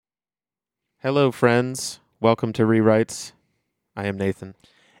Hello, friends. Welcome to Rewrites. I am Nathan,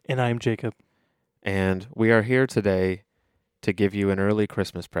 And I'm Jacob. and we are here today to give you an early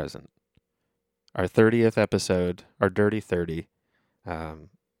Christmas present. Our 30th episode, our Dirty 30.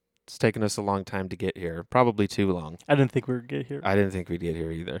 It's taken us a long time to get here, probably too long. I didn't think we would get here. I didn't think we'd get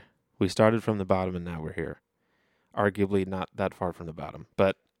here either. We started from the bottom and now we're here. Arguably not that far from the bottom,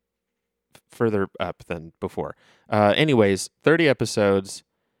 but further up than before. Anyways, 30 episodes,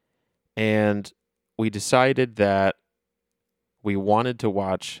 and we decided that we wanted to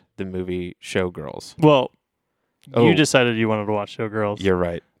watch the movie Showgirls. Well, Oh. you decided you wanted to watch Showgirls. You're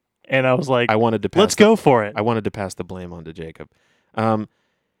right. And I was like, I wanted to pass let's go for it. I wanted to pass the blame on to Jacob.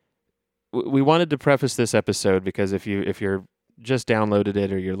 We wanted to preface this episode because if you're just downloaded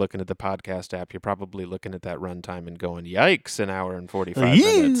it or you're looking at the podcast app, you're probably looking at that runtime and going, "Yikes! An hour and 45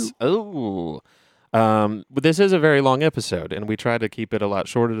 minutes." Oh, but this is a very long episode, and we try to keep it a lot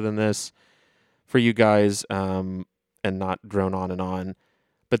shorter than this for you guys, and not drone on and on.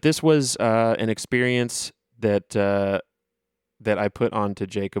 But this was an experience that I put on to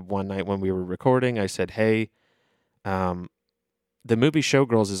Jacob one night when we were recording. I said, "Hey, the movie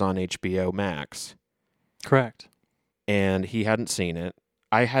Showgirls is on HBO Max." Correct. And he hadn't seen it.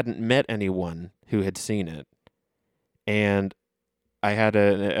 I hadn't met anyone who had seen it. And I had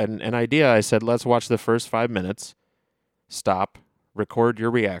an idea. I said, let's watch the first 5 minutes, stop, record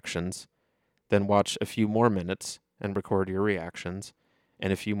your reactions, then watch a few more minutes and record your reactions,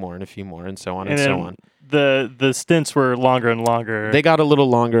 and a few more, and so on and so on. The stints were longer and longer. They got a little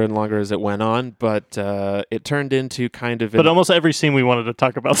longer and longer as it went on, but it turned into kind of... But almost every scene we wanted to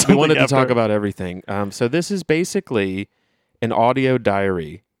talk about something. We wanted to after. talk about everything. So this is basically an audio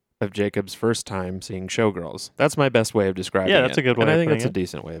diary of Jacob's first time seeing Showgirls. That's my best way of describing it. Yeah, that's a good way and of I think putting that's a it.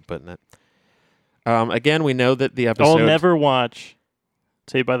 decent way of putting it. Again, we know that the episode... I'll never watch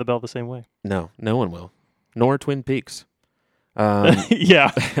Saved by the Bell the same way. No one will. Nor Twin Peaks.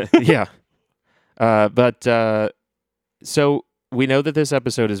 Yeah. Yeah. So we know that this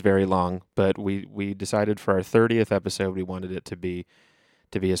episode is very long, but we decided for our 30th episode we wanted it to be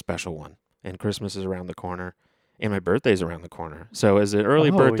a special one. And Christmas is around the corner, and my birthday's around the corner. So as an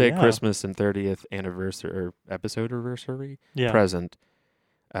early birthday, yeah. Christmas, and 30th anniversary or episode anniversary present,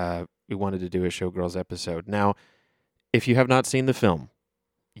 we wanted to do a Showgirls episode. Now, if you have not seen the film,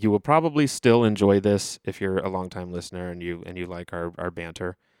 you will probably still enjoy this if you're a longtime listener and you like our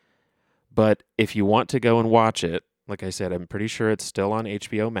banter. But if you want to go and watch it, like I said, I'm pretty sure it's still on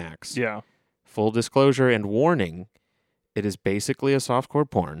HBO Max. Yeah. Full disclosure and warning, it is basically a softcore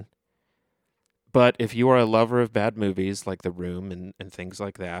porn. But if you are a lover of bad movies like The Room and things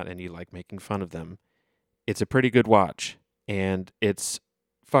like that, and you like making fun of them, it's a pretty good watch. And it's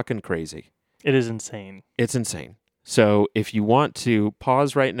fucking crazy. It is insane. It's insane. So if you want to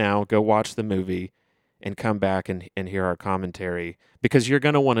pause right now, go watch the movie, and come back and hear our commentary, because you're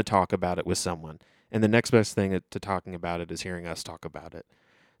going to want to talk about it with someone. And the next best thing to talking about it is hearing us talk about it.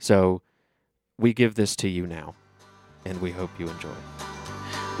 So we give this to you now, and we hope you enjoy.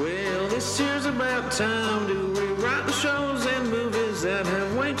 Well, this year's about time to rewrite the shows and movies that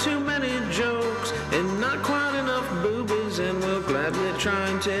have way too many jokes and not quite enough boobies, and we'll gladly try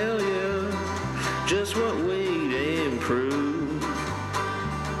and tell you just what we'd improve.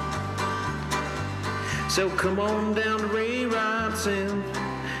 So come on down to Rewrites and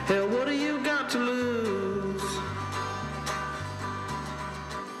hell, what do you got to lose?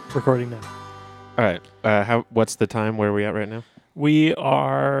 Recording now. All right. What's the time? Where are we at right now? We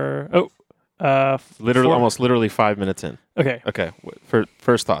are... Almost literally 5 minutes in. Okay. Okay. For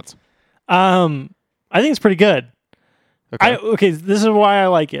first thoughts. I think it's pretty good. Okay. This is why I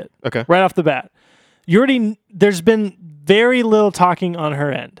like it. Okay. Right off the bat. There's been very little talking on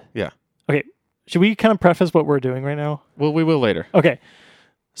her end. Yeah. Okay. Should we kind of preface what we're doing right now? Well, we will later. Okay.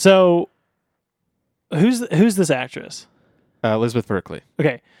 So who's this actress? Elizabeth Berkley.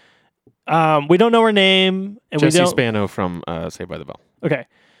 Okay. We don't know her name, and Jesse we don't. Spano from Saved by the Bell. Okay.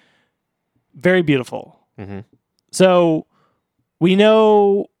 Very beautiful. Mm-hmm. So we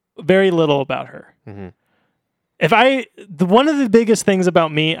know very little about her. Mm-hmm. One of the biggest things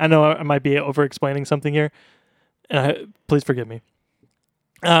about me, I know I might be over-explaining something here. Please forgive me.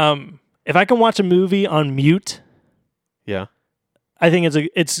 If I can watch a movie on mute, Yeah. I think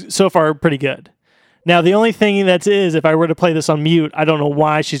it's so far pretty good. Now, the only thing is if I were to play this on mute, I don't know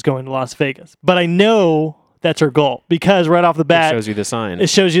why she's going to Las Vegas. But I know that's her goal, because right off the bat, It shows you the sign. it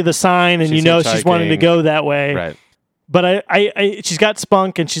shows you the sign, and She's you know she's wanting to hitchhiking. go that way. Right. But she's got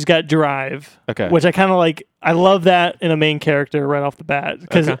spunk and she's got drive, Okay. which I kind of like. I love that in a main character right off the bat,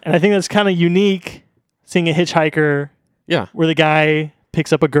 Okay. and I think that's kind of unique, seeing a hitchhiker Yeah. where the guy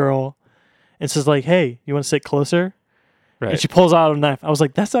picks up a girl. and says like, "Hey, you want to sit closer?" Right. And she pulls out a knife. I was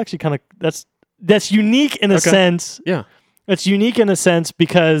like, that's actually kind of that's unique in a sense. Yeah. It's unique in a sense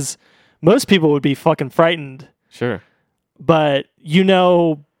because most people would be fucking frightened. Sure. But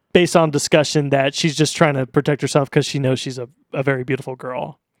based on discussion, that she's just trying to protect herself because she knows she's a very beautiful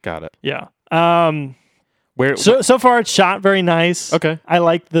girl. Got it. Yeah. Where? So far it's shot very nice. Okay. I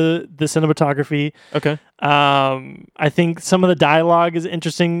like the cinematography. Okay. I think some of the dialogue is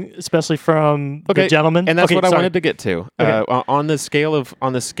interesting, especially from the gentleman. And that's what I wanted to get to. Okay. On the scale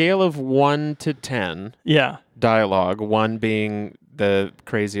of 1 to 10, Yeah. dialogue, 1 being the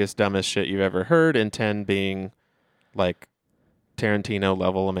craziest, dumbest shit you've ever heard, and 10 being like Tarantino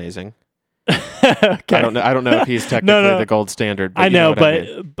level amazing. Okay. I don't know if he's technically the gold standard. But I know, but I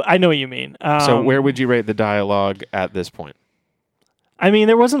mean. I know what you mean. So where would you rate the dialogue at this point? I mean,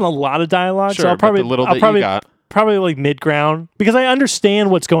 there wasn't a lot of dialogue, Sure, so I'll probably but the little I'll that probably, you got. probably like mid-ground because I understand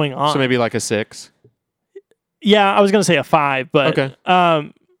what's going on. So maybe like a 6. Yeah, I was gonna say a 5, but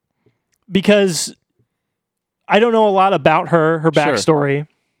Okay. Because I don't know a lot about her Sure. backstory.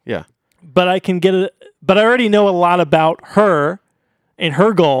 Yeah. But I can get it. But I already know a lot about her and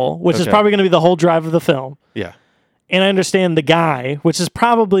her goal, which is Okay. probably going to be the whole drive of the film. Yeah. And I understand the guy, which is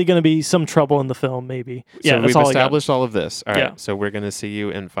probably going to be some trouble in the film, maybe. Yeah, So that's we've all I got. established all of this. All right. Yeah. So we're going to see you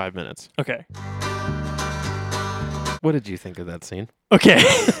in 5 minutes. Okay. What did you think of that scene? Okay.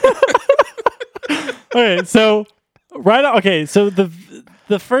 Okay. So so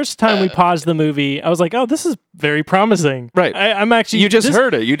the first time we paused the movie, I was like, "Oh, this is very promising." Right. I'm actually. You just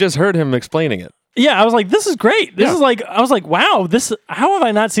heard it. You just heard him explaining it. Yeah, I was like, "This is great." This Yeah. is like, I was like, "Wow, this. How have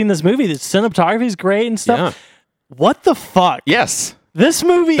I not seen this movie? The cinematography is great and stuff." Yeah. What the fuck? Yes. This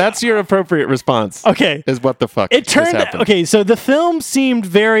movie. That's your appropriate response. Okay. Is what the fuck It just turned. happened. Okay, so the film seemed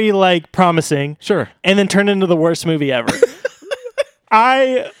very like promising, Sure. and then turned into the worst movie ever.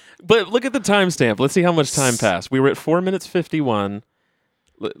 But look at the timestamp. Let's see how much time passed. We were at 4 minutes 51.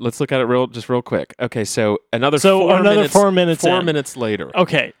 Let's look at it real quick. Okay, so another 4 minutes. 4 minutes. 4 in. minutes later.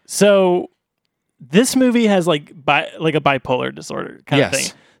 Okay, so this movie has like a bipolar disorder kind of Yes.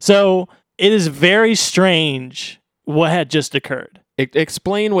 thing. So it is very strange what had just occurred.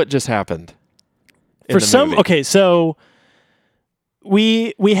 Explain what just happened. in For the some, movie. okay, so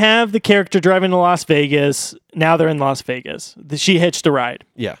we have the character driving to Las Vegas. Now they're in Las Vegas. She hitched a ride.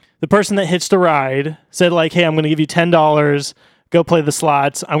 Yeah. The person that hitched the ride said like, "Hey, I'm going to give you $10. Go play the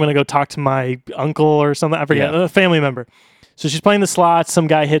slots. I'm going to go talk to my uncle or something. I forget, Yeah. a family member." So she's playing the slots. Some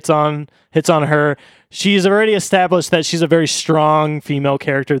guy hits on her. She's already established that she's a very strong female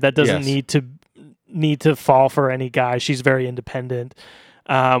character that doesn't Yes. need to fall for any guy. She's very independent.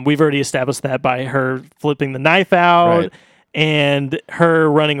 We've already established that by her flipping the knife out Right. and her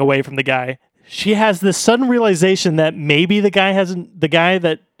running away from the guy. She has this sudden realization that maybe the guy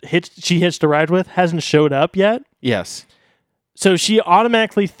that she hitched a ride with hasn't showed up yet. Yes. So she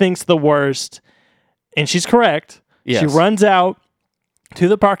automatically thinks the worst, and she's correct. Yes. She runs out to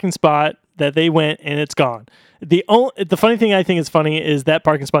the parking spot that they went, and it's gone. The funny thing I think is funny is that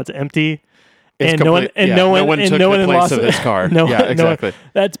parking spot's empty, It's and no one took the place lost of his car. no, Yeah, no one- exactly.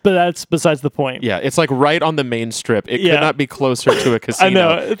 that's besides the point. Yeah, it's like right on the main strip. It Yeah. could not be closer to a casino. I know.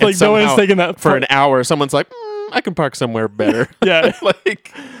 It's And like no one is somehow taking that for an hour. Someone's like, I can park somewhere better. Yeah.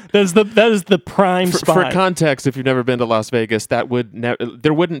 Like That is the prime for spot. context, if you've never been to Las Vegas, that would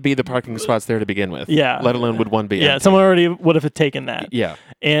there wouldn't be the parking spots there to begin with. Yeah. Let alone would one be. Yeah, empty. someone already would have taken that. Yeah.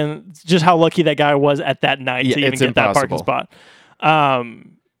 And just how lucky that guy was at that night Yeah, to even it's get that parking impossible. spot.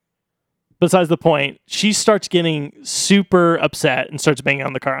 Besides the point, she starts getting super upset and starts banging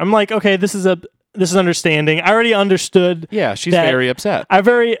on the car. I'm like, okay, this is understanding. I already understood. Yeah, she's that- very upset. I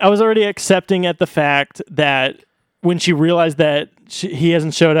was already accepting at the fact that when she realized that he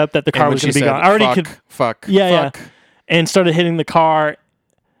hasn't showed up, that the car And when was going she to be said, gone. I already fuck, could, fuck, Yeah, fuck. and started hitting the car.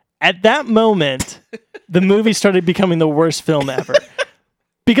 At that moment, the movie started becoming the worst film ever.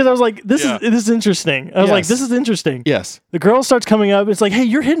 Because I was like, this is interesting. I was like, Yes. this is interesting. Yes. The girl starts coming up. It's like, hey,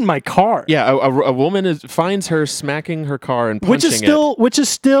 you're hitting my car. Yeah, a woman finds her smacking her car and punching Which is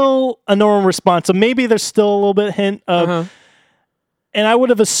still a normal response. So maybe there's still a little bit hint of. Uh-huh. And I would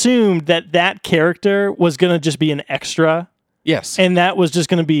have assumed that character was going to just be an extra, Yes. and that was just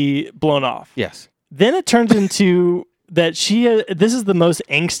going to be blown off. Yes. Then it turns into that this is the most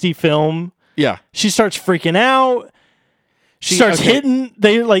angsty film. Yeah. She starts freaking out. She starts hitting.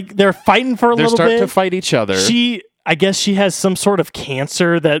 They're fighting for a They little start bit. to fight each other. I guess she has some sort of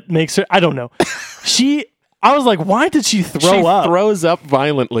cancer that makes her. I don't know. I was like, why did she throw up? She throws up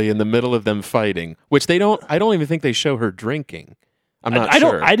violently in the middle of them fighting, which they don't. I don't even think they show her drinking. I'm not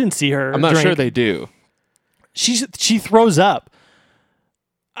sure. I didn't see her. I'm not drink. sure they do. She throws up.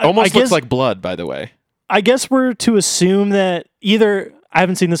 Almost I looks guess, like blood, by the way. I guess we're to assume that either I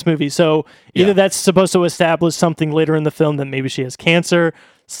haven't seen this movie, so either Yeah. that's supposed to establish something later in the film that maybe she has cancer.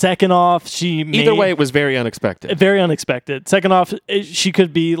 Second off, Either way, it was very unexpected. very unexpected. Second off, she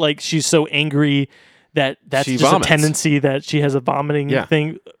could be like she's so angry that that's She just vomits. a tendency that she has a vomiting Yeah.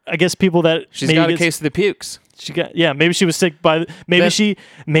 thing. I guess people that She's maybe got a gets- case of the pukes. She got maybe she was sick by maybe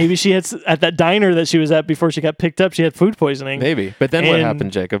she had at that diner that she was at before she got picked up. She had food poisoning. Maybe. But then what And-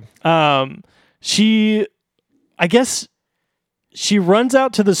 happened, Jacob? She, I guess, she runs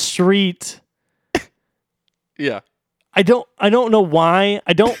out to the street. Yeah. I don't know why.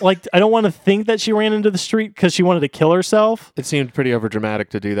 I don't want to think that she ran into the street because she wanted to kill herself. It seemed pretty overdramatic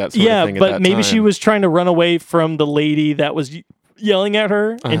to do that sort of thing at but that maybe time. she was trying to run away from the lady that was yelling at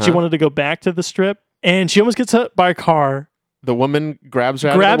her, and she Uh-huh. wanted to go back to the strip. And she almost gets hit by a car, The woman grabs her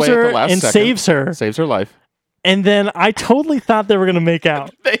out of grabs the way her, at the last and second. saves her. Saves her life. And then I totally thought they were going to make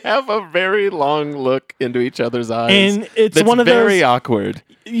out. They have a very long look into each other's eyes. And it's that's one of very those. awkward.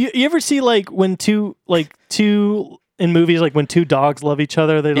 You ever see like when two in movies, like when two dogs love each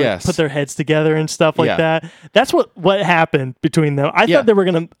other, they like Yes. put their heads together and stuff like Yeah. that. That's what happened between them. I Yeah. thought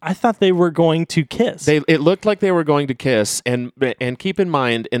they were going to kiss. It looked like they were going to kiss, and keep in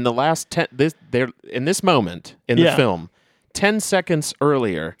mind in the last in this moment in the Yeah. film, 10 seconds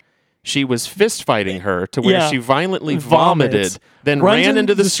earlier, she was fist fighting her to where Yeah. she violently Vomits, vomited, then runs ran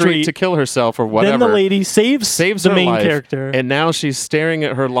into the street to kill herself or whatever. Then the lady saves the her main life, character. and now she's staring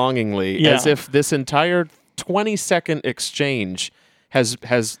at her longingly as Yeah. if this entire 20-second exchange has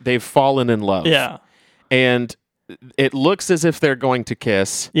they've fallen in love. yeah, And it looks as if they're going to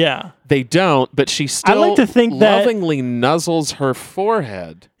kiss. yeah, They don't, but she still like to think that- lovingly nuzzles her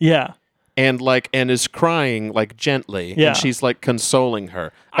forehead yeah. and is crying like gently, Yeah. and she's like consoling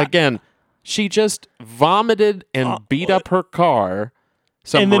her. Again, she just vomited and beat up her car.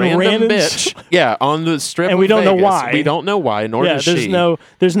 Some And then random ran in- bitch, on the strip, And of we don't know Vegas. why. We don't know why, nor Yeah, does there's she.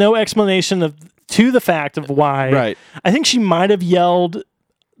 there's no explanation to the fact of why. Right. I think she might have yelled,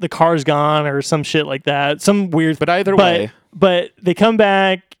 "The car's gone" or some shit like that. Some weird. But either way, But they come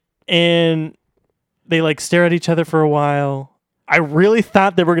back and they like stare at each other for a while. I really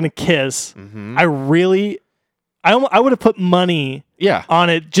thought they were gonna kiss. Mhm. I would have put money yeah, on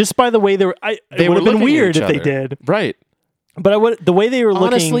it just by the way they were. They It were would have been looking at weird each if they other. did. right. But the way they were looking.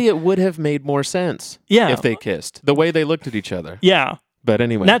 Honestly, it would have made more sense. Yeah. if they kissed, the way they looked at each other. yeah. But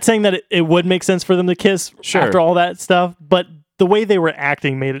anyway, Not saying that it would make sense for them to kiss Sure. after all that stuff, but the way they were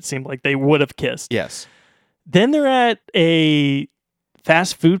acting made it seem like they would have kissed. yes, Then they're at a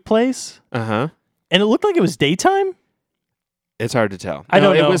fast food place, and and it looked like it was daytime. it's hard to tell. I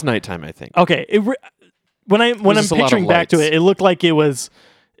don't It know. was nighttime, I think. Okay, when I'm just a lot of picturing back to lights. it, it looked like it was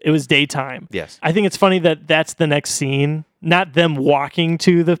daytime. Yes. I think it's funny that that's the next scene, not them walking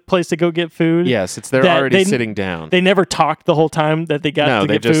to the place to go get food. Yes, they're That already they- sitting down. They never talked the whole time that they got No, to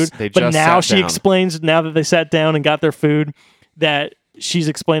they get just- food. they But just now sat she down. explains, now that they sat down and got their food, that she's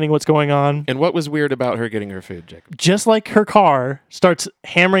explaining what's going on. And what was weird about her getting her food, Jacob? Just like her car starts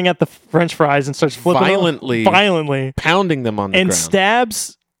hammering at the French fries and starts flipping Violently. violently, Pounding them on the and ground.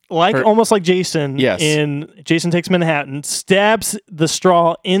 stabs Her- almost like Jason Yes. in Jason Takes Manhattan, stabs the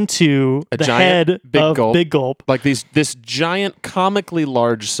straw into A the giant head Big of Gulp. Big Gulp. Like this giant, comically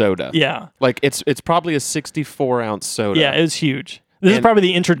large soda. Yeah, Like it's probably a 64-ounce soda. yeah, it was huge. This is And- probably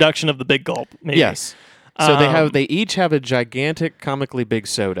the introduction of the Big Gulp. Maybe. Yes. So Um, they each have a gigantic, comically big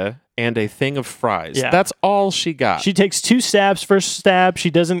soda and a thing of fries. Yeah. That's all she got. She takes 2 stabs. First stab, she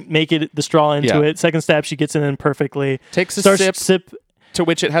doesn't make it the straw into Yeah. it. Second stab, she gets it in perfectly. Takes a Starts sip, to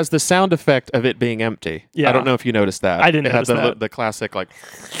which it has the sound effect of it being empty. Yeah. I don't know if you noticed that. I didn't it had notice that. the classic like,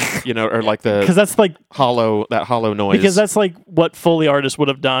 or like because the that's like hollow noise. because that's like what Foley artists would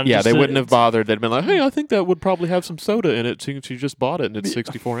have done. Yeah, just they to- wouldn't have bothered. They'd been like, "Hey, I think that would probably have some soda in it since you just bought it and it's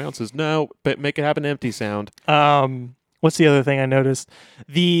 64 ounces." No, but make it have an empty sound. What's the other thing I noticed?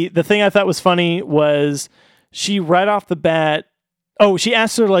 The thing I thought was funny was she right off the bat. Oh, she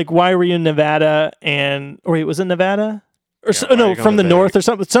asked her like, "Why were you in Nevada?" Or wait, was it Nevada? Or why are no, you going from to the north or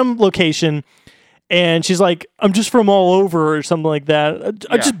some location. And she's like, "I'm just from all over," or something like that.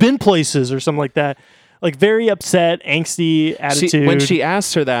 I Yeah. just been places or something like that. Like very upset, angsty attitude. When she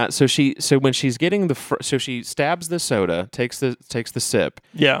asks her that, so when she's getting so she stabs the soda, takes the sip.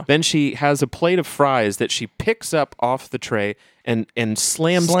 yeah, Then she has a plate of fries that she picks up off the tray and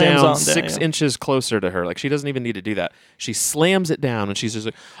slams Slams down on down, 6 yeah. inches closer to her. Like she doesn't even need to do that. She slams it down and she's just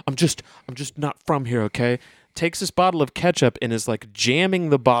like, I'm just not from here, okay? Takes this bottle of ketchup and is like jamming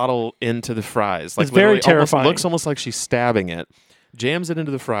the bottle into the fries. Like It's very literally terrifying. looks almost like she's stabbing it. Jams it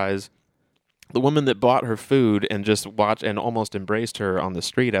into the fries. the woman that bought her food and just watched and almost embraced her on the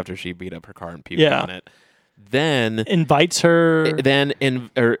street after she beat up her car and puked on it, then invites her,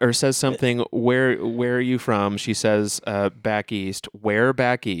 or says something. Where are you from? She says back east. Where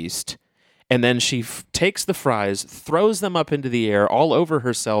back east? And then she takes the fries, throws them up into the air, all over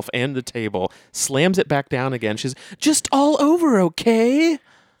herself and the table, slams it back down again. She's just all over, okay?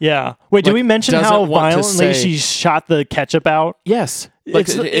 Yeah. Wait, did we mention how violently she shot the ketchup out? Yes. Like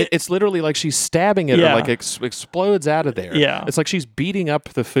it's literally like she's stabbing it, or like explodes out of there. Yeah. It's like she's beating up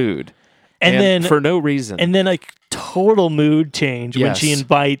the food, and then for no reason. And then a total mood change when she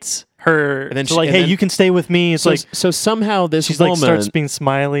invites her. And then hey, you can stay with me. It's so somehow she's woman starts being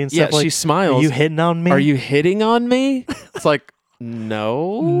smiley and stuff. Yeah, she smiles. Are you hitting on me? Are you hitting on me? It's like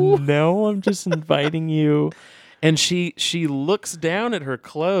no, no. I'm just inviting you. And she looks down at her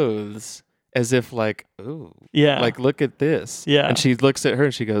clothes as if like, ooh, like look at this. Yeah. And she looks at her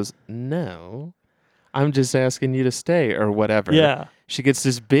and she goes, no, I'm just asking you to stay or whatever. Yeah. She gets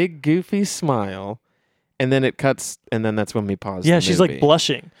this big goofy smile, and then it cuts, and then that's when we pause. Yeah, she's like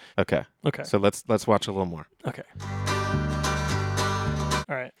blushing. Okay. So let's watch a little more. Okay.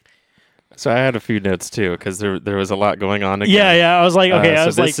 All right. So I had a few notes too because there was a lot going on again. Yeah. I was like, okay.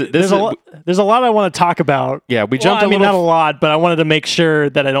 There's a lot I want to talk about. Yeah, we jumped. Not a lot, but I wanted to make sure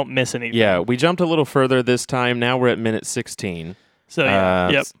that I don't miss anything. Yeah, we jumped a little further this time. Now we're at minute 16. So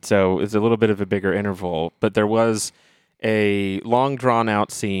yep. So it's a little bit of a bigger interval, but there was a long drawn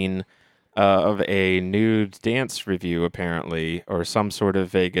out scene of a nude dance review, apparently, or some sort of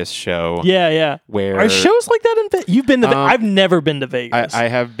Vegas show. Yeah. Where are shows like that in Vegas? You've been to I've never been to Vegas. I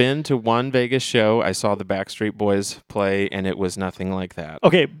have been to one Vegas show. I saw the Backstreet Boys play, and it was nothing like that.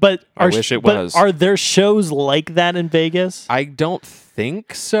 Okay, but I wish it was. Are there shows like that in Vegas? I don't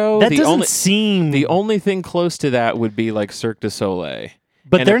think so. That doesn't seem... The only thing close to that would be like Cirque du Soleil.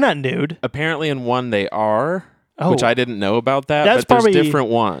 But they're not nude. Apparently in one they are, which I didn't know about that. That's but probably, there's different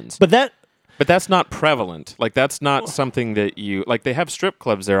ones. But that's not prevalent. Like that's not something that you like. They have strip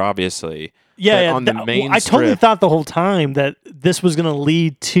clubs there, obviously. Yeah, on the main I totally strip, thought the whole time that this was going to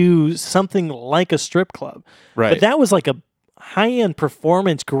lead to something like a strip club. Right. But that was like a high-end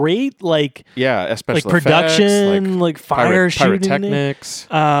performance, great especially like production, effects, like fire shooting, pyrotechnics,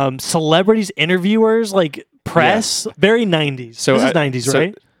 celebrities, interviewers, like press, very 90s. So this is 90s,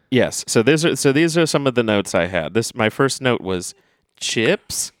 right? Yes. So these are some of the notes I had. My first note was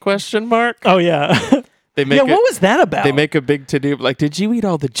chips ? Oh yeah. They make what was that about? They make a big to-do like, did you eat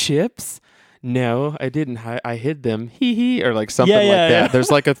all the chips? No, I didn't. I hid them. Hee hee, or like something like that. Yeah.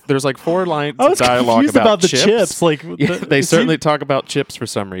 There's like 4 lines of dialogue about chips. The chips. Like they certainly talk about chips for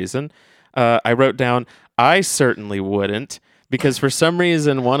some reason. I wrote down, I certainly wouldn't, because for some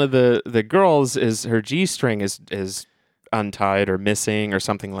reason one of the girls is her G-string is untied or missing or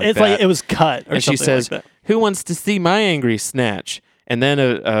something like that. It's like it was cut or and something she says, like that. "Who wants to see my angry snatch?" And then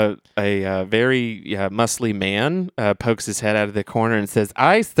a very muscly man pokes his head out of the corner and says,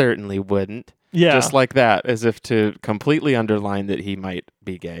 "I certainly wouldn't." Yeah. Just like that, as if to completely underline that he might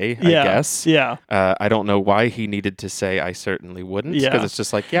be gay, I guess. Yeah. I don't know why he needed to say, "I certainly wouldn't," because it's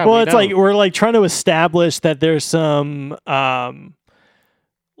just like, well, it's like we're like trying to establish that there's some...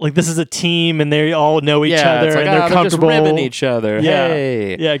 like this is a team and they all know each other it's like, and they're comfortable. They're just ribbing each other. Yeah.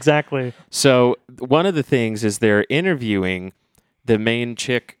 Hey. Yeah, exactly. So one of the things is they're interviewing the main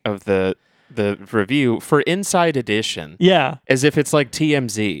chick of the review for Inside Edition. Yeah. As if it's like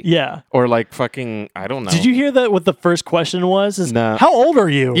TMZ. Yeah. Or like fucking, I don't know. Did you hear that what the first question was? No. How old are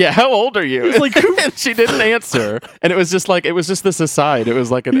you? Yeah, how old are you? It's like, and she didn't answer. And it was just this aside. It was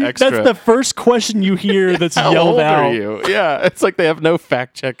like an extra. That's the first question you hear that's how yelled old out. Are you? Yeah. It's like they have no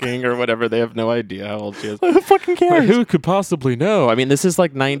fact checking or whatever. They have no idea how old she is. Who fucking cares? Who could possibly know? I mean, this is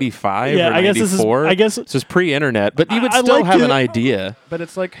like 95 or 94. I guess this is pre-internet, but you would still have an idea. But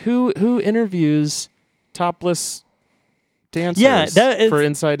it's like who interviews topless dancers for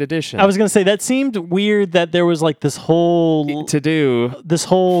Inside Edition? I was going to say that seemed weird that there was like this whole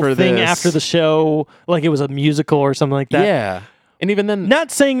thing after the show, like it was a musical or something like that. Yeah. And even then,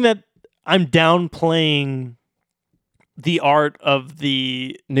 not saying that I'm downplaying the art of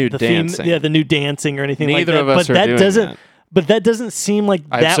the nude dancing. the nude dancing or anything Neither like that. of us are doing that. But that doesn't seem like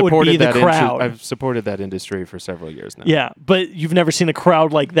that would be the crowd. I've supported that industry for several years now. Yeah, but you've never seen a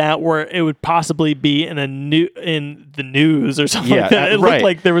crowd like that where it would possibly be in the news or something like that. It looked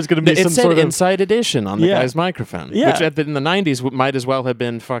like there was going to be some sort of Inside Edition on the guy's microphone, yeah. which in the 90s might as well have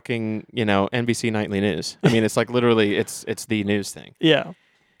been fucking NBC Nightly News. I mean, it's like literally it's the news thing. Yeah.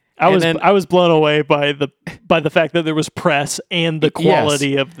 I was blown away by the fact that there was press and the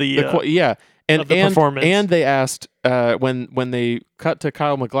quality of the And performance. And they asked when they cut to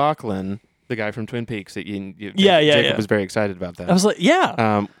Kyle MacLachlan the guy from Twin Peaks. That Yeah, Jacob yeah. was very excited about that. I was like,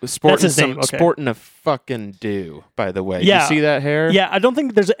 yeah. Sporting his name, okay. sporting a fucking do, by the way. Yeah. You see that hair? Yeah, I don't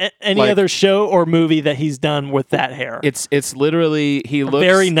think there's any Like- other show or movie that he's done with that hair. It's literally he looks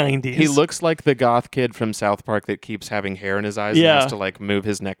very 90s. He looks like the goth kid from South Park that keeps having hair in his eyes and Yeah. has to like move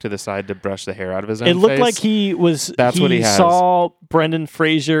his neck to the side to brush the hair out of his own It looked face. like he was. That's what he has. saw Brendan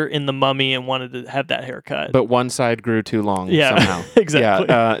Fraser in The Mummy and wanted to have that haircut. But one side grew too long Yeah, somehow. exactly.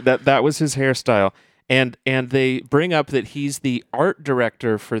 Yeah, that was his hairstyle. And they bring up that he's the art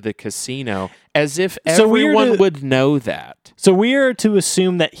director for the casino, as if So we're everyone to- would know that. So we are to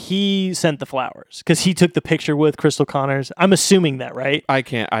assume that he sent the flowers because he took the picture with Crystal Connors. I'm assuming that, right? I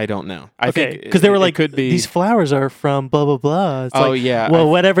don't know. I Okay, think because they were it like, could be these flowers are from blah blah blah. It's Oh, like, yeah, Well,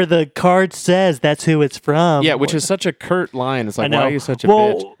 whatever the card says, that's who it's from. yeah, which is such a curt line. It's I like, know. why are you such a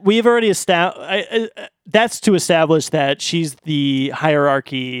well, bitch? we've already established. That's to establish that she's the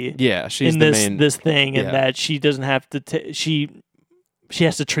hierarchy Yeah, she's in the this main this thing, and yeah. that she doesn't have to. She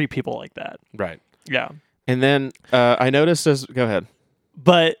has to treat people like that. right. Yeah, And then I noticed as go ahead.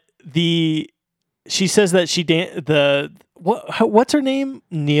 but she says that she what's her name?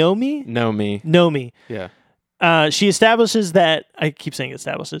 Naomi. Nomi. Yeah, She establishes that I keep saying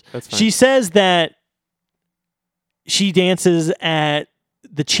establishes. that's fine. She says that she dances at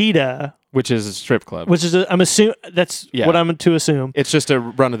the Cheetah, Which is a strip club. which is I'm assuming that's Yeah. what I'm to assume. It's just a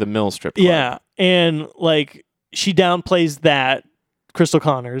run of the mill strip club. Yeah, and like she downplays that Crystal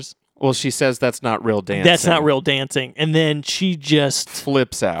Connors. Well, she says that's not real dancing. That's not real dancing, and then she just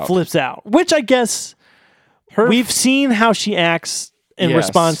Flips out. flips out, which I guess we've seen how she acts in Yes.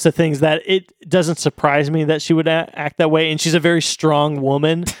 response to things. That it doesn't surprise me that she would act that way, and she's a very strong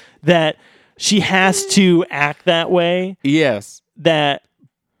woman that she has to act that way. Yes. That,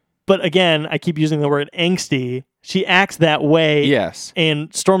 but again, I keep using the word angsty. She acts that way, Yes.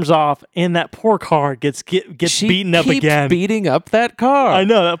 and storms off, and that poor car gets She beaten up keeps again. beating up that car. I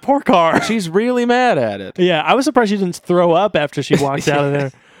know, that poor car. She's really mad at it. Yeah, I was surprised she didn't throw up after she walked out of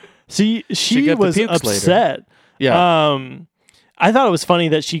there. She got the was pukes later. upset. Yeah. I thought it was funny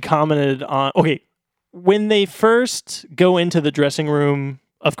that she commented on when they first go into the dressing room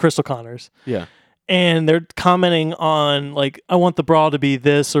of Crystal Connors yeah. and they're commenting on like, I want the bra to be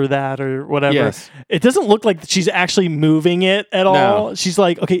this or that or whatever. Yes. It doesn't look like she's actually moving it at all. She's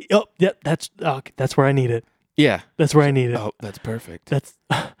like, okay, that's where I need it. Yeah. That's where I need it. Oh, that's perfect. That's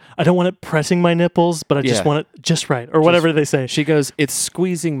I don't want it pressing my nipples, but I just Yeah. want it just right or whatever they say. She goes, it's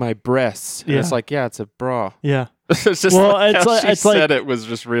squeezing my breasts. And Yeah. it's like, yeah, it's a bra. Yeah. It's just Well, like it's how like- she it's like- said it was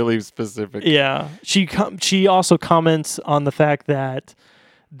just really specific. Yeah. She also comments on the fact that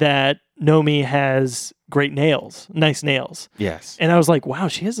Nomi has great nails, nice nails. Yes. And I was like, wow,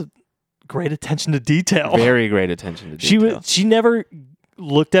 she has a great attention to detail. Very great attention to detail. She never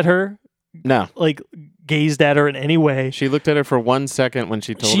looked at her, No. like gazed at her in any way. She looked at her for 1 second when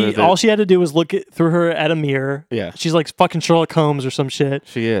she told her that. All she had to do was look through her at a mirror. Yeah. She's like fucking Sherlock Holmes or some shit.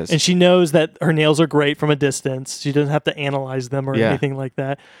 She is. And she knows that her nails are great from a distance. She doesn't have to analyze them or Yeah. anything like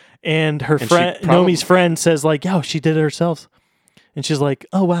that. And her she friend, probably- Nomi's friend, says like, "Yo, she did it herself." And she's like,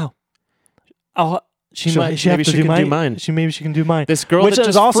 "Oh wow, she She'll- might. She maybe have to she do can mine. do mine." Maybe she can do mine." This girl Which that is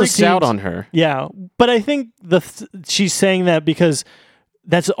just also freaks out seems- on her. Yeah, but I think she's saying that because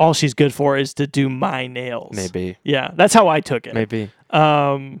that's all she's good for is to do my nails. Maybe. Yeah, that's how I took it. Maybe.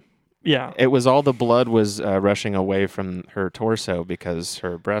 Yeah. It was all the blood was rushing away from her torso because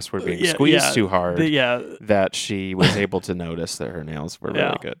her breasts were being squeezed too hard that she was able to notice that her nails were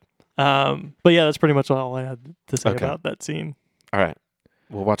really good. But yeah, that's pretty much all I had to say Okay. about that scene. All right.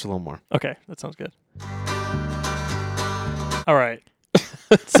 We'll watch a little more. Okay, that sounds good. All right.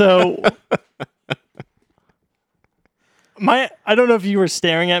 So I don't know if you were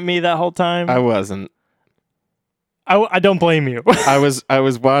staring at me that whole time. I wasn't. I don't blame you. I was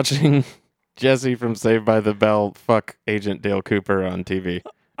watching Jesse from Saved by the Bell fuck Agent Dale Cooper on TV.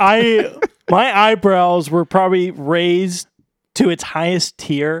 My eyebrows were probably raised to its highest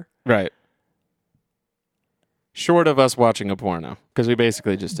tier. Right. Short of us watching a porno, because we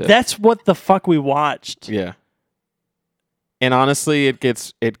basically just did. That's what the fuck we watched. Yeah. And honestly, it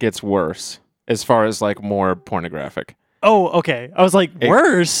gets worse as far as like more pornographic. Oh, okay. I was like,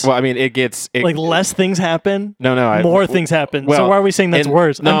 worse? Well, I mean, like less things happen? No. More things happen. well, so why are we saying that's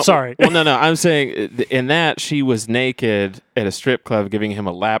worse? No, I'm sorry. Well, no. I'm saying in that she was naked at a strip club giving him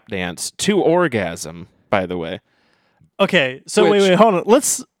a lap dance to orgasm, by the way. Okay, so Which- wait, hold on.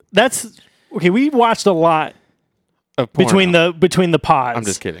 We watched a lot Of porno. between the pods. I'm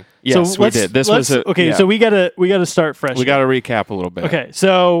just kidding. Yes, we did. Okay, so we gotta start fresh. we got to recap a little bit. Okay,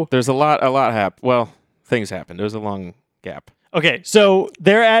 so There's a lot happened. Well, things happened. There was a long gap. Okay, so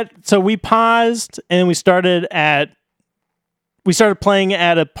we paused and we started playing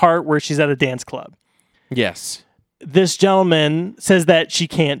at a part where she's at a dance club. Yes. This gentleman says that she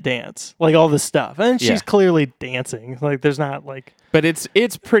can't dance, like all this stuff, and she's clearly dancing. Like there's not like, but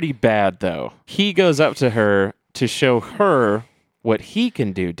it's pretty bad though. He goes up to her to show her what he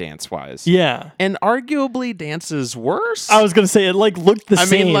can do dance wise. Yeah, and arguably dances worse. I was gonna say it like looked the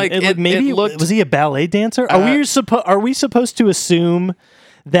same. Mean, like maybe was he a ballet dancer? Are we supposed to assume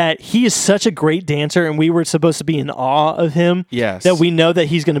that he is such a great dancer and we were supposed to be in awe of him? Yes. That we know that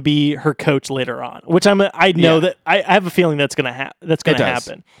he's going to be her coach later on, which I know that I have a feeling that's going to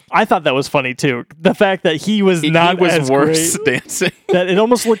happen. I thought that was funny too. The fact that he was not as worse great, dancing. that it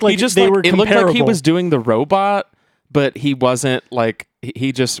almost looked like they were comparable. It looked like he was doing the robot, but he wasn't like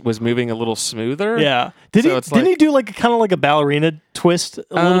he just was moving a little smoother. Yeah. Didn't he do like kind of like a ballerina twist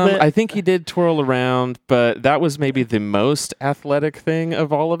a little bit? I think he did twirl around, but that was maybe the most athletic thing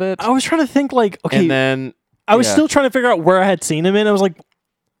of all of it. I was trying to think like, okay, and then I was still trying to figure out where I had seen him in. I was like,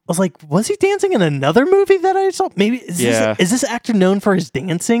 was he dancing in another movie that I saw? Maybe is this actor known for his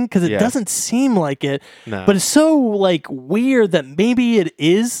dancing? Because it doesn't seem like it. No. But it's so like weird that maybe it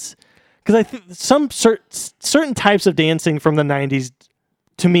is. Because I think some certain types of dancing from the 90s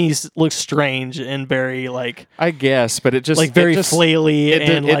to me looks strange and very like, I guess, but it just like very flaily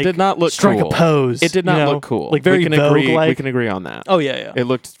and it like did not look strike cool. a pose. It did not look cool. Like very Vogue-like. We can agree on that. Oh yeah. It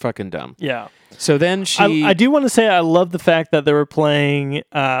looked fucking dumb. Yeah. So then I do want to say I love the fact that they were playing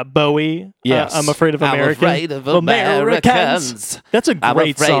Bowie. Yes. I'm Afraid of Americans. I'm afraid of Americans. That's a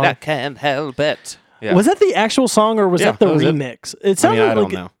great song. I'm afraid I can't help it. Yeah. Was that the actual song or was that the remix? It sounded I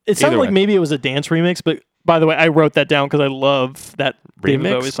don't know. It sounded like maybe it was a dance remix, but by the way, I wrote that down because I love that David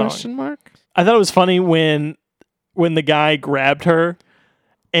Bowie remix song. Question mark? I thought it was funny when the guy grabbed her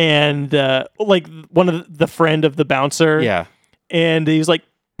and like one of the friend of the bouncer. Yeah. And he was like,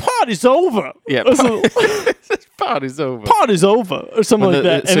 "Party's over." Yeah. Party's over. Party's over, or something like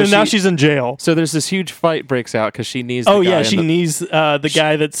that. And then now she's in jail. So there's this huge fight breaks out because she needs. She needs the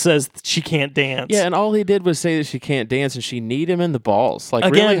guy that says she can't dance. Yeah, and all he did was say that she can't dance, and she kneed him in the balls, like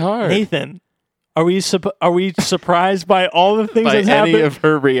again, really hard. Nathan, are we surprised by all the things by that's happened? any of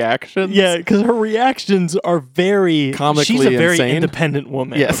her reactions? Yeah, because her reactions are very comically she's a very insane. Independent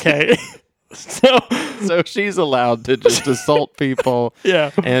woman. Yes. Okay. So she's allowed to just assault people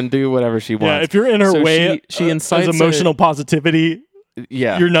and do whatever she wants. Yeah, if you're in her way, she incites as emotional positivity.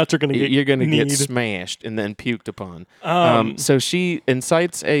 Yeah, your nuts are going to get you're going to get smashed and then puked upon. So she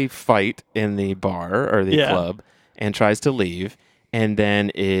incites a fight in the bar or the club and tries to leave, and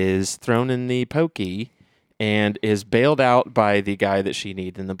then is thrown in the pokey and is bailed out by the guy that she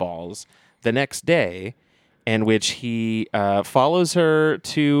kneed in the balls the next day. In which he follows her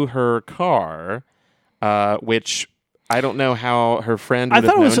to her car, which I don't know how her friend would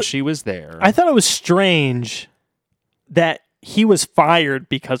have known she was there. I thought it was strange that he was fired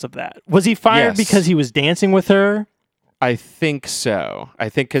because of that. Was he fired because he was dancing with her? I think so. I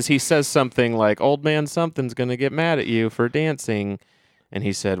think because he says something like, "Old man something's going to get mad at you for dancing." And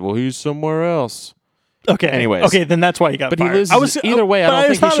he said, "Well, he's somewhere else." Okay. Anyways. Okay, then that's why he got fired. He loses. Either way, I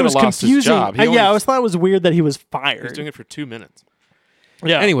don't think he should have lost his job. I always thought it was weird that he was fired. He's doing it for 2 minutes.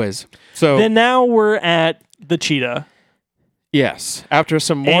 Yeah. Anyways, so then now we're at the cheetah. Yes. After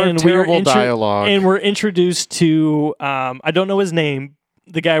some more terrible dialogue, and we're introduced to I don't know his name.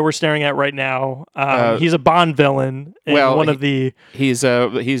 The guy we're staring at right now. He's a Bond villain. He's one of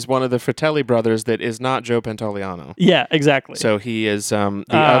the Fratelli brothers that is not Joe Pantoliano. Yeah, exactly. So he is the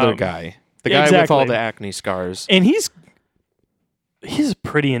other guy. The guy with all the acne scars. And he's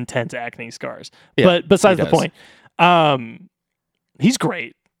pretty intense acne scars. Yeah, but besides the point, he's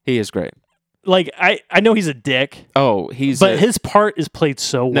great. He is great. Like, I know he's a dick. Oh, his part is played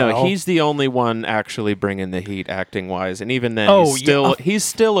so well. No, he's the only one actually bringing the heat acting-wise. And even then, he's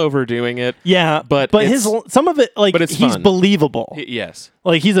still overdoing it. Yeah, but some of it, like, he's fun. Believable. Yes.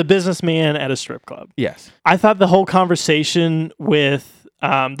 Like, he's a businessman at a strip club. Yes. I thought the whole conversation with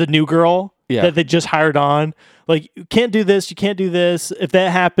the new girl that they just hired on, like, you can't do this, you can't do this. If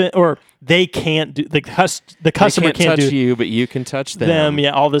that happened, or they can't do, the customer can't touch you, but you can touch them. Yeah,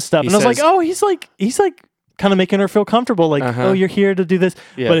 all this stuff. And I was like, oh, he's like kind of making her feel comfortable. Like, oh, you're here to do this.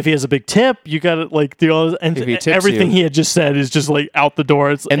 Yeah. But if he has a big tip, you got to like do all this. And everything he had just said is just like out the door.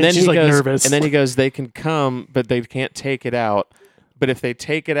 And then she's like nervous. And then he goes, they can come, but they can't take it out. But if they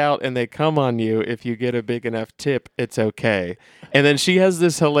take it out and they come on you, if you get a big enough tip, it's okay. And then she has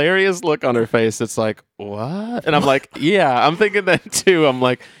this hilarious look on her face that's like, what? And I'm like, yeah, I'm thinking that too. I'm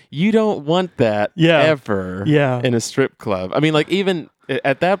like, you don't want that ever in a strip club. I mean, like, even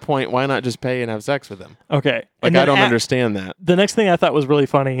At that point, why not just pay and have sex with him? Okay. Like, And I then don't understand that. The next thing I thought was really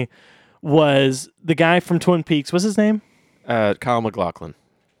funny was the guy from Twin Peaks. What's his name? Kyle MacLachlan.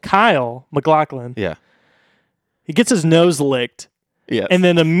 Kyle MacLachlan. Yeah. He gets his nose licked Yes. and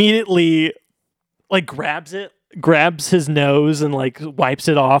then immediately like grabs his nose and like wipes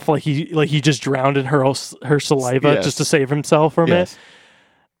it off like he just drowned in her saliva Yes. just to save himself from Yes.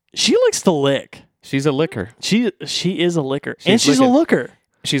 it. She likes to lick. She's a licker. She is a licker. She's And she's licking. a looker.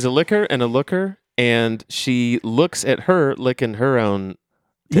 She's a licker and a looker, and she looks at her licking her own.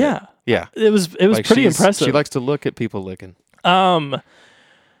 Yeah. Yeah. It was Like, pretty she's- impressive. She likes to look at people licking.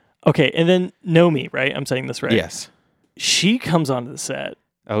 Okay, and then Nomi, right? I'm saying this right. Yes. She comes onto the set,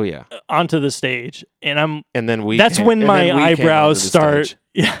 Oh yeah. onto the stage, and And then that's when my eyebrows start. Stage.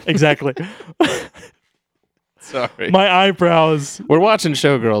 Yeah, exactly. Sorry. My eyebrows, We're watching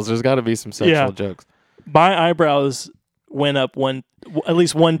Showgirls. There's got to be some sexual Yeah. jokes. my eyebrows went up at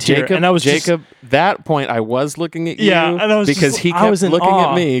least one tier, and I was Jacob. That point, I was looking at you. Yeah, and I was because just- he I kept was in looking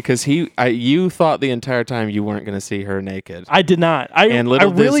awe. at me because you thought the entire time you weren't going to see her naked. I did not. And little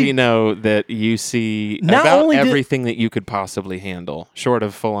I really, does he know that you see Not about only did- everything that you could possibly handle, short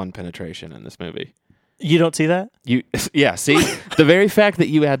of full-on penetration in this movie. You don't see that? Yeah. See, the very fact that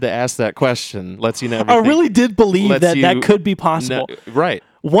you had to ask that question lets you know. I really did believe lets that you could be possible. Right.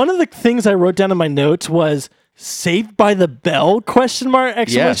 One of the things I wrote down in my notes was "Saved by the Bell?" ? Exclamation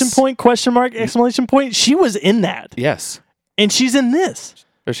Yes. point? Question mark? Exclamation point? She was in that, Yes. and she's in this.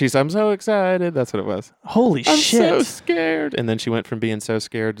 Or I'm so excited. That's what it was. Holy I'm shit! so scared. And then she went from being so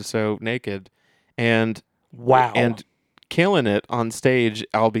scared to so naked, and Wow. and killing it on stage,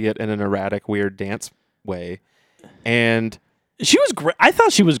 albeit in an erratic, weird dance way. And she was great. I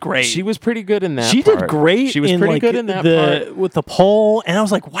thought she was great. she was pretty good in that. She part. did great. She was in pretty like good in that part. with the pole, and I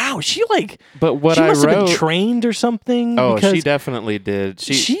was like, wow, she like. But what she I must have wrote, been trained or something. oh, because she definitely did.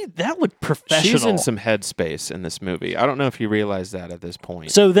 she that looked professional. She's in some headspace in this movie. I don't know if you realize that at this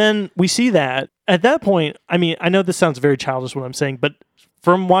point. So then we see that at that point. I mean, I know this sounds very childish what I'm saying, but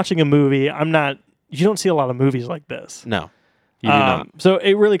from watching a movie, I'm not. You don't see a lot of movies like this. No, you do not. So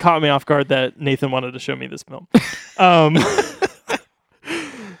it really caught me off guard that Nathan wanted to show me this film.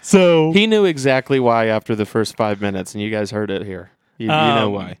 So He knew exactly why after the first 5 minutes, and you guys heard it here. You know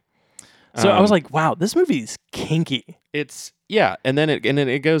why. I was like, wow, this movie's kinky. It's and then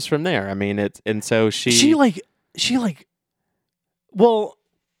it goes from there. I mean, so She like. Well,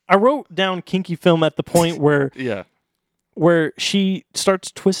 I wrote down kinky film at the point where she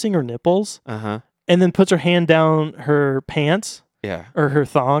starts twisting her nipples and then puts her hand down her pants yeah. or her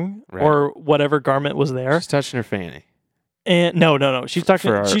thong Right. or whatever garment was there. She's touching her fanny. And no, she's touching.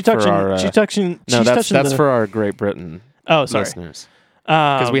 For our- she's for touching. our, she's touching. No, she's that's touching the, for our Great Britain Oh, sorry. listeners,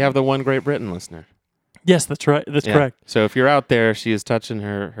 because we have the one Great Britain listener. Yes, that's right. That's Yeah. correct. So if you're out there, she is touching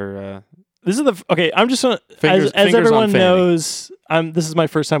her. This is okay. I'm just gonna, Fingers- as fingers on everyone fanny. knows, this is my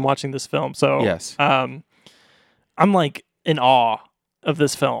first time watching this film, so Yes. I'm like in awe of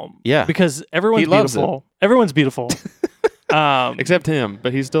this film. Yeah. because everyone's He loves beautiful. Everyone's beautiful. Except him,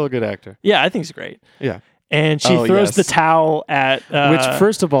 but he's still a good actor. Yeah, I think he's great. Yeah. And she Oh, throws yes. the towel at Which,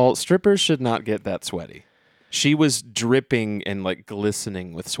 first of all, strippers should not get that sweaty. She was dripping and like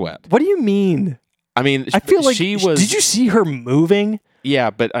glistening with sweat. What do you mean? I mean, I feel like she was. Did you see her moving? Yeah,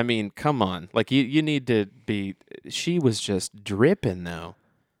 but I mean, come on. Like you need to be. She was just dripping though.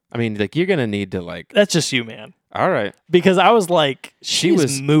 I mean, like you're gonna need to like. That's just you, man. All right. Because I was like, she was-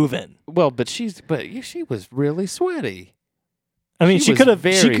 was moving. Well, but she was really sweaty. I mean, She she was could have.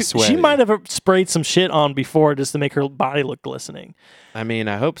 very She sweaty. might have sprayed some shit on before just to make her body look glistening. I mean,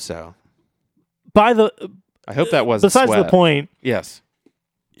 I hope so. By the I hope that wasn't besides sweat. the point, Yes.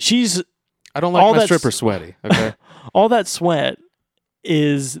 she's I don't like All my that's- stripper sweaty. Okay. all that sweat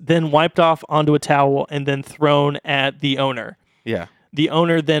is then wiped off onto a towel and then thrown at the owner. Yeah. The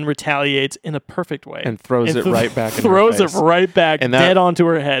owner then retaliates in a perfect way And throws it right back in her throws face. it right back And that- dead onto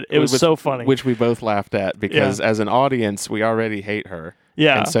her head. It was Which- so funny. Which we both laughed at because as an audience, we already hate her.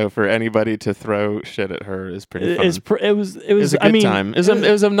 yeah, And so for anybody to throw shit at her is pretty fun. it was. It was a good time. It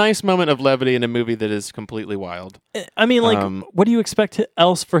was a nice moment of levity in a movie that is completely wild. I mean, like, Um, what do you expect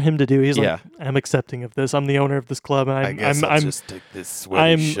else for him to do? He's Yeah. like, I'm accepting of this. I'm the owner of this club, and I'm just take this sweaty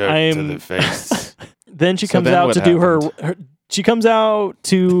I'm- shirt I'm- to the face. Then she So comes then out what to do happened? her. She comes out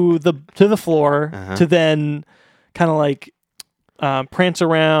to the floor Uh-huh. to then kind of like prance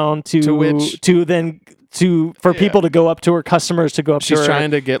around To which- for Yeah. people to go up to her, customers to go up She's to her.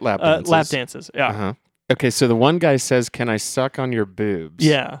 trying to get lap dances. lap dances. Yeah, Uh-huh. Okay, so the one guy says, "Can I suck on your boobs?"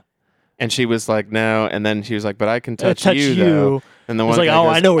 yeah. And she was like, "No." And then she was like, "But I can touch, touch you, you. though." And the He's one like, guy "Oh,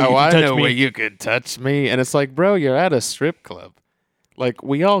 goes, I know where you "Oh, can I touch know me." where you could touch me." And it's like, bro, you're at a strip club. Like,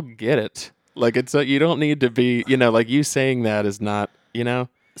 we all get it. Like, it's you don't need to be, like you saying that is not,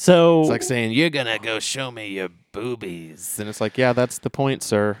 So it's like saying, you're going to go show me your boobies. And it's like, yeah, that's the point,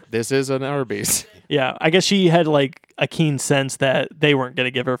 sir. This is an Arby's. yeah, I guess she had like a keen sense that they weren't going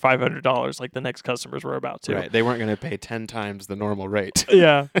to give her $500 like the next customers were about to. Right. They weren't going to pay 10 times the normal rate.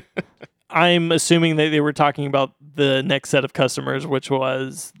 Yeah. I'm assuming that they were talking about the next set of customers, which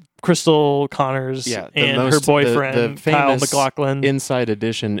was Crystal Connors and her boyfriend, the Kyle famous MacLachlan. Inside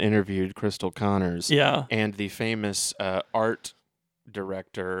Edition interviewed Crystal Connors. Yeah. And the famous art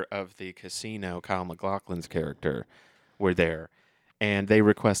director of the casino, Kyle MacLachlan's character, were there. And they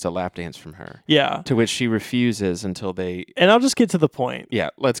request a lap dance from her. Yeah. To which she refuses until they. And I'll just get to the point. Yeah,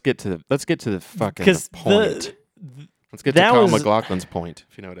 let's get to the fucking 'Cause point. Let's get to that Kyle was- MacLachlan's point,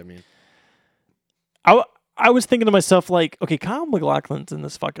 if you know what I mean. I was thinking to myself, like, okay, Kyle MacLachlan's in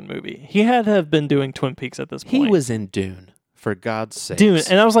this fucking movie. He had to have been doing Twin Peaks at this point. He was in Dune, for God's sake. Dune,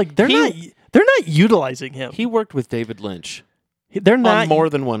 and I was like, they're not utilizing him. He worked with David Lynch They're not on more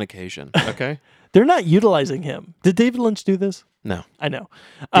than one occasion. Okay. They're not utilizing him. Did David Lynch do this? No. I know.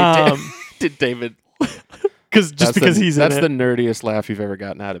 Did David? Because he's in that's it. the nerdiest laugh you've ever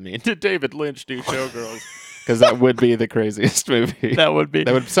gotten out of me. Did David Lynch do Showgirls? Because that would be the craziest movie. That would be.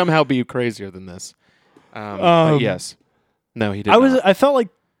 That would somehow be crazier than this. But yes. No, he did not. I felt like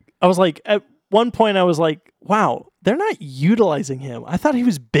I was like at one point I was like, wow, they're not utilizing him. I thought he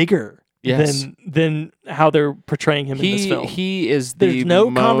was bigger Yes. than how they're portraying him in this film. He is There's the no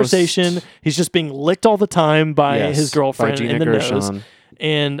most- conversation. He's just being licked all the time by Yes, his by girlfriend Gina in the nose. Gershon.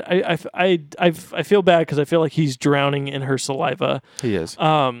 And I feel bad because I feel like he's drowning in her saliva. He is.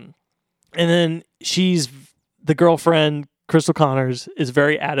 And then the girlfriend, Crystal Connors, is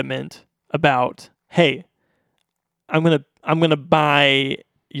very adamant about, hey, I'm gonna buy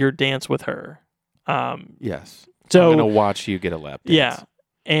your dance with her. Yes. So I'm gonna watch you get a lap dance. yeah,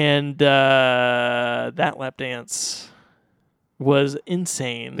 and that lap dance was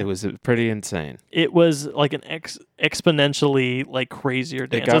insane. It was pretty insane. It was like an exponentially like crazier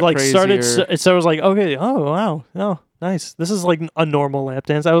dance. got like started. crazier. So I was like, okay, oh wow, oh nice. This is like a normal lap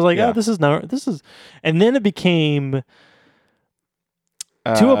dance. I was like, Yeah. oh, this is, and then it became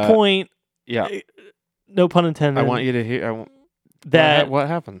to a point. Yeah. No pun intended. I want you to hear. that what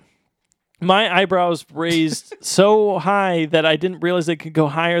happened? my eyebrows raised so high that I didn't realize it could go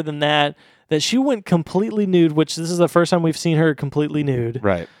higher than that. That she went completely nude, which this is the first time we've seen her completely nude.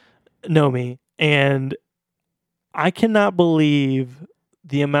 Right. Nomi, and I cannot believe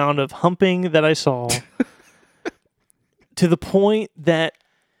the amount of humping that I saw to the point that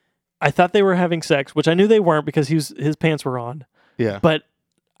I thought they were having sex, which I knew they weren't because his pants were on. Yeah. But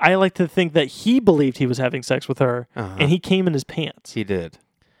I like to think that he believed he was having sex with her, Uh-huh. and he came in his pants. He did.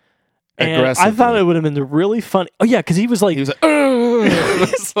 And I thought it would have been really funny. Oh yeah, because he was like, He was like,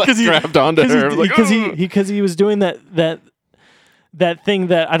 Just, like, he grabbed onto her. because he was doing that thing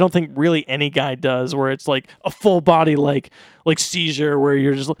that I don't think really any guy does, where it's like a full body like seizure, where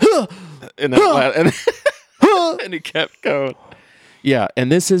you're just like, and he kept going. Yeah,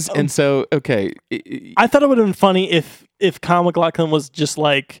 and this is and so okay. I thought it would have been funny if Kyle MacLachlan was just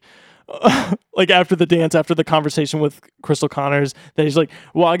like after the dance, after the conversation with Crystal Connors, that he's like,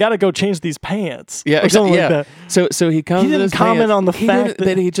 well, I got to go change these pants. Yeah, or something yeah. like that. So he comes. He in didn't his comment pants. on the He fact didn't-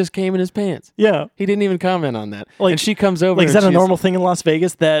 that he just came in his pants. Yeah. He didn't even comment on that. Like- and she comes over. Like, is and that a she's- normal thing in Las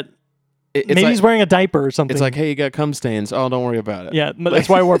Vegas that It's maybe like, he's wearing a diaper or something? It's like, hey, you got cum stains. Oh, don't worry about it. yeah, but that's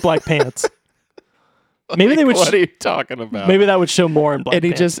why I wore black pants. Like, maybe they would. What are you talking about? Maybe that would show more in black and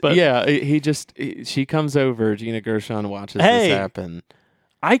he pants. just, but she comes over. Gina Gershon watches Hey. this happen.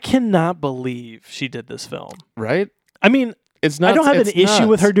 I cannot believe she did this film. Right? I mean, It's not. I don't have an it's issue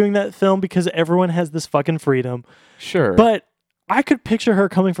with nuts. her doing that film because everyone has this fucking freedom. Sure, But I could picture her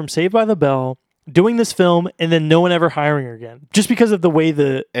coming from Saved by the Bell, doing this film, and then no one ever hiring her again, just because of the way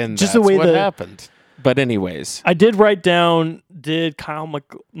and just that's the way what happened. But anyways, I did write down. Did Kyle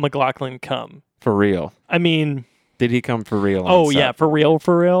MacLachlan come? for real, I mean, did he come for real? on oh set? yeah, for real,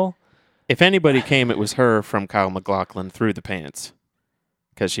 for real. If anybody came, it was her from Kyle MacLachlan through the pants,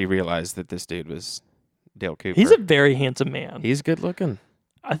 because she realized that this dude was Dale Cooper. He's a very handsome man. He's good looking.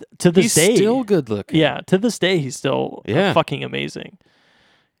 To this He's day, still good looking. yeah. To this day, he's still Yeah. fucking amazing.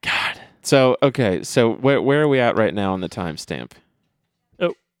 God. So okay, so where are we at right now on the timestamp?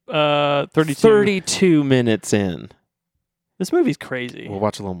 32. 32 minutes in. This movie's crazy. We'll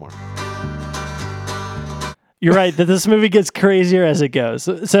watch a little more. You're right that this movie gets crazier as it goes.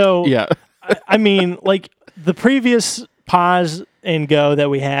 So Yeah, I mean, like the previous pause and go that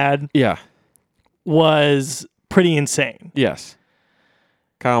we had yeah, was pretty insane. yes.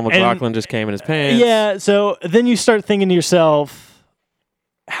 Kyle MacLachlan just came in his pants. Yeah. So then you start thinking to yourself,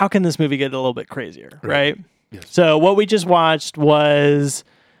 how can this movie get a little bit crazier, right? Yes. So what we just watched was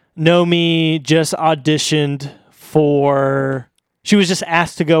Nomi just auditioned for. She was just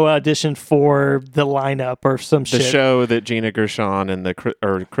asked to go audition for the lineup or some The shit. show that Gina Gershon and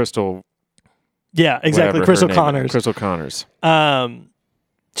Crystal. Yeah, exactly. whatever Crystal her name is. Connors. Crystal Connors.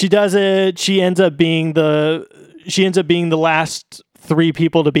 She does it. She ends up being the last 3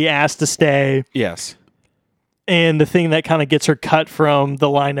 people to be asked to stay. Yes. And the thing that kind of gets her cut from the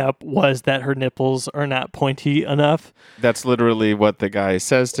lineup was that her nipples are not pointy enough. That's literally what the guy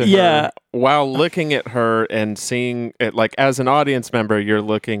says to Yeah. her while looking at her and seeing it. Like, as an audience member, you're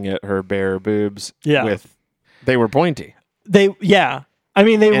looking at her bare boobs. Yeah. They were pointy. I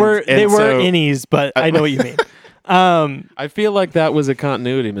mean, they were so- innies, but I know what you mean. I feel like that was a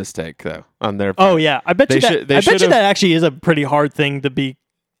continuity mistake, though, on their part. Oh yeah, I bet They you should- they that should've- that actually is a pretty hard thing to be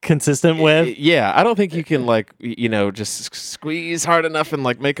consistent with. Yeah, I don't think you can, like, just squeeze hard enough and,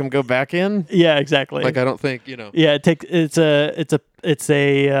 like, make them go back in. Yeah, exactly. Like, I don't think, Yeah, it's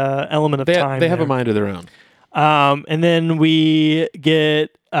a element of time. They have there. a mind of their own. And then we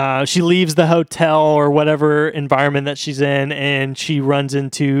get she leaves the hotel or whatever environment that she's in, and she runs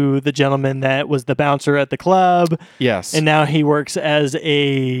into the gentleman that was the bouncer at the club, Yes. and now he works as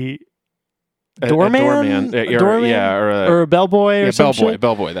a A doorman, or a bellboy, or some shit.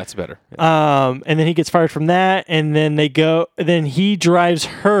 Bellboy, that's better. Yeah. And then he gets fired from that, and then then he drives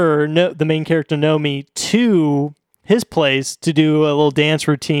her, the main character Nomi, to his place to do a little dance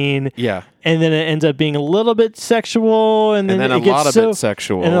routine. Yeah. And then it ends up being a little bit sexual, and then a it gets lot of it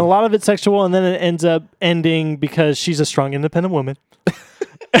sexual. and a lot of it sexual, and then it ends up ending because she's a strong, independent woman.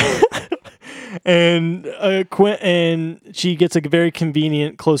 And she gets a very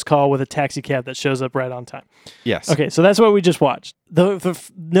convenient close call with a taxi cab that shows up right on time. Yes. Okay, so that's what we just watched. The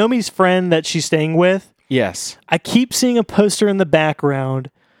Nomi's friend that she's staying with, Yes. I keep seeing a poster in the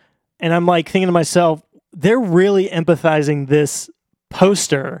background, and I'm like thinking to myself, they're really empathizing this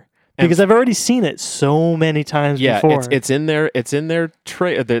poster because I've already seen it so many times before. It's in their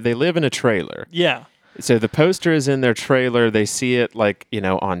trailer. They live in a trailer. Yeah. So the poster is in their trailer. They see it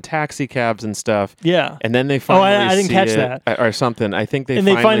on taxi cabs and stuff. Yeah. And then they finally I didn't see catch it, that. or something. I think they And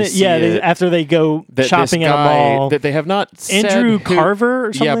finally they find it, see it after they go that shopping this at a guy, mall. that they have not said Andrew who- Carver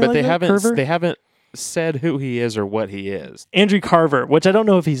or something Yeah, but like they that? haven't. Carver? They haven't said who he is or what he is. Andrew Carver, which I don't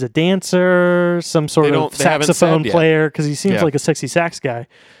know if he's a dancer, some sort They of haven't said saxophone yet. player, because he seems Yeah. like a sexy sax guy.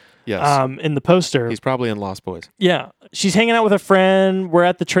 Yes. In the poster. He's probably in Lost Boys. Yeah. She's hanging out with a friend. We're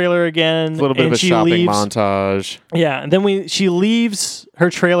at the trailer again. A little bit and of a she shopping leaves. montage. Yeah. And then she leaves her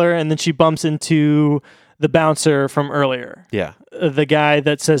trailer, and then she bumps into the bouncer from earlier. Yeah. The guy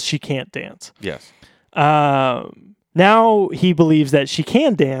that says she can't dance. Yes. Now he believes that she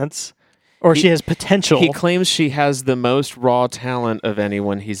can dance, or she has potential. He claims she has the most raw talent of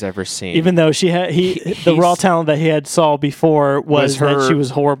anyone he's ever seen. even though the raw talent that he had saw before was that she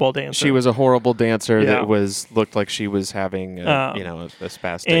was a horrible dancer. She was a horrible dancer Yeah. that looked like she was having a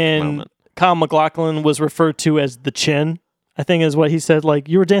spastic and moment. Kyle MacLachlan was referred to as the Chin, I think is what he said. Like,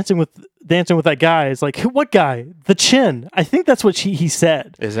 you were dancing with that guy. It's like, what guy? The Chin. I think that's what he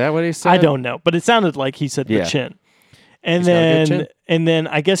said. Is that what he said? I don't know, but it sounded like he said Yeah. the Chin. And He's got a good then chin. and then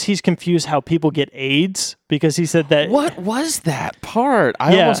I guess he's confused how people get AIDS because he said that What was that part?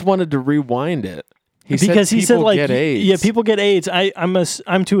 I Yeah. almost wanted to rewind it. He because he said people like get AIDS. yeah, people get AIDS.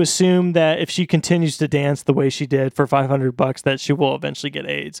 I'm to assume that if she continues to dance the way she did for $500, that she will eventually get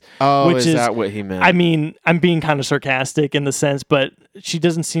AIDS. Oh, which is that what he meant? I mean, I'm being kind of sarcastic in the sense, but she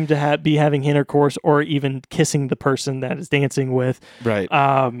doesn't seem to be having intercourse or even kissing the person that is dancing with. right.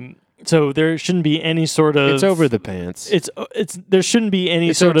 So there shouldn't be any sort of. It's over the pants. It's there shouldn't be any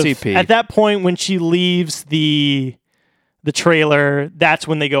It's sort OTP. of. At that point, when she leaves the trailer, that's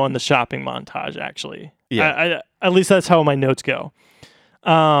when they go in the shopping montage. Actually, Yeah. at least that's how my notes go.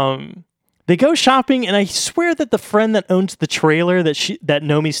 They go shopping, and I swear that the friend that owns the trailer that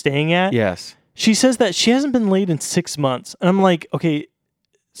Nomi's staying at, yes. she says that she hasn't been laid in 6 months, and I'm like, okay,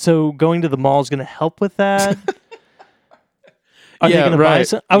 so going to the mall is going to help with that. Are they Yeah, going to buy right.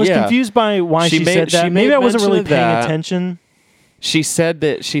 some? I was Yeah. confused by why she said that. she Maybe made I wasn't really mention of paying that. attention. She said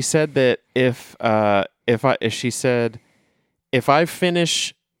that if I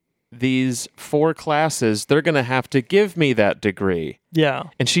finish these 4 classes, they're going to have to give me that degree. Yeah.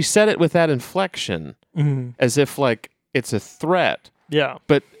 And she said it with that inflection, as if like it's a threat. Yeah.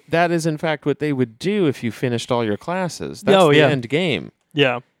 But that is in fact what they would do if you finished all your classes. That's the end game.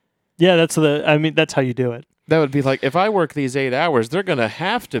 Yeah. Yeah, that's how you do it. That would be like, if I work these 8 hours, they're going to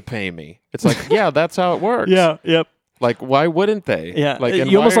have to pay me. It's like, yeah, that's how it works. Yeah, yep. Like, why wouldn't they? Yeah, Like,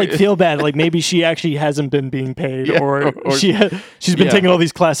 and you almost why- like feel bad. Like maybe she actually hasn't been being paid, Yeah, or or- she's been yeah. taking all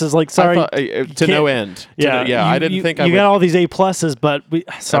these classes. Like, I sorry, thought, to no end. To yeah, no- yeah. I didn't think I you would. got all these A pluses, but we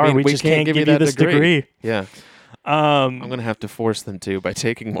just can't give you that this degree. Yeah, I'm gonna have to force them to by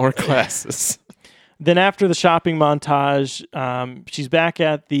taking more classes. Then after the shopping montage, she's back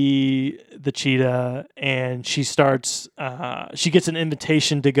at the Cheetah, and she starts. She gets an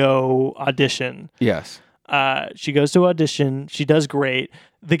invitation to go audition. Yes. She goes to audition. She does great.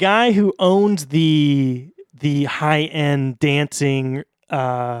 The guy who owns the high end dancing,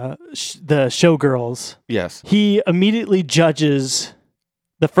 the showgirls, Yes. he immediately judges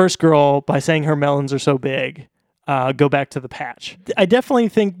the first girl by saying her melons are so big. Go back to the patch. I definitely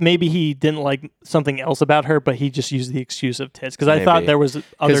think maybe he didn't like something else about her, but he just used the excuse of tits, because I thought Maybe. there was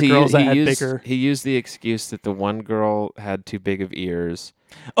other girls that had used, bigger. He used the excuse that the one girl had too big of ears.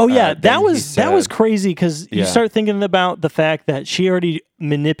 Oh yeah, then that he was said- crazy, because you Yeah. start thinking about the fact that she already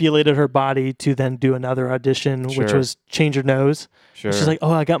manipulated her body to then do another audition, which Sure. was change her nose. Sure. She's like,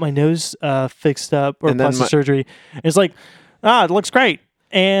 "Oh, I got my nose fixed up, or And then plastic my- surgery." And it's like, it looks great,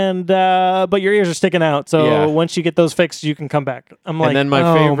 and but your ears are sticking out. So Yeah. once you get those fixed, you can come back. I'm like, and then my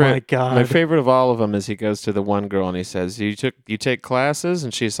oh favorite, my god, my favorite of all of them is he goes to the one girl and he says, you take classes?"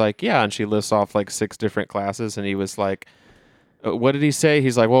 And she's like, "Yeah." And she lists off like 6 different classes. And he was like, what did he say?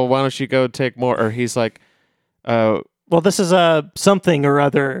 He's like, "Well, why don't you go take more?" Or he's like, well, this is something or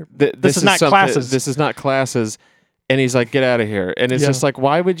other. This is not something- classes. This is not classes." And he's like, "Get out of here." And it's Yeah. just like,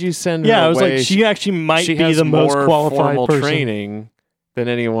 why would you send her Yeah, I was away? like, she actually might she be has the most more qualified formal person. training than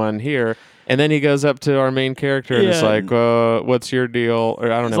anyone here. And then he goes up to our main character and is Yeah. like, "What's your deal?" Or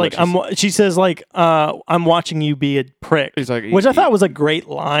I don't It's know. like what she's- she says like, "I'm watching you be a prick," He's like, which I thought was a great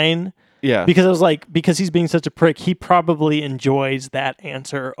line. yeah. Because I was like, because he's being such a prick, he probably enjoys that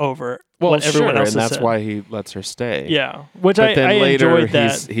answer over what everyone else and has that's said. why he lets her stay. Yeah, which But then I later enjoyed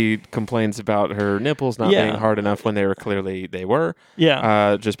that. he complains about her nipples not Yeah. being hard enough when they were.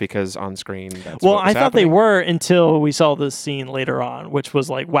 Yeah. Just because on screen. That's Well, what was I thought they happening. were until we saw this scene later on, which was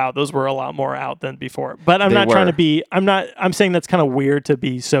like, wow, those were a lot more out than before. But I'm They not trying to were. be. I'm saying that's kind of weird to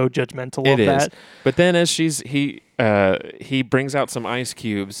be so judgmental It of is. that. But then as he brings out some ice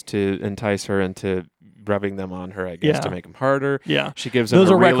cubes to entice her into rubbing them on her, I guess, Yeah. to make them harder. Yeah. She gives him Those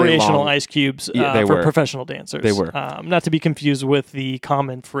a are really recreational long, ice cubes Yeah, they for were. professional dancers. They were. Not to be confused with the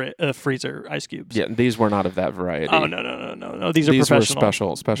common freezer ice cubes. Yeah, these were not of that variety. Oh no! These are These were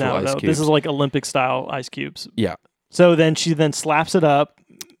professional. special no, ice no, cubes. this is like Olympic style ice cubes. Yeah. So then she slaps it up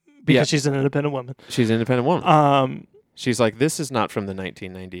because Yeah. she's an independent woman. She's an independent woman. She's like, "This is not from the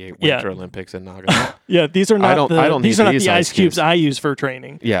 1998 Yeah. Winter Olympics in Nagano." Yeah, these are not. I don't these need are not these the ice ice cubes cubes. I use for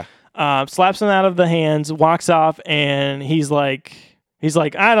training. Yeah. Slaps them out of the hands, walks off, and he's like,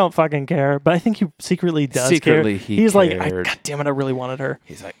 I don't fucking care. But I think he secretly does Secretly, care. he he's like, cared. God damn it, I really wanted her.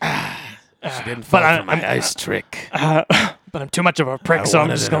 He's like, she didn't but fall for my ice trick. But I'm too much of a prick, so I'm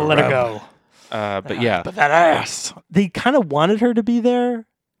wanted just her gonna to let her rub. go. But yeah, But that ass. They kind of wanted her to be there.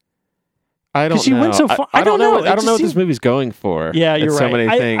 I don't 'Cause she know. went so far- I don't know. It I don't just know what this seemed- movie's going for. Yeah, you're It's so right. many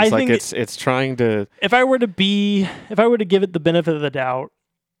I things. Like think it's trying to. If I were to give it the benefit of the doubt,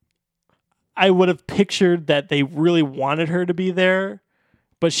 I would have pictured that they really wanted her to be there,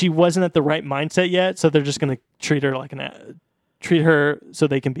 but she wasn't at the right mindset yet. So they're just going to treat her so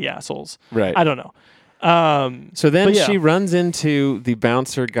they can be assholes. Right. I don't know. So then But yeah. she runs into the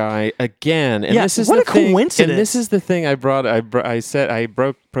bouncer guy again, and Yeah, this is what the a thing, coincidence. And this is the thing I said I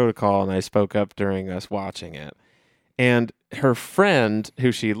broke protocol and I spoke up during us watching it. And her friend,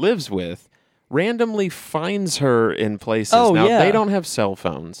 who she lives with, randomly finds her in places. Oh, now yeah. they don't have cell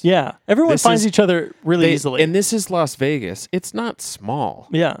phones. Yeah, everyone This finds is- each other really They- easily. And this is Las Vegas. It's not small.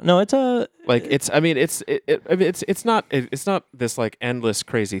 Yeah, no, it's a Like it's not this like endless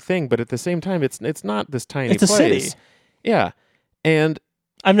crazy thing, but at the same time it's not this tiny It's a place. city. Yeah. And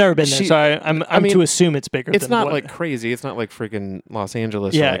I've never been there, She- so I'm mean, to assume it's bigger. it's than not what- like crazy. It's not like freaking Los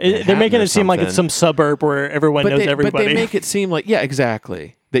Angeles. or yeah, like they're Manhattan making or it seem like it's something. some suburb where everyone knows everybody. But they make it seem like, yeah,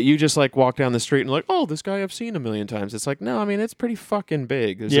 exactly. That you just like walk down the street and like, oh, this guy I've seen a million times. It's like, no, I mean, it's pretty fucking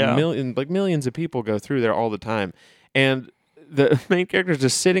big. There's Yeah. millions of people go through there all the time. And the main character's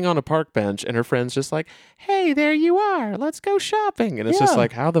just sitting on a park bench and her friend's just like, hey, there you are. Let's go shopping. And it's just Yeah.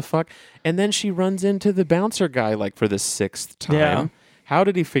 like, how the fuck? And then she runs into the bouncer guy like for the 6th time. Yeah. How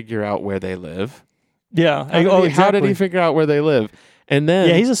did he figure out where they live? yeah. How did he figure out where they live? And then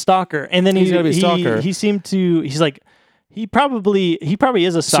Yeah, he's a stalker, and then He's gotta be a stalker. He seemed to. He's like, he probably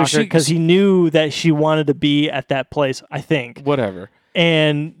is a So stalker she- because he knew that she wanted to be at that place. I think, whatever.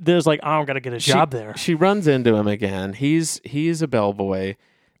 and there's like, oh, I'm gonna get a job there. She runs into him again. He's a bellboy.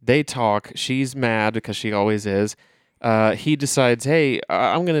 They talk. She's mad because she always is. he decides, hey,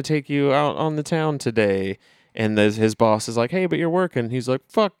 I'm going to take you out on the town today. And his boss is like, hey, but you're working. He's like,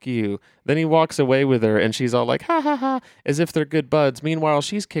 fuck you. Then he walks away with her, and she's all like, ha, ha, ha, as if they're good buds. Meanwhile,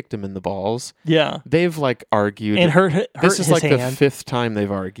 she's kicked him in the balls. Yeah. They've, like, argued. And hurt this is, his like, hand. the 5th time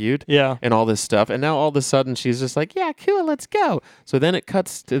they've argued. Yeah. And all this stuff. And now, all of a sudden, she's just like, yeah, cool, let's go. So then it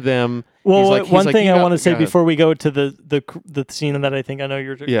cuts to them. Well, one thing I want to say go ahead. before we go to the scene that I think I know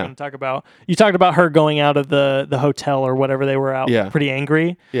you're Yeah. going to talk about. You talked about her going out of the hotel or whatever they were out, Yeah. pretty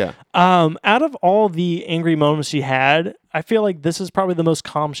angry. Yeah. Out of all the angry moments she had, I feel like this is probably the most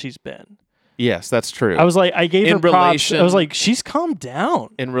calm she's been. Yes, that's true. I was like, I gave In her props. relation- I was like, she's calmed down.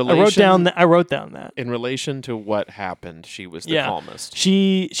 In I relation, wrote down that. in relation to what happened, she was the Yeah. calmest.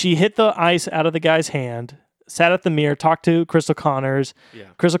 She hit the ice out of the guy's hand, sat at the mirror, talked to Crystal Connors. Yeah.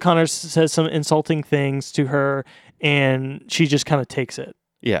 Crystal Connors says some insulting things to her, and she just kind of takes it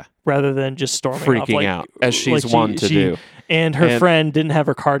Yeah. rather than just storming off, Freaking like, out, as she's like wont to do. And her And- friend didn't have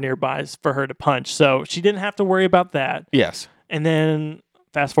her car nearby for her to punch, so she didn't have to worry about that. Yes. And then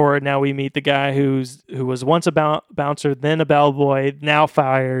fast forward, now we meet the guy who was once a bouncer, then a bellboy, now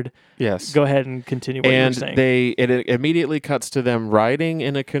fired. Yes. Go ahead and continue what you were And saying. it immediately cuts to them riding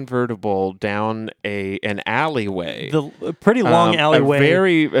in a convertible down an alleyway. The pretty long alleyway. A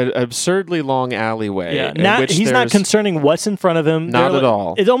very absurdly long alleyway. Yeah, in which he's not there's- concerning what's in front of him. Not They're at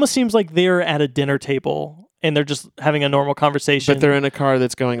all. It almost seems like they're at a dinner table and they're just having a normal conversation. But they're in a car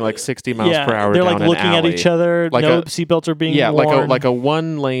that's going like 60 miles per hour. They're down like an looking at alley. each other. Like no a- seatbelts are being Yeah, worn. like a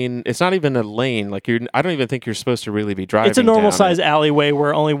one lane. It's not even a lane. Like I don't even think you're supposed to really be driving. It's a normal down size it. alleyway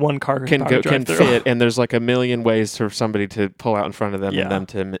where only one car Can drive through. fit, and there's like a million ways for somebody to pull out in front of them Yeah. and them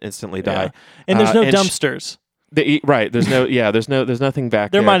to instantly Yeah. die. And there's no and dumpsters. Right. There's no. Yeah. There's nothing back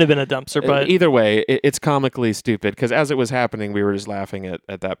there. There might have been a dumpster, but Either way, it's comically stupid because as it was happening, we were just laughing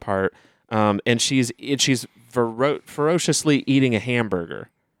at that part. And she's ferociously eating a hamburger.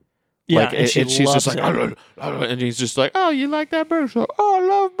 yeah, Like, and she she's just loves like, it. and he's just like, oh, you like that burger? So, oh, I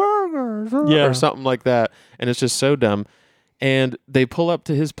love burgers. Yeah. Or something like that. And it's just so dumb. And they pull up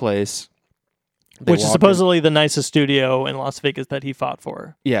to his place. They Which is walk in. supposedly the nicest studio in Las Vegas that he fought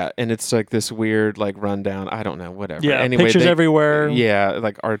for. Yeah, and it's like this weird, like, rundown. I don't know, whatever. Yeah, anyway, pictures everywhere. Yeah,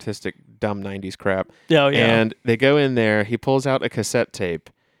 like artistic, dumb 90s crap. Oh, yeah. And they go in there. He pulls out a cassette tape.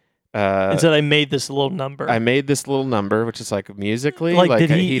 And said, I made this little number. I made this little number, which is like musically. Like, did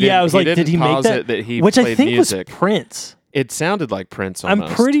he- didn't- yeah, I was like, didn't did he make pause that? it that he which played I think music. was Prince. It sounded like Prince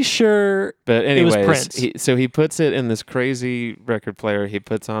almost. I'm pretty sure But it was anyways, Prince. so he puts it in this crazy record player. He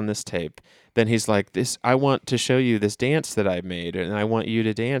puts on this tape. Then he's like, "This, I want to show you this dance that I made, and I want you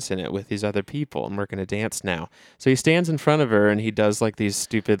to dance in it with these other people, and we're going to dance now." So he stands in front of her, and he does like these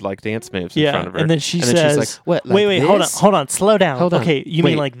stupid like dance moves in front of her. And then she then says, she's like, "What? Like wait, this? hold on, slow down. Hold on. Okay, you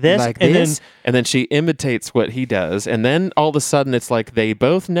mean Wait, like this? Like and this? then And then she imitates what he does, and then all of a sudden it's like they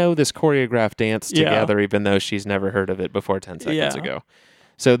both know this choreographed dance Yeah. together, even though she's never heard of it before 10 seconds Yeah. ago.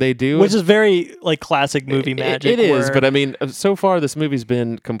 So they do, which is very like classic movie magic. It is, where- but I mean, so far this movie's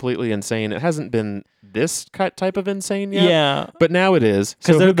been completely insane. It hasn't been this type of insane yet. yeah, But now it is.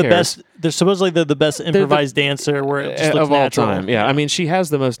 because So they're who the cares? best. They're supposedly the best improvised dancer where it just looks of all natural. time. Yeah. I mean, she has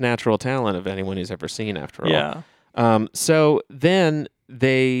the most natural talent of anyone who's ever seen, after all. Yeah, So then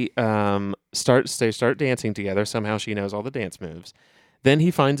they start dancing together. Somehow she knows all the dance moves. Then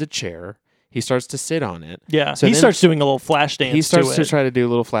he finds a chair. He starts to sit on it. yeah. So he then starts doing a little flash dance. He starts to it. try to do a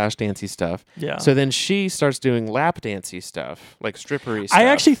little flash dancey stuff. Yeah. So then she starts doing lap dancey stuff, like strippery stuff. I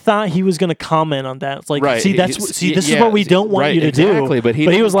actually thought he was going to comment on that. It's like, Right. see, this is what we don't want right, you to exactly, do. But he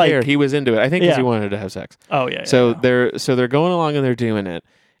didn't was like, care. He was into it. I think because Yeah. he wanted to have sex. oh yeah. So yeah. they're going along and they're doing it,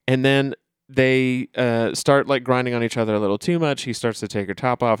 and then they start like grinding on each other a little too much. He starts to take her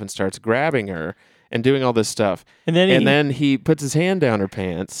top off and starts grabbing her and doing all this stuff. And then he puts his hand down her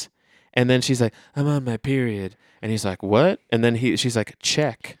pants, and then she's like, "I'm on my period," and he's like, "What?" And then she's like,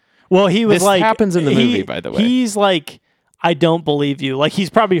 "Check." well, he was This like, happens in the movie, by the way. He's like, I don't believe you. Like he's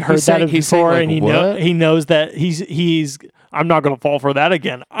probably heard He's that saying- he's saying, before, like, and what? he knows that he's. I'm not going to fall for that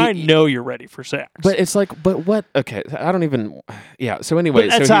again. I know you're ready for sex. But it's like, but what? Okay, I don't even. Yeah. So anyway,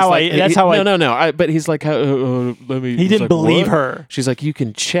 But that's so he's how like, I- that's how I- No. But he's like, let me. he he's didn't like, believe "What?" her. She's like, you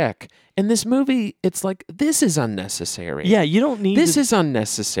can check. In this movie, it's like this is unnecessary. Yeah, you don't need. This to, is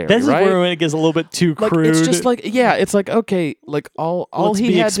unnecessary. This right? is where it gets a little bit too Like crude. it's just like it's like okay, like all Let's he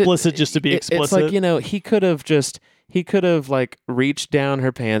be had explicit just to be It's explicit. like he could have like reached down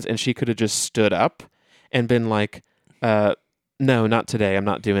her pants and she could have just stood up and been like, no, not today. I'm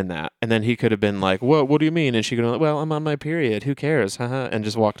not doing that. And then he could have been like, what do you mean? And she could have been like, well, I'm on my period. Who cares? Haha. And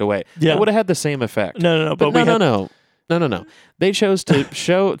just walked away. Yeah. It would have had the same effect. no. But we had- no. They chose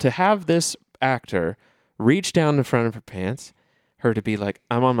to have this actor reach down in front of her pants, her to be like,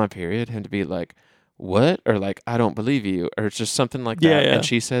 I'm on my period, him to be like, what? Or like, I don't believe you. Or it's just something like that. Yeah. And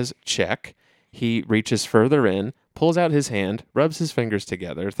she says, check. He reaches further in, pulls out his hand, rubs his fingers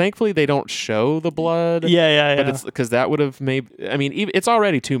together. Thankfully, they don't show the blood. Yeah. But it's because that would have made, I mean, it's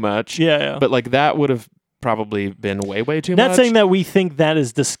already too much. Yeah. But like that would have probably been way too Not much. saying that we think that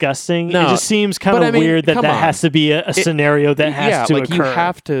is disgusting. No, it just seems kind but of I mean, weird that come that on. has to be a scenario that has to like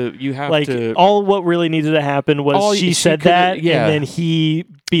occur. you have like to all what really needed to happen was All- she she said could've- that, yeah. and then he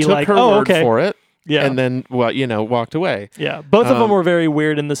be took like, her "Oh, word okay." for it, Yeah, and then walked away. yeah. Both of them um, were very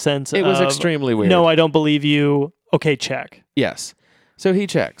weird in the sense It was of, extremely weird. No, I don't believe you. Okay, check. Yes. So he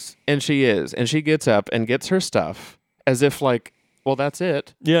checks, and she gets up and gets her stuff as if like, well, that's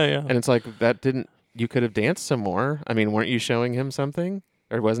it. Yeah. And it's like, you could have danced some more. I mean, weren't you showing him something?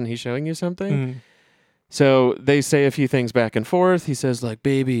 Or wasn't he showing you something? Mm. So they say a few things back and forth. He says like,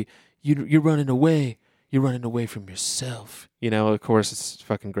 baby, you're running away. You're running away from yourself. You know, of course, it's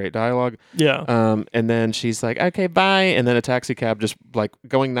fucking great dialogue. Yeah. And then she's like, okay, bye. And then a taxi cab just like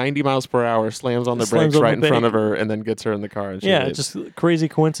going 90 miles per hour slams on the Slams brakes on right the in front brake. of her and then gets her in the car. And she Yeah, leaves. just crazy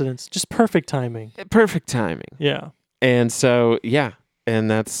coincidence. Just perfect timing. Perfect timing. Yeah. And so, yeah. And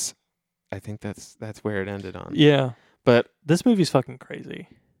I think that's where it ended on. Yeah. But This movie's fucking crazy.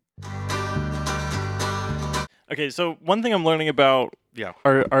 Okay, so one thing I'm learning about yeah.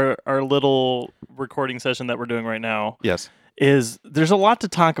 our little recording session that we're doing right now Yes. is there's a lot to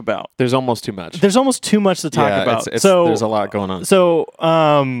talk about. There's almost too much. There's almost too much to talk Yeah, about. it's, so there's a lot going on. So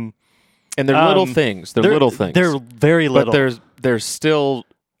And they're little things. They're little things. They're very little. But they're still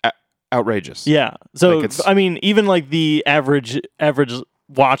outrageous. yeah. So like it's- I mean, even like the average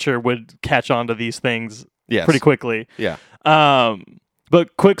watcher would catch on to these things Yes. pretty quickly. Yeah.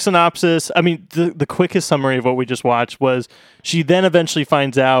 But quick synopsis. I mean, the quickest summary of what we just watched was she then eventually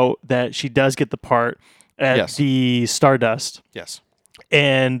finds out that she does get the part at Yes. the Stardust, Yes.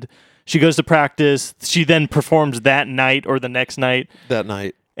 and she goes to practice. She then performs that night or the next night, That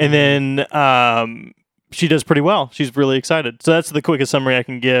night. and then she does pretty well. She's really excited. So that's the quickest summary I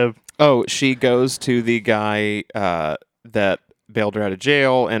can give. Oh, she goes to the guy that bailed her out of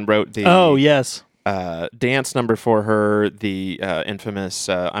jail and wrote the Oh yes, dance number for her, the infamous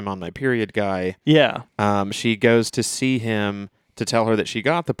I'm on my period guy. yeah. She goes to see him to tell her that she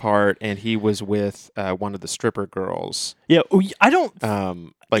got the part, and he was with one of the stripper girls. Yeah, I don't.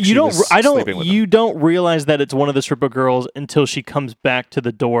 Like you she don't. was I don't. sleeping with him. You don't realize that it's one of the stripper girls until she comes back to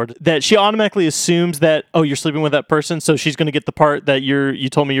the door. That she automatically assumes that you're sleeping with that person, so she's going to get the part that you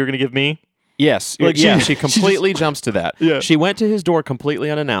told me you're going to give me. Yes, Like, yeah, she- she completely jumps to that. Yeah. She went to his door completely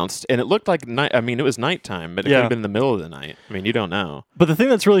unannounced, and it looked like night. I mean, it was nighttime, but it Yeah. could have been in the middle of the night. I mean, you don't know. But the thing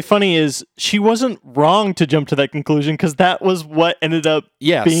that's really funny is she wasn't wrong to jump to that conclusion because that was what ended up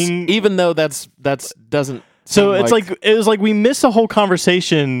Yes, being. even though that's doesn't. So seem it's like it was like we miss a whole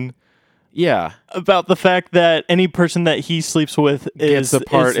conversation yeah, about the fact that any person that he sleeps with gets is the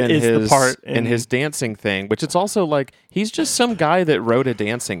part in is his the part in his dancing thing, which it's also like he's just some guy that wrote a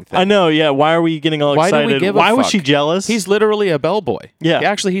dancing thing. I know. Yeah. Why are we getting all Why do we excited? give a Why was fuck? she jealous? He's literally a bellboy. Yeah.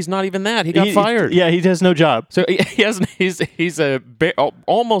 Actually, he's not even that. He got fired. Yeah, he has no job. So he's a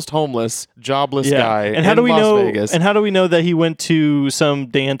almost homeless, jobless guy. And how in do we Las know? Vegas. And how do we know that he went to some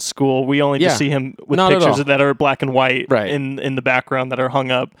dance school? We only just Yeah. see him with Not at pictures all. that are black and white, Right. in the background that are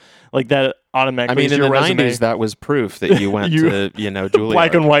hung up like that. Automatically, I mean, is in your the resume. 90s, that was proof that you went You- to, Juilliard.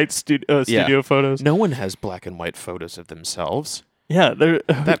 black and white studio photos. No one has black and white photos of themselves. Yeah, they're.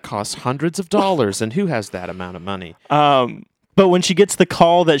 That costs hundreds of dollars, and who has that amount of money? But when she gets the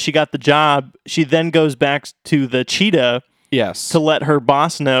call that she got the job, she then goes back to the Cheetah Yes. to let her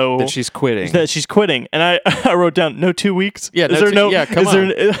boss know that she's quitting. that she's quitting. And I wrote down no 2 weeks. Yeah, is no there two- no? yeah, come is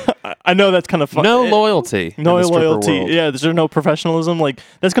there? I know that's kind of fun. no loyalty. No in the stripper loyalty. world. Yeah, is there no professionalism? Like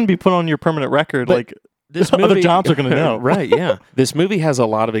that's going to be put on your permanent record. But like This other movie, jobs are going to know. Right, yeah. This movie has a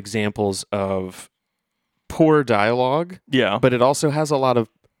lot of examples of poor dialogue, Yeah. but it also has a lot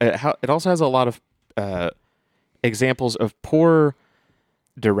of examples of poor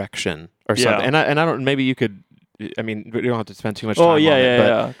direction or Yeah. something. And I don't. Maybe you could. I mean, we don't have to spend too much time. Oh yeah, on it, yeah, but,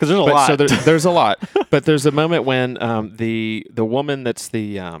 yeah. Because there's a but lot. so there's a lot. But there's a moment when the woman that's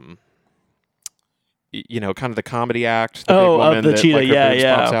the kind of the comedy act. The Oh, big of woman the that, cheetah, like, her yeah, boobs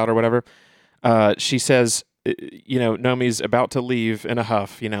yeah. pops out or whatever. She says, Nomi's about to leave in a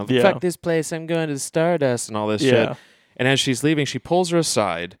huff. Yeah. Fuck this place. I'm going to Stardust and all this shit. Yeah. And as she's leaving, she pulls her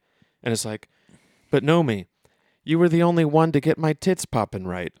aside, and it's like, "But Nomi, you were the only one to get my tits popping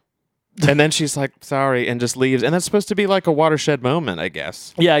right." And then she's like, sorry, and just leaves. And that's supposed to be like a watershed moment, I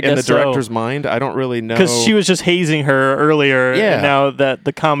guess. Yeah, I in guess the so. director's mind. I don't really know. Because she was just hazing her earlier. Yeah. And now that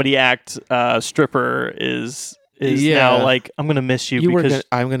the comedy act stripper is Yeah. now like, I'm going to miss you because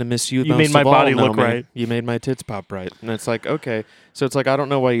I'm gonna miss you. you most made my of all, body look Naomi. right. You made my tits pop right, and it's like, okay. So it's like, I don't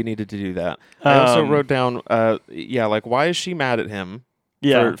know why you needed to do that. I also wrote down, like, why is she mad at him?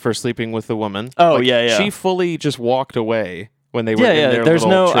 yeah. For sleeping with the woman. Oh, Like, yeah. She fully just walked away when they were Yeah, in yeah. their There's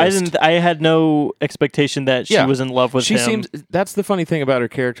little no. tryst. I had no expectation that she Yeah. was in love with She him. seems. That's the funny thing about her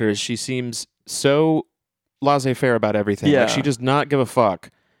character is she seems so laissez-faire about everything. Yeah. Like she does not give a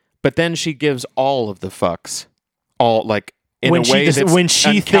fuck. But then she gives all of the fucks, all like in when a way that's when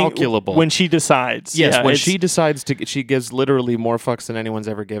she incalculable. when she decides. Yes, yeah, when it's- she decides to, she gives literally more fucks than anyone's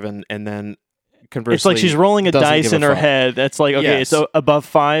ever given, and then conversely, it's like she's rolling a doesn't dice give in a her fuck. head. It's like, okay, Yes. it's above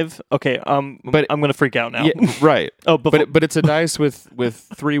 5. Okay, But- I'm gonna freak out now. Yeah, right. Oh, before, But it's a dice with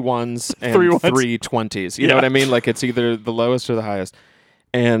 3 1s and 3 ones. 3 20s. You know Yeah. what I mean? Like it's either the lowest or the highest.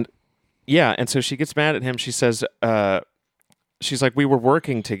 And yeah, and so she gets mad at him. She says, she's like, we were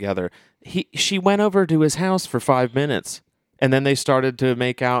working together. She went over to his house for 5 minutes, and then they started to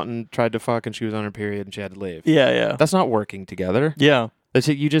make out and tried to fuck, and she was on her period and she had to leave. yeah. That's not working together. Yeah. That's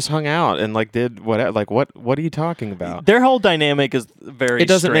it. You just hung out and like did what? Like what? What are you talking about? Their whole dynamic is very It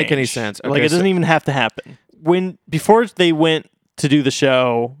doesn't make any strange. sense. Like Okay, it doesn't so- even have to happen. Before they went to do the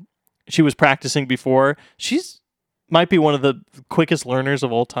show, she was practicing before. She's might be one of the quickest learners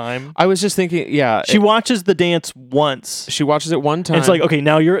of all time. I was just thinking, yeah. She watches the dance once. she watches it one time. And it's like, okay,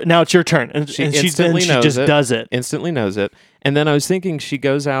 now it's your turn. And She and she instantly knows just it. does it. Instantly knows it. And then I was thinking she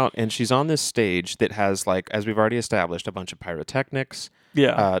goes out and she's on this stage that has, like, as we've already established, a bunch of pyrotechnics,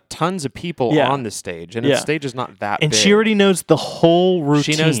 Yeah. tons of people Yeah. on the stage. And Yeah. the stage is not that And big. she already knows the whole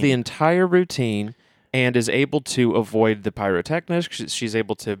routine. She knows the entire routine and is able to avoid the pyrotechnics. She's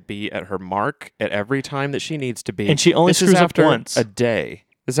able to be at her mark at every time that she needs to be. And she only this screws is up after once. a day.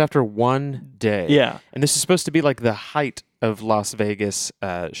 This is after one day. Yeah. And this is supposed to be like the height of Las Vegas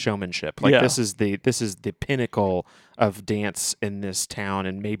showmanship. Like Yeah. this is the pinnacle of dance in this town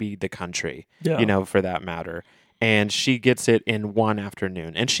and maybe the country. Yeah. You know, for that matter. And she gets it in one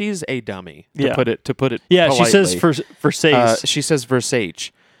afternoon. And she's a dummy. To Yeah. put it Yeah, politely. she says Versace. She says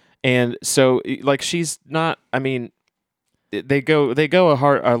Versace. And so like she's not, I mean, they go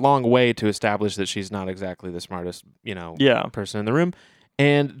a long way to establish that she's not exactly the smartest, Yeah. person in the room.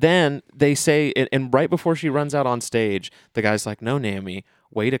 And then they say, and right before she runs out on stage, the guy's like, "No, Naomi,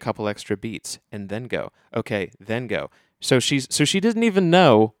 wait a couple extra beats and then go." Okay, then go. So she didn't even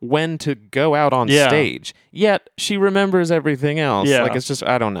know when to go out on Yeah. stage. Yet she remembers everything else. Yeah. Like it's just,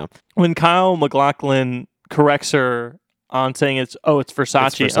 I don't know. When Kyle MacLachlan corrects her on saying it's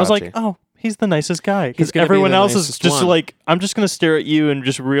Versace, I was like, Versace. oh, he's the nicest guy. He's Because gonna be everyone the else is nicest just one. like, I'm just going to stare at you and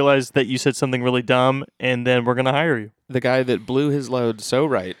just realize that you said something really dumb, and then we're going to hire you. The guy that blew his load so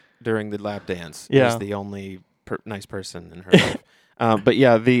right during the lap dance Yeah. is the only nice person in her life. But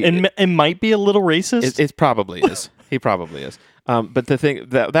yeah, And it might be a little racist. it probably is. He probably is. But the thing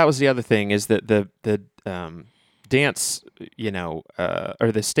that was the other thing is that the dance,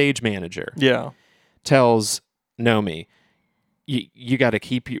 or the stage manager yeah. tells Nomi, you got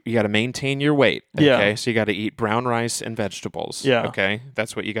to maintain your weight. Okay, Yeah. so you got to eat brown rice and vegetables. Yeah. Okay,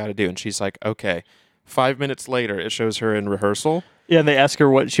 that's what you got to do. And she's like, okay. 5 minutes later, it shows her in rehearsal. Yeah, and they ask her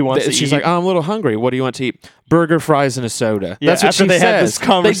what she wants to She's eat. like, oh, I'm a little hungry. What do you want to eat? Burger, fries, and a soda. Yeah, That's what after she they says. had this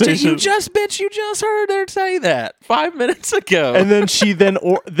conversation. You just heard her say that 5 minutes ago. and then she then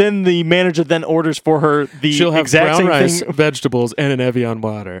the manager then orders for her the she'll have exact brown same rice, thing. vegetables, and an Evian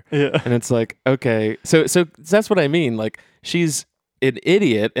water. Yeah. And it's like, okay. So that's what I mean. Like, she's an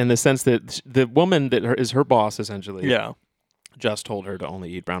idiot in the sense that the woman that is her boss, essentially, Yeah. just told her to only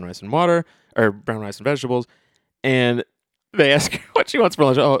eat brown rice and water, or brown rice and vegetables. And they ask her what she wants for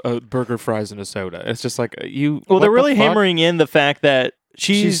lunch. Oh, a burger, fries, and a soda. It's just like, Well, what they're the really fuck? hammering in the fact that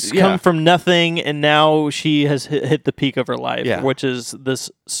she's come yeah. from nothing and now she has hit the peak of her life, Yeah. which is this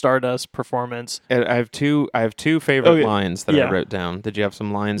Stardust performance. And I have two favorite Okay. lines that Yeah. I wrote down. Did you have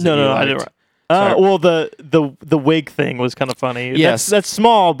some lines? No, that you I liked? didn't. Sorry. Well, the wig thing was kind of funny. Yes. that's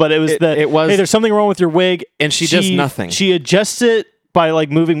small, but it was It was- Hey, there's something wrong with your wig, And she does nothing. She adjusts it by like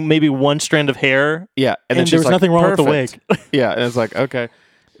moving maybe one strand of hair, Yeah, and, then there she's was like, nothing wrong "Perfect." with the wig. Yeah, and it's like, okay.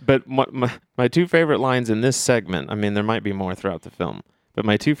 But my two favorite lines in this segment, I mean, there might be more throughout the film, but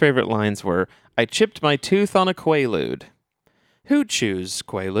my two favorite lines were, I chipped my tooth on a Quaalude. Who chews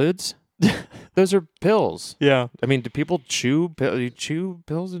Quaaludes? Those are pills. Yeah. I mean, do people chew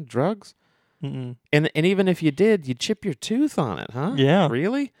pills and drugs? Mm-mm. And even if you did, you'd chip your tooth on it, huh? Yeah.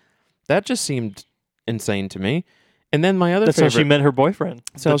 Really? That just seemed insane to me. And then my other That's favorite. how she met her boyfriend.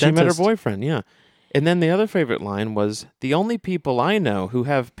 So the she met her dentist. boyfriend, yeah. And then the other favorite line was, "The only people I know who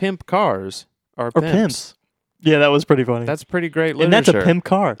have pimp cars are Or pimps." pimps. Yeah, that was pretty funny. That's pretty great and that's literature. a pimp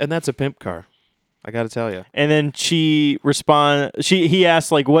car. And that's a pimp car. I got to tell you. And then he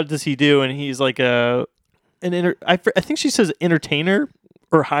asked like, what does he do? And he's like I think she says entertainer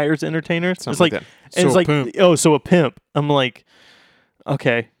or hires entertainers. Something It's like, like that. and it's So a like, pimp. oh, so a pimp. I'm like,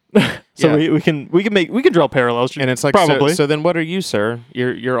 okay. So Yeah. we can draw parallels. And it's like, probably. so then what are you, sir?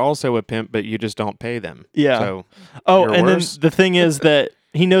 You're also a pimp, but you just don't pay them. Yeah. So Oh, you're and worse. then the thing is that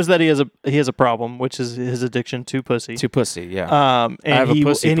he knows that he has a problem, which is his addiction to pussy. to pussy, yeah. And have a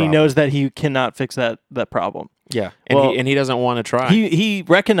pussy he problem. knows that he cannot fix that problem. Yeah. And well, he doesn't want to try. He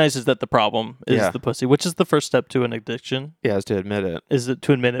recognizes that the problem is Yeah. the pussy, which is the first step to an addiction. he has to admit it. Is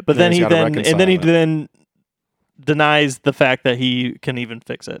to admit it, but Then then he's he gotta then reconcile it. denies the fact that he can even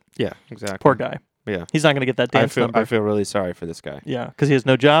fix it. Yeah, exactly. Poor guy. Yeah. He's not going to get that I dance number. feel really sorry for this guy. Yeah, because he has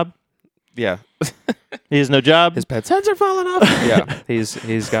no job. Yeah. He has no job. His pet's heads are falling off. Yeah.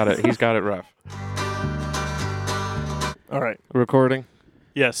 He's got it rough. All right. Recording.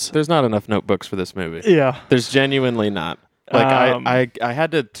 Yes. There's not enough notebooks for this movie. Yeah. There's genuinely not. Like I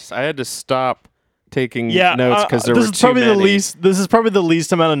had to stop taking Yeah. notes because there this were is too probably many. the least. This is probably the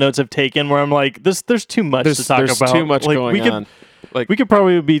least amount of notes I've taken. Where I'm like, there's too much to talk There's about. too much Like, going on. Like We could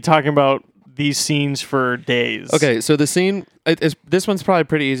probably be talking about these scenes for days. okay, so the scene this one's probably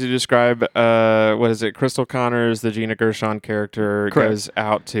pretty easy to describe. What is it? Crystal Connors, the Gina Gershon character, Correct. goes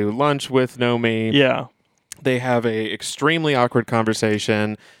out to lunch with Nomi. Yeah. They have a extremely awkward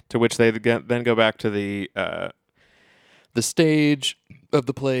conversation, to which they then go back to the stage of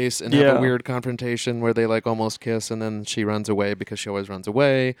the place and have Yeah. a weird confrontation where they like almost kiss, and then she runs away because she always runs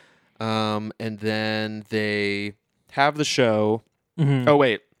away. And then they have the show. Mhm. Oh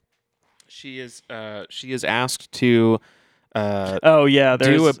wait, she is asked to Oh yeah. do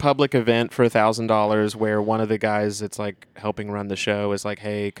a There's public event for $1,000 where one of the guys that's like helping run the show is like,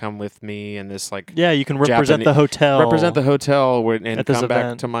 "Hey, come with me," and this like yeah. You can represent Japanese- the hotel. represent the hotel and At this come back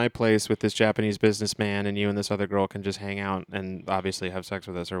event. to my place with this Japanese businessman, and you and this other girl can just hang out and obviously have sex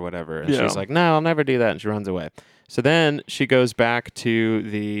with us or whatever. And Yeah. she's like, "No, I'll never do that," and she runs away. So then she goes back to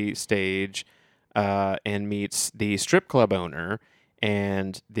the stage and meets the strip club owner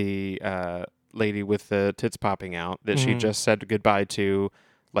and the lady with the tits popping out that she Mhm. just said goodbye to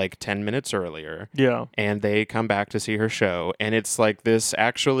like 10 minutes earlier. Yeah. And they come back to see her show, and it's like this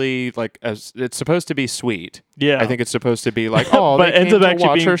actually like it's supposed to be sweet. Yeah. I think it's supposed to be like, oh, But they ends came up to actually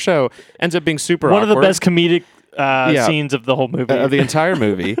watch being her show. Ends up being super one of the awkward best comedic Yeah. scenes of the whole movie. of the entire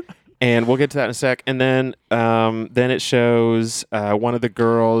movie. And we'll get to that in a sec. And then it shows one of the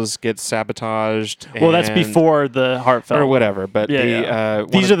girls gets sabotaged. well, that's and- before the heartfelt. or whatever. But Yeah, one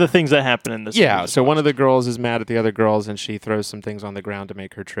These of- are the things that happen in this. yeah. So one of the girls is mad at the other girls, and she throws some things on the ground to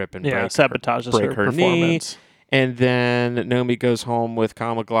make her trip and break sabotages break her her knee. performance. And then Nomi goes home with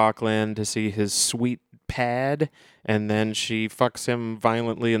Kyle MacLachlan to see his sweet pad. And then she fucks him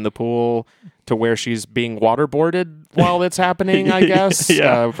violently in the pool to where she's being waterboarded while it's happening, I guess,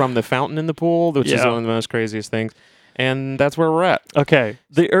 Yeah. from the fountain in the pool, which is Yeah. one of the most craziest things. And that's where we're at. Okay.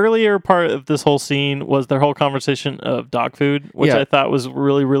 The earlier part of this whole scene was their whole conversation of dog food, which Yeah. I thought was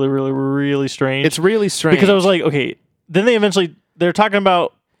really, really, really, really strange. It's really strange. because I was like, okay. Then they're talking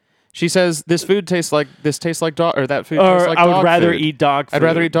about, she says, this tastes like dog, or that food or tastes like I dog would rather food. eat dog food. I'd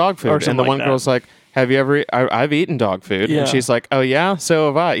rather eat dog food. or And something the like one that. girl's like, have you ever? I've eaten dog food. Yeah. And she's like, oh yeah, so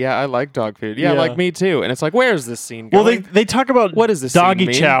have I. Yeah, I like dog food. Yeah, Yeah. like me too. And it's like, where's this scene Well, going? they talk about What does this doggy scene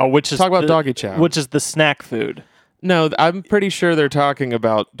mean? chow, which is Talk about the- doggy chow. which is the snack food. No, I'm pretty sure they're talking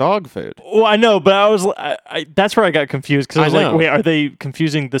about dog food. Well, I know, but that's where I got confused because I I was know. like, wait, are they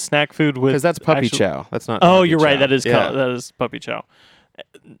confusing the snack food with? Because that's puppy actual- chow. That's not. Oh, doggy you're right. chow. That is yeah. that is puppy chow.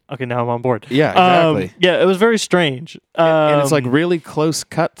 Okay, now I'm on board. Yeah, exactly. Yeah, it was very strange. And it's like really close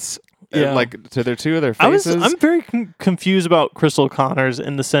cuts. Yeah. Like to their two of their faces. I'm very confused about Crystal Connors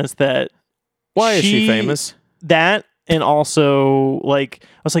in the sense that Why is she famous? That and also like I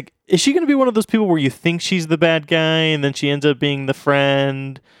was like, is she going to be one of those people where you think she's the bad guy and then she ends up being the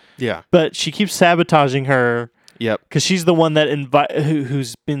friend, Yeah. but she keeps sabotaging her Yep. because she's the one that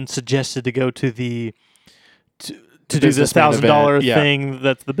who's been suggested to go to the to do this Businessman $1,000 event, yeah. thing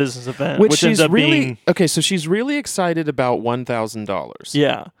that's the business event, Which ends she's up really being okay. So she's really excited about $1,000.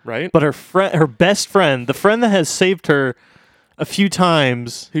 yeah. Right. But her best friend, the friend that has saved her a few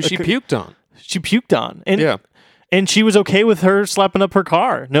times, Who she puked on. she puked on, and Yeah. and she was okay with her slapping up her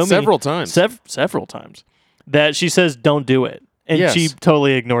car. No, Several times. several times. That she says don't do it, and Yes. she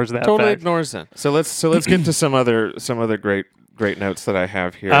totally ignores that. Totally fact. ignores it. So let's get to some other great notes that I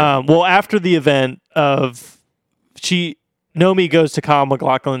have here. Well, after the event of Nomi goes to Kyle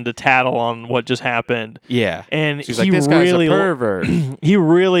MacLachlan to tattle on what just happened. Yeah. And She's he like, this guy's really, a pervert. he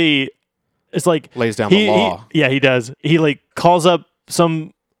really, it's like, Lays down the law. He does. He like calls up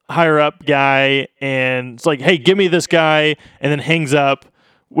some higher up guy and it's like, hey, give me this guy, and then hangs up,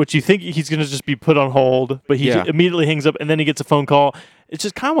 which you think he's going to just be put on hold, but he immediately hangs up, and then he gets a phone call. It's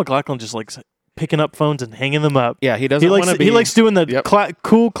just Kyle MacLachlan just like picking up phones and hanging them up. Yeah, he doesn't want to be... He likes doing the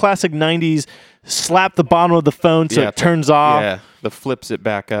cool classic 90s, slap the bottom of the phone so it turns off. Yeah, the flips it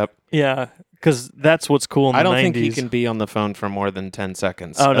back up. Yeah, because that's what's cool in the 90s. I don't think he can be on the phone for more than 10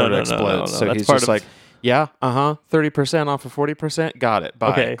 seconds. Oh, no, it explodes. So that's he's part just of- like, 30% off of 40%. Got it.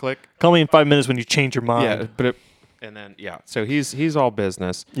 Bye. Okay. Click. Call me in 5 minutes when you change your mind. Yeah, and then so he's all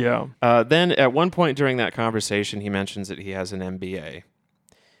business. Yeah. Then at one point during that conversation, he mentions that he has an MBA.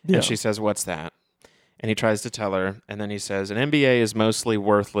 Yeah. And she says, "What's that?" And he tries to tell her, and then he says, "An MBA is mostly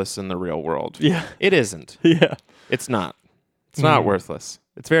worthless in the real world." Yeah. It isn't. Yeah. It's not. It's not worthless.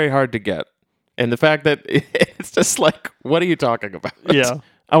 It's very hard to get. And the fact that it's just like, what are you talking about? Yeah.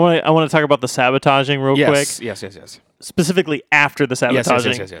 I want to talk about the sabotaging real quick. Yes. Specifically after the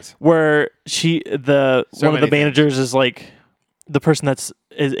sabotaging. Yes. Where one of the managers is like, the person is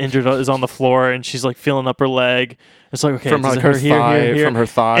injured is on the floor, and she's like feeling up her leg. It's like, okay, From is like it her here, thigh, here, here? from her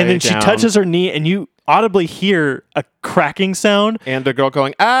thigh and then she down. touches her knee, and you audibly hear a cracking sound. And the girl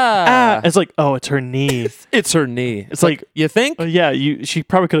going, ah. It's like, oh, it's her knee. It's her knee. It's like, you think? Yeah, she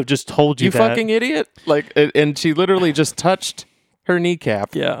probably could have just told you You that. fucking idiot. Like, and she literally just touched her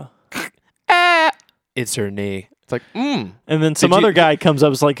kneecap. Yeah. It's her knee. It's like, And then some Did you- other guy comes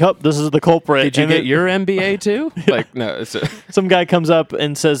up, is like, oh, this is the culprit. did you And get then your MBA too? Like, no. It's some guy comes up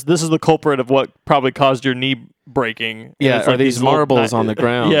and says, this is the culprit of what probably caused your knee breaking. And Yeah, it's are like these little marbles on the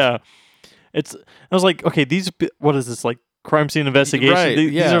ground? Yeah. I was like, okay, what is this, like crime scene investigation? Right,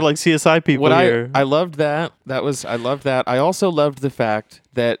 These yeah. are like CSI people what here. I loved that. I loved that. I also loved the fact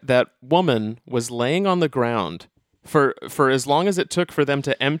that that woman was laying on the ground for as long as it took for them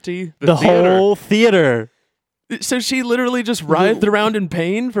to empty the theater. whole theater. So she literally just writhed around in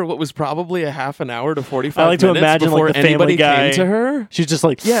pain for what was probably a half an hour to 45 I like to minutes imagine before like the Family anybody Guy came to her. She's just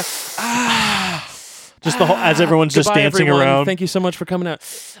like, Yeah. just the whole, as everyone's just Goodbye, dancing everyone. around. Thank you so much for coming out.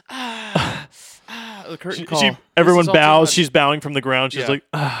 The curtain call. This Everyone is all too bows. much. She's bowing from the ground. She's Yeah.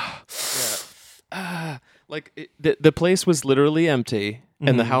 like, the place was literally empty,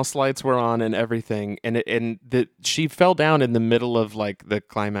 and the Mhm. house lights were on and everything, and she fell down in the middle of like the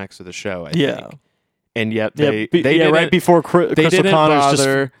climax of the show. I think. And yet they didn't, right before Crystal didn't Connors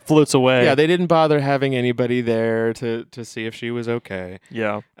bother- just floats away. Yeah, they didn't bother having anybody there to see if she was okay.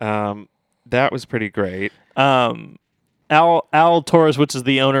 Yeah. That was pretty great. Al Torres, which is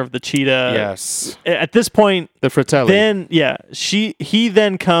the owner of the Cheetah. Yes, At this point, the Fratelli. then he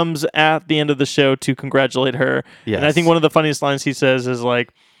then comes at the end of the show to congratulate her. Yes. And I think one of the funniest lines he says is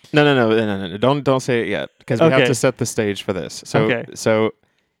like, No. Don't say it yet, because we have Okay. to set the stage for this. So, Okay. so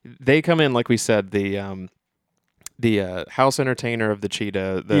they come in, like we said, the house entertainer of the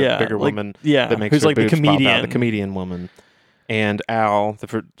Cheetah, the bigger woman, that makes who's her like the boobs pop out, comedian. the comedian woman, and Al, the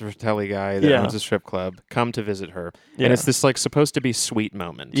Fratelli guy that owns a strip club, come to visit her, and it's this like supposed to be sweet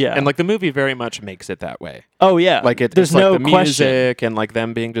moment, and like the movie very much makes it that way. Oh yeah, Like there's it's like no the question. music and like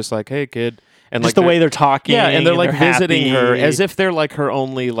them being just like, hey kid. And Just like the way they're talking. yeah, and they're like visiting her happy. as if they're like her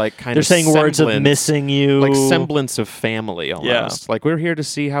only like kind they're of saying words of semblance- missing you. like semblance of family almost. Like we're here to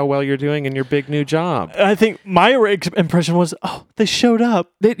see how well you're doing in your big new job. I think my impression was, oh, they showed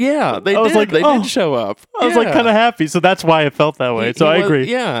up. They I was did. like, They oh. did show up. I was like kind of happy, so that's why it felt that way. So I agree.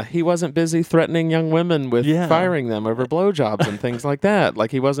 Yeah, he wasn't busy threatening young women with Yeah. firing them over blowjobs and things like that.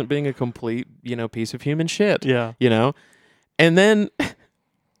 Like he wasn't being a complete, piece of human shit. Yeah. And then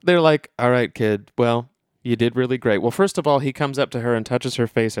they're like, "All right, kid. Well, you did really great." Well, first of all, he comes up to her and touches her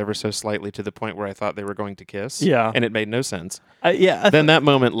face ever so slightly to the point where I thought they were going to kiss. Yeah. And it made no sense. Then Then that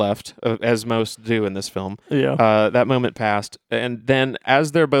moment left, as most do in this film. That moment passed. And then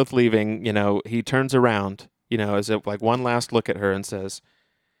as they're both leaving, he turns around, as if like one last look at her and says,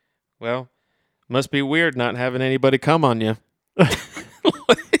 "Well, must be weird not having anybody come on you."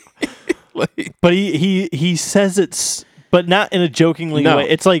 But he says it's, but not in a jokingly No. way.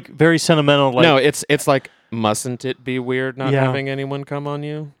 It's like very sentimental. Like, No, it's like, mustn't it be weird not Yeah. having anyone come on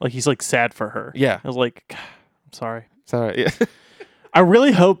you? like he's like sad for her. Yeah. I was like, God, I'm sorry. Sorry. Yeah. I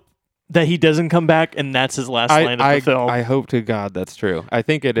really hope that he doesn't come back and that's his last line of the film. I hope to God that's true. I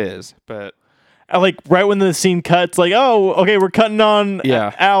think it is, but I like right when the scene cuts, like, oh, okay, we're cutting on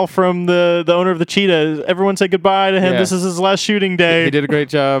Yeah. Al from the owner of the Cheetah. Everyone say goodbye to him. Yeah. This is his last shooting day. he did a great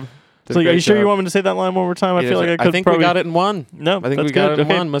job. So, are you sure you want me to say that line one more time? I feel like I could. I think probably... we got it in one. No, I think that's we got good. it in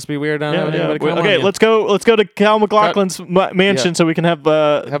Okay. one. Must be weird. I don't have Yeah. anybody come on Okay, you. let's go. Let's go to Cal McLaughlin's mansion so we can have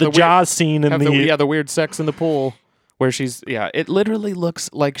the weird- Jaws scene in have the. the weird sex in the pool where she's it literally looks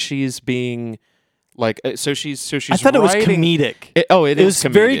like she's being like so she's I thought it was writing- comedic. It was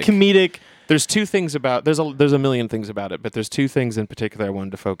very comedic. There's two things about there's a million things about it, but there's two things in particular I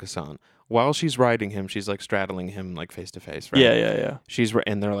wanted to focus on. While she's riding him, she's like straddling him like face to face, right? Yeah. She's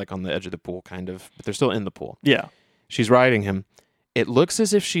and they're like on the edge of the pool, kind of, but they're still in the pool. Yeah. She's riding him. It looks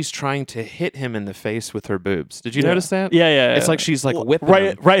as if she's trying to hit him in the face with her boobs. Did you notice that? Yeah. It's like she's like whipping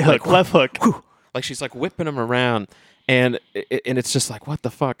him. Right hook, left hook. Like she's like whipping him around, and it's just like what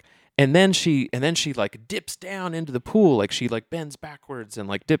the fuck. And then she like dips down into the pool, like she like bends backwards and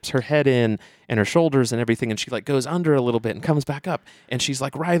like dips her head in and her shoulders and everything, and she like goes under a little bit and comes back up, and she's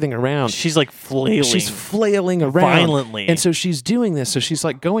like writhing around. She's like flailing. She's flailing around violently. and so she's doing this. So she's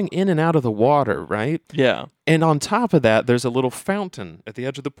like going in and out of the water, right? Yeah. And on top of that, there's a little fountain at the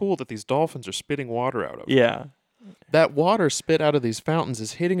edge of the pool that these dolphins are spitting water out of. Yeah. That water spit out of these fountains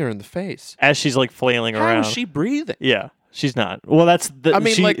is hitting her in the face. As she's like flailing How around. is she breathing? Yeah. She's not. Well, that's the. I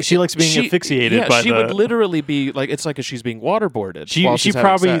mean, she likes being asphyxiated by she the. would literally be like it's like as she's being waterboarded. She while she's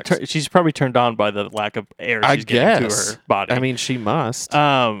having sex. she's probably turned on by the lack of air I she's getting guess. to her body. I mean, she must.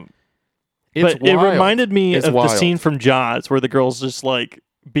 It's It's but it wild. reminded me It's of the wild. scene from Jaws where the girl's just like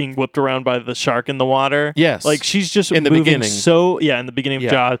being whipped around by the shark in the water. Yes. like she's just In the moving beginning. so in the beginning of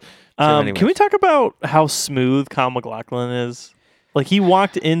Yeah. Jaws. anyways. Can we talk about how smooth Kyle MacLachlan is? Like he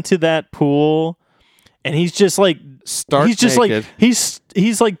walked into that pool, and he's just like Stark he's just naked. like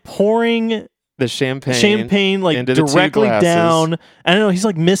he's like pouring the champagne like into the two directly glasses. down. I don't know, he's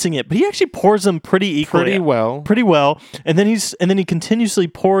like missing it, but he actually pours them pretty equally, pretty well. and then he continuously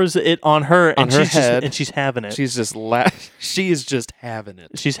pours it on her, and On her she's head. and she's having it. She's just she is just having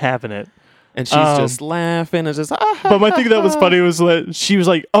it, She's having it. and she's just laughing and just. But my thing that was funny was that she was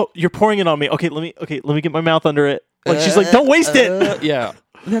like, "Oh, you're pouring it on me. Okay, let me get my mouth under it." Like she's like, "Don't waste it." Yeah,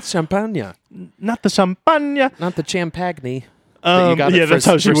 that's champagne, Not the champagne. not the champagne. That you got it that's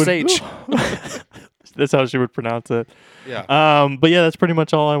how she for would. stage. That's how she would pronounce it. Yeah. But yeah, that's pretty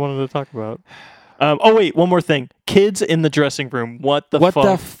much all I wanted to talk about. Oh wait, one more thing. Kids in the dressing room. What the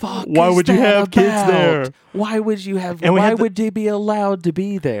fuck? Why is would you that have kids about? there? Why would you have? And we why had the- would they be allowed to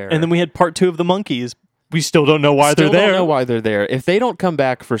be there? And then we had part 2 of the monkeys. We still don't know why Still they're there. Don't know why they're there. If they don't come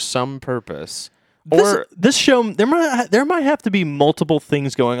back for some purpose, or This show, there might have to be multiple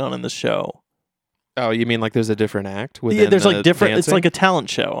things going on in this show. oh, you mean like there's a different act? Yeah, there's like the different. It's dancing? like a talent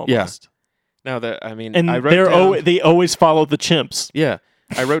show almost. Yeah. No, that I mean, And I wrote down, they always follow the chimps. yeah,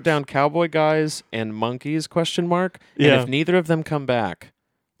 I wrote down cowboy guys and monkeys ? And Yeah. if neither of them come back,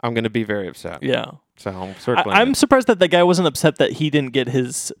 I'm going to be very upset. Yeah. So I'm circling. I'm surprised that guy wasn't upset that he didn't get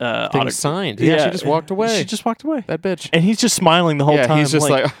his thing autograph. signed. Yeah, she just walked away. She just walked away. that bitch. And he's just smiling the whole Yeah, time. he's just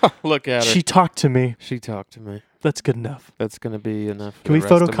like, oh, look at her. she talked to me. She talked to me. That's good enough. That's going to be enough. for Can we the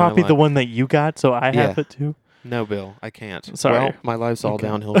rest of my photocopy the life. one that you got so I have Yeah. it too? No, Bill, I can't. Sorry. Well, my life's all Okay.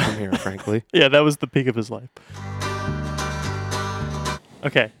 downhill from here, frankly. Yeah, that was the peak of his life.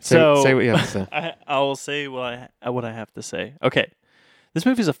 Okay, Say, so say what you have to say. I will say what I have to say. Okay, this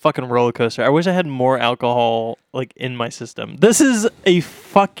movie's a fucking roller coaster. I wish I had more alcohol like in my system. This is a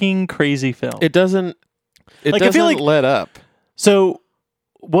fucking crazy film. It doesn't. It Like, I doesn't feel like- let up. So,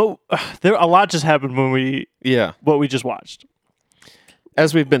 what? There a lot just happened when Yeah, what we just watched.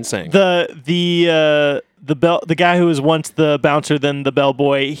 as we've been saying. The guy who was once the bouncer, then the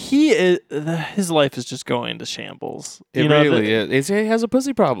bellboy. His life is just going to shambles. It really is. He has a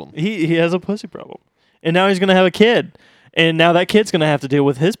pussy problem. He has a pussy problem, and now he's gonna have a kid, and now that kid's gonna have to deal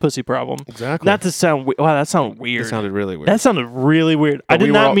with his pussy problem. Exactly. Not to sound wow, that sounded weird. It sounded really weird. That sounded really weird. I But did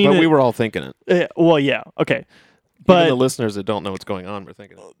we were not all, mean but it. we were all thinking it. Well, yeah, okay. Even But the listeners that don't know what's going on were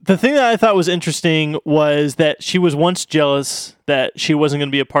thinking it. the thing that I thought was interesting was that she was once jealous that she wasn't going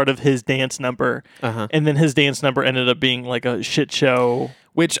to be a part of his dance number, and then his dance number ended up being like a shit show.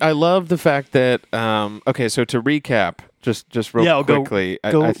 Which I love the fact that. Okay, so to recap, just real Yeah, go quickly,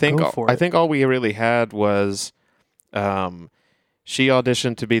 for I it. think all we really had was, she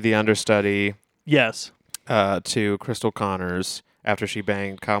auditioned to be the understudy Yes. to Crystal Connors after she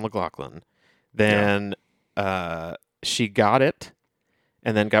banged Kyle MacLachlan. Then she got it,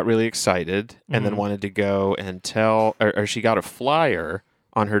 and then got really excited, and then wanted to go and tell, or she got a flyer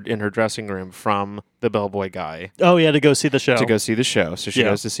in her dressing room from the bellboy guy Oh yeah, to go see the show. to go see the show. So she Yeah.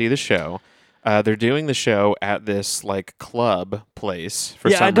 goes to see the show. They're doing the show at this like club place for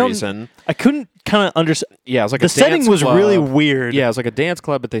Yeah, I some don't- reason. I couldn't kind of understand. Yeah, it was like The a setting dance was club. really weird. Yeah, it was like a dance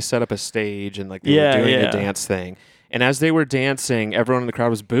club, but they set up a stage and like they Yeah, were doing yeah. a dance thing. And as they were dancing, everyone in the crowd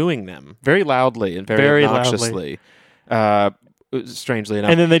was booing them very loudly and very obnoxiously. Strangely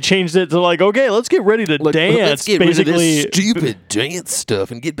enough. And then they changed it to like, okay, let's get ready to dance. Let's get basically, rid of this stupid dance stuff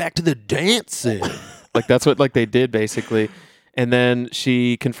and get back to the dancing. Like that's what like they did basically. And then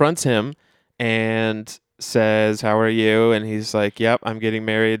she confronts him and says, "How are you?" And he's like, "Yep, I'm getting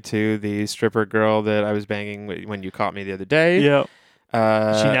married to the stripper girl that I was banging when you caught me the other day." Yeah.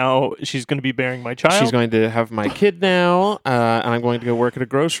 She's going to be bearing my child. She's going to have my kid now, and I'm going to go work at a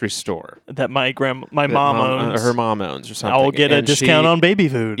grocery store that my mom owns. Her mom owns or something. I'll get a discount on baby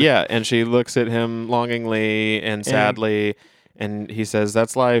food. Yeah, and she looks at him longingly and sadly, and he says,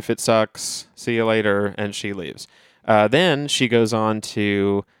 "That's life. It sucks. See you later." And she leaves. Then she goes on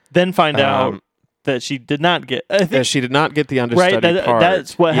to find out that she did not get. I think she did not get the understudy part.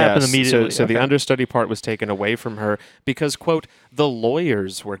 That's what happened immediately. So the understudy part was taken away from her because, quote, the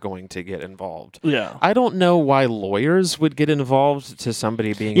lawyers were going to get involved. Yeah. I don't know why lawyers would get involved to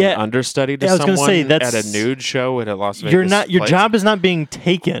somebody being an understudy to someone at a nude show at a Las Vegas Your job is not being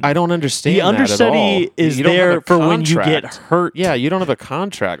taken. I don't understand the understudy is there for when you get hurt. Yeah, you don't have a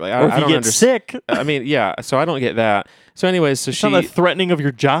contract. Like, or if you get sick. I mean, yeah, so I don't get that. So anyways, it's not a threatening of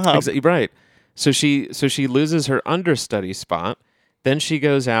your job. Right. So she loses her understudy spot. Then she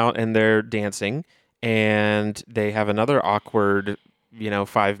goes out and they're dancing, and they have another awkward,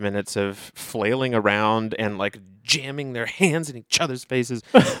 5 minutes of flailing around and like jamming their hands in each other's faces,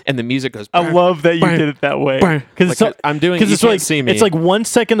 and the music goes. I love that you did it that way because I'm doing. Because it's like see me. It's like 1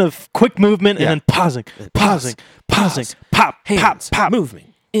 second of quick movement and then pausing, pop, hands, pop,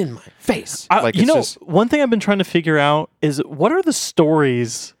 moving in my face. One thing I've been trying to figure out is what are the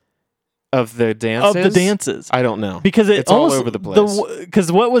stories of the dances? I don't know. Because it's all over the place.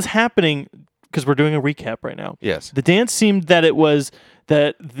 Because what was happening, because we're doing a recap right now. Yes. The dance seemed that it was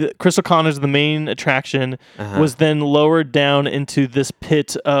that Crystal Connors, the main attraction, was then lowered down into this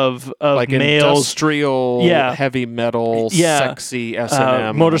pit of like males. Industrial, heavy metal, sexy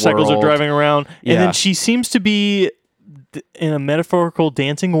S&M motorcycles world. are driving around. And then she seems to be in a metaphorical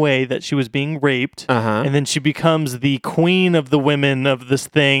dancing way that she was being raped, and then she becomes the queen of the women of this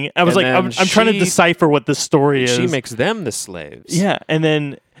thing. I was I'm trying to decipher what this story is. She makes them the slaves. Yeah, and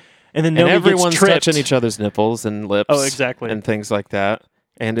then everyone's gets touching each other's nipples and lips. Oh, exactly, and things like that.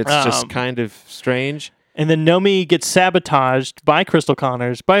 And it's just kind of strange. And then Nomi gets sabotaged by Crystal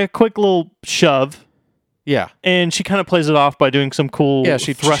Connors by a quick little shove. Yeah. And she kind of plays it off by doing some cool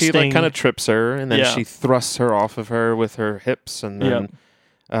she thrusting. She like kind of trips her, and then she thrusts her off of her with her hips, and then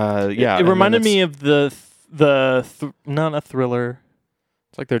it reminded me of not a Thriller.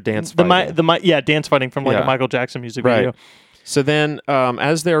 It's like their dance fighting. Dance fighting from like a Michael Jackson music video. So then,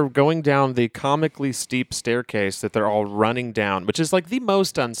 as they're going down the comically steep staircase that they're all running down, which is like the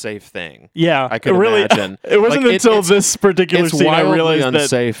most unsafe thing. Yeah, I could imagine. It wasn't until this particular scene I realized that it's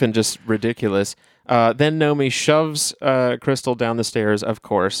unsafe and just ridiculous. Then Nomi shoves Crystal down the stairs, of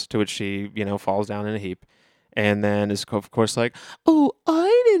course, to which she, falls down in a heap. And then is, of course, like, "Oh,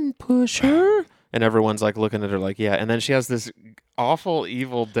 I didn't push her." And everyone's like looking at her like, yeah. And then she has this awful,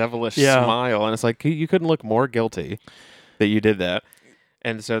 evil, devilish smile. And it's like, you couldn't look more guilty that you did that.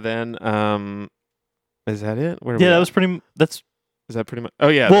 And so then, is that it? Is that pretty much? Oh,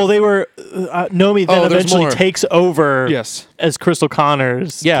 yeah. Well, they were... Nomi then eventually takes over as Crystal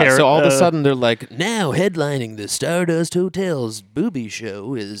Connors. Yeah, so all of a sudden they're like, now headlining the Stardust Hotel's booby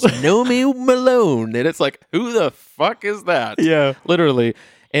show is Nomi Malone. And it's like, who the fuck is that? Yeah. Literally.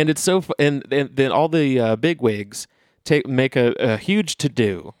 And it's so... And then all the bigwigs make a huge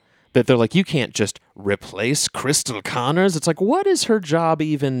to-do that they're like, you can't just replace Crystal Connors. It's like, what is her job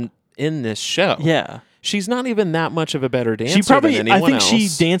even in this show? Yeah. She's not even that much of a better dancer than anyone else. she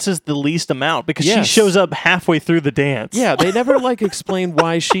dances the least amount because she shows up halfway through the dance. Yeah, they never explain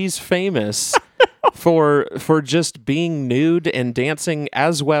why she's famous for just being nude and dancing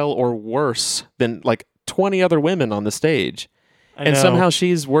as well or worse than like 20 other women on the stage. And somehow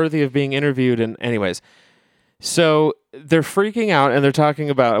she's worthy of being interviewed. And anyways, so they're freaking out and they're talking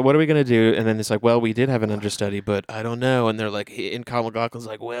about what are we going to do? And then it's like, well, we did have an understudy, but I don't know. And they're like, and Kyle MacLachlan's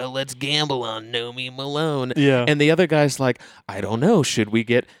like, well, let's gamble on Nomi Malone. Yeah. And the other guy's like, I don't know. Should we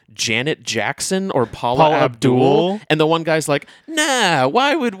get Janet Jackson or Paula Abdul? And the one guy's like, nah,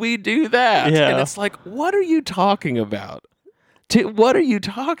 why would we do that? Yeah. And it's like, what are you talking about? What are you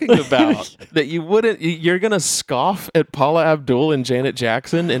talking about? That you wouldn't? You're gonna scoff at Paula Abdul and Janet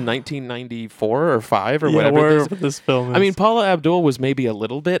Jackson in 1994 or 5 or whatever. Wherever this film is. I mean, Paula Abdul was maybe a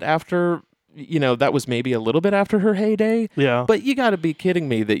little bit after. That was maybe a little bit after her heyday. Yeah. But you got to be kidding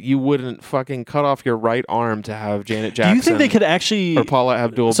me that you wouldn't fucking cut off your right arm to have Janet Jackson. Do you think they could actually or Paula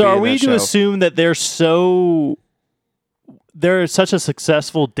Abdul? So be are in we that to show? assume that they're so they're such a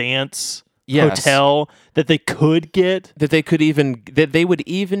successful dance Yes. hotel that they could get. That they would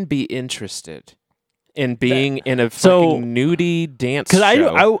even be interested in being in a So- fucking nudie dance Because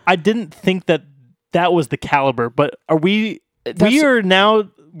show. I didn't think that was the caliber, but we're Yeah.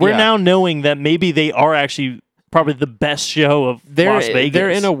 now knowing that maybe they are actually probably the best show of Las Vegas. They're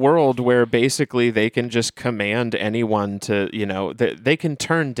in a world where basically they can just command anyone to, they can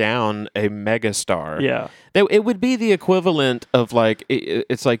turn down a megastar. yeah. It would be the equivalent of like,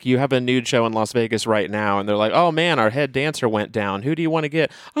 it's like you have a nude show in Las Vegas right now, and they're like, oh man, our head dancer went down. Who do you want to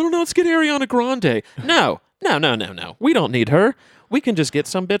get? I don't know, let's get Ariana Grande. No. We don't need her. We can just get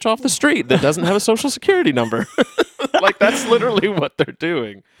some bitch off the street that doesn't have a social security number. Like, that's literally what they're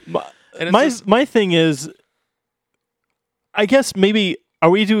doing. And it's My thing is, I guess maybe are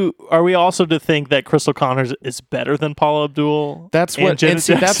we also to think that Crystal Connors is better than Paula Abdul? That's and what. Janet And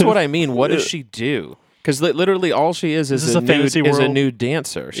see, that's Jackson? what I mean. What does she do? Because literally all she is this a a fantasy nude, is a world? nude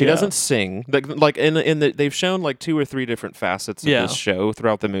dancer. She Yeah. doesn't sing. Like they've shown like 2 or 3 different facets of Yeah. this show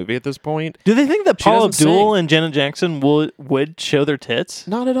throughout the movie at this point. Do they think that She Paula doesn't Abdul sing. and Janet Jackson would show their tits?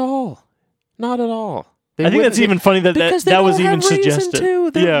 Not at all. Not at all. They I think that's wouldn't- even funny that because that they was don't even have reason suggested.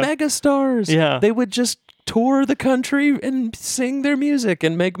 to. They're Yeah. mega stars. Yeah. They would just tour the country and sing their music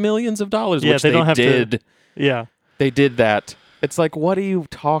and make millions of dollars. Yeah, which they don't have to- did. Yeah. They did that. It's like, what are you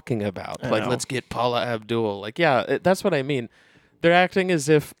talking about? I Like, know. let's get Paula Abdul. Like, yeah, that's what I mean. They're acting as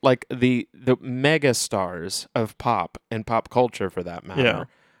if like the mega stars of pop and pop culture, for that matter, Yeah.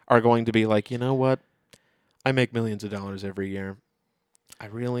 are going to be like, you know what? I make millions of dollars every year. I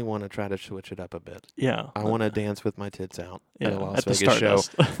really want to try to switch it up a bit. Yeah. I want to dance with my tits out at Yeah, a Las at the Vegas show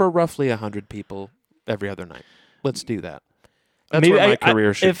Stardust. for roughly 100 people every other night. Let's do that. That's Maybe where my I-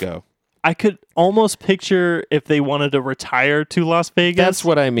 career should if- go. I could almost picture if they wanted to retire to Las Vegas. That's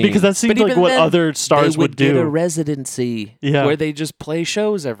what I mean. Because that seems But like even what then, other stars they would do. get a residency Yeah. where they just play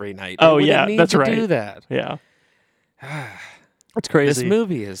shows every night. Oh, They wouldn't yeah, need that's to right. do that. Yeah. That's crazy. This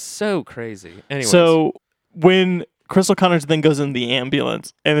movie is so crazy. Anyways, So when Crystal Connors then goes in the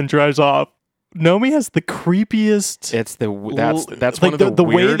ambulance and then drives off, Nomi has the creepiest. it's that's like one of the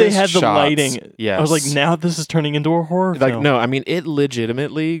way they weirdest had the shots. lighting. Yes. I was like, now this is turning into a horror like film. no, I mean it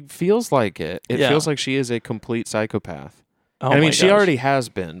legitimately feels like it. It Yeah. feels like she is a complete psychopath. Oh I mean, my she gosh. already has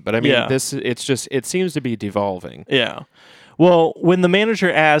been, but I mean, Yeah. it seems to be devolving. Yeah. Well, when the manager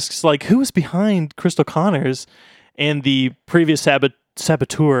asks, like, who was behind Crystal Connors, and the previous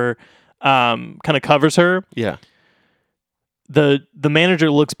saboteur kind of covers her, Yeah. the manager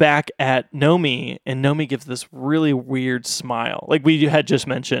looks back at Nomi, and Nomi gives this really weird smile, like we had just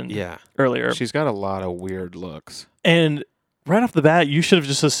mentioned Yeah. earlier. She's got a lot of weird looks. And right off the bat, you should have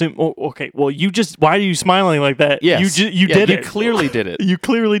just assumed, oh, okay, well, why are you smiling like that? Yes. You Yeah, did you it. clearly did it. You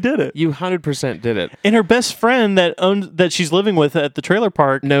clearly did it. You 100% did it. And her best friend that she's living with at the trailer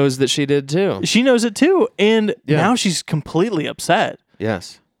park, Knows that she did too. she knows it too, and Yeah. now she's completely upset,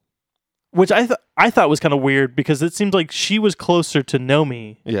 Yes. which I thought was kind of weird because it seemed like she was closer to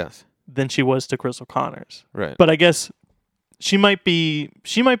Nomi Yes. than she was to Crystal Connors. Right. But I guess she might be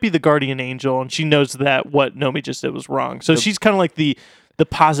the guardian angel, and she knows that what Nomi just did was wrong. So she's kind of like the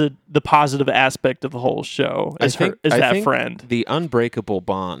positive aspect of the whole show I is think that friend. the unbreakable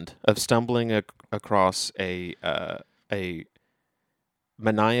bond of stumbling across a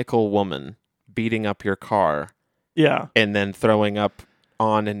maniacal woman beating up your car Yeah. and then throwing up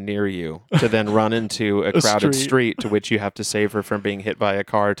on and near you to then run into a crowded street to which you have to save her from being hit by a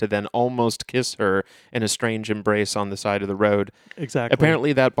car to then almost kiss her in a strange embrace on the side of the road. Exactly.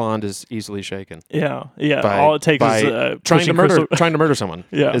 Apparently that bond is easily shaken. Yeah. Yeah. By- all it takes by is trying to murder Crystal- someone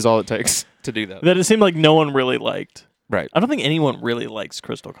Yeah. is all it takes to do that. that it seemed like no one really liked. Right. I don't think anyone really likes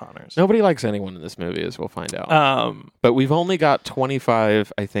Crystal Connors. Nobody likes anyone in this movie, as we'll find out. But we've only got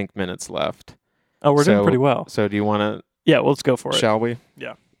 25, I think, minutes left. Oh, we're doing So- pretty well. So do you want to, Yeah, well, let's go for it. shall we?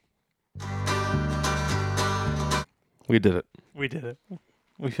 Yeah. We did it. We did it.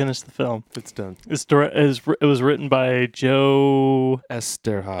 We finished the film. It's done. It was written by Joe.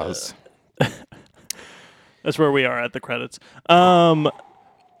 Esterhaz. That's where we are at the credits. Um,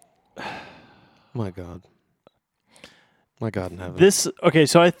 My God. My God in heaven. this okay.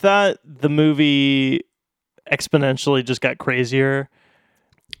 So I thought the movie exponentially just got crazier,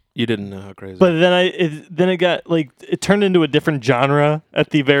 You didn't know how crazy. but then it got like it turned into a different genre at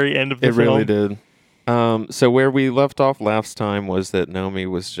the very end of the it film. really did. So where we left off last time was that Nomi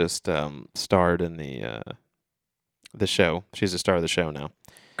was just starred in the show. She's a star of the show now.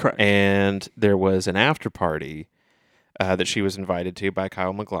 Correct. And there was an after party that she was invited to by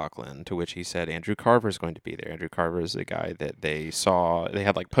Kyle MacLachlan, to which he said Andrew Carver is going to be there. Andrew Carver is the guy that they saw. They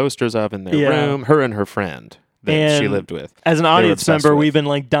had like posters of in their Yeah. room. Her and her friend. that she And lived with. As an were audience obsessed member, with. we've been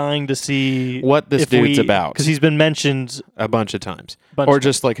like dying to see What this dude's about. because he's been mentioned A bunch of times. bunch Or of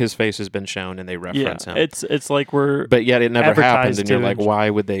just like his face has been shown and they reference him. It's like we're But yet it never happened, advertised and you're to like, and- why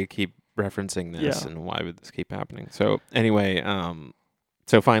would they keep referencing this, Yeah. and why would this keep happening? So anyway,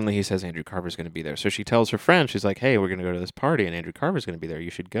 so finally he says Andrew Carver's going to be there. So she tells her friend, she's like, hey, we're going to go to this party, and Andrew Carver's going to be there.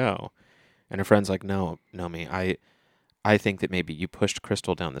 You should go. And her friend's like, no, me. I think that maybe you pushed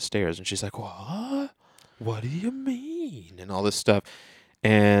Crystal down the stairs. And she's like, what? What do you mean? And all this stuff.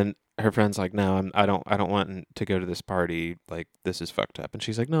 And her friend's like, no, I don't want to go to this party. Like, this is fucked up. And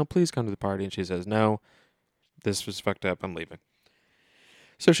she's like, no, please come to the party. And she says, no, this was fucked up. I'm leaving.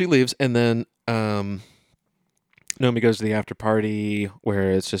 So she leaves, and then Nomi goes to the after party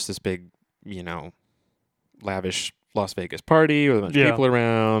where it's just this big, lavish Las Vegas party with a bunch of people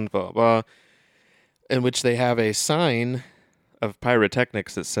around, blah, blah, blah, in which they have a sign of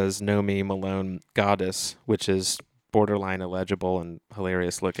pyrotechnics that says Nomi Malone Goddess, which is borderline illegible and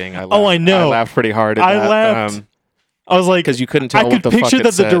hilarious looking. I know. I laughed pretty hard at I that. laughed. I was like, because you couldn't tell I what could the fuck picture it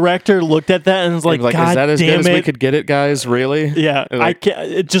that said. the director looked at that and was like, Is God that as damn good as we it. could get it, guys? Really? Yeah, Like- I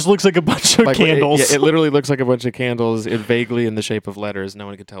can't. It just looks like a bunch of Like, candles. It literally looks like a bunch of candles, vaguely in the shape of letters. No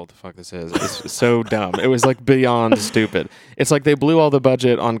one could tell what the fuck this is. It's so dumb. It was like beyond stupid. It's like they blew all the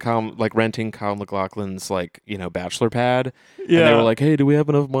budget on renting Kyle MacLachlan's bachelor pad. And they were like, hey, do we have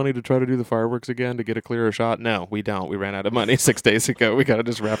enough money to try to do the fireworks again to get a clearer shot? No, we don't. We ran out of money 6 days ago. We got to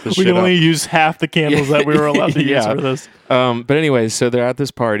just wrap this we shit can up. only use half the candles that we were allowed to use Yeah. for this. But anyway, so they're at this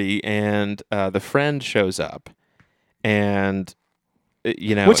party, and the friend shows up, and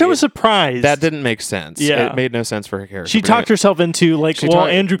Which I was surprised. that didn't make sense. Yeah. It made no sense for her character. She But talked herself into She well,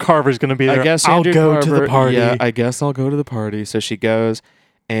 talked- Andrew Carver's going to be there. I guess I'll Andrew go to the Carver- party. Yeah, I guess I'll go to the party. So she goes,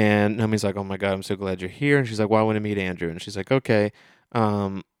 and Nomi's like, "Oh my god, I'm so glad you're here." And she's like, "Well, I want to meet Andrew." And she's like, "Okay,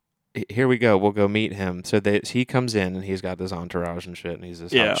 here we go. We'll go meet him." So he comes in, and he's got this entourage and shit, and he's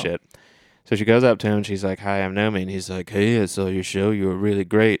this hot shit. So she goes up to him, and she's like, "Hi, I'm Nomi." And he's like, "Hey, I saw your show. You were really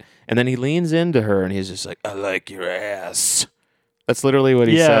great." And then he leans into her, and he's just like, "I like your ass." That's literally what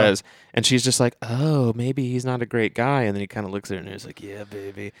he says. And she's just like, "Oh, maybe he's not a great guy." And then he kind of looks at her, and he's like, "Yeah,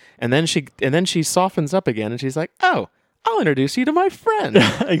 baby." And then she softens up again, and she's like, "Oh, I'll introduce you to my friend."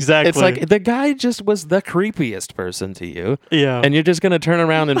 Exactly. It's like the guy just was the creepiest person to you, yeah. and you're just gonna turn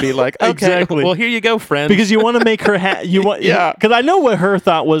around and be like, "Okay, Exactly. well, here you go, friend." because you want to make her you want Yeah. because I know what her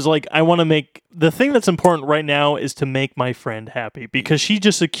thought was like. I want to make the thing that's important right now is to make my friend happy because she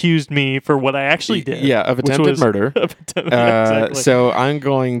just accused me for what I actually did. Yeah, of which attempted was- murder. Exactly. So I'm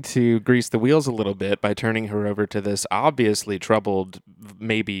going to grease the wheels a little bit by turning her over to this obviously troubled,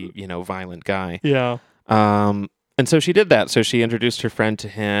 maybe violent guy. yeah. And so she did that. So she introduced her friend to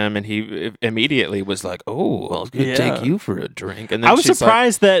him, and he immediately was like, "Oh, I'll Yeah. take you for a drink." And then I was she's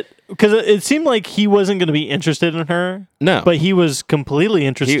surprised that because it seemed like he wasn't going to be interested in her, like, "No," but he was completely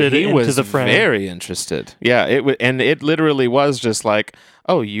interested he into was the friend. very interested. Yeah, and it literally was just like,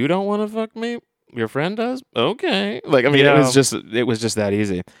 "Oh, you don't want to fuck me? Your friend does? Okay." Like, I mean, Yeah. it was just that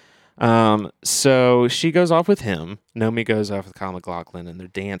easy. So she goes off with him. Nomi goes off with Kyle MacLachlan, and they're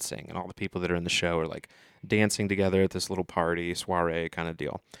dancing, and all the people that are in the show are like dancing together at this little party, soiree kind of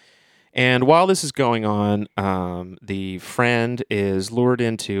deal. And while this is going on, the friend is lured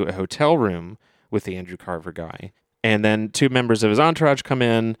into a hotel room with the Andrew Carver guy, and then two members of his entourage come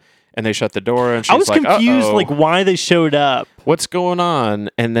in, and they shut the door, and she's I was like, confused, "Uh-oh, like why they showed up. what's going on?"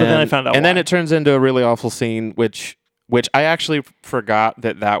 And then, then I found out and then why. it turns into a really awful scene, which I actually forgot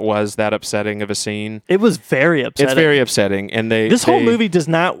that was that upsetting of a scene. It was very upsetting. It's very upsetting, and This whole movie does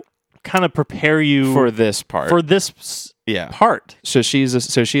not kind of prepare you for this part. for this yeah, part. so she is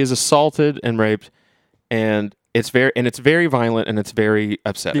assaulted and raped, and it's very violent, and it's very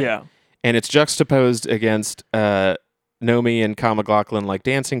upsetting. Yeah. And it's juxtaposed against Nomi and Kyle MacLachlan like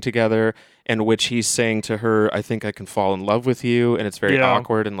dancing together, in which he's saying to her, "I think I can fall in love with you," and it's very Yeah.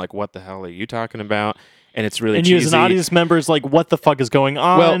 awkward and like, "What the hell are you talking about?" And it's really And cheesy. you as an audience member is like, what the fuck is going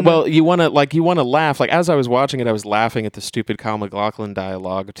on? Well, you want to laugh. Like, as I was watching it, I was laughing at the stupid Kyle MacLachlan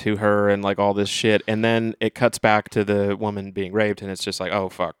dialogue to her and like all this shit. And then it cuts back to the woman being raped, and it's just like, oh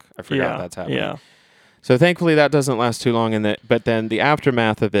fuck, I forgot that's happening. Yeah. So thankfully that doesn't last too long. But then the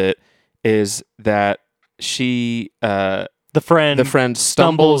aftermath of it is that she, The friend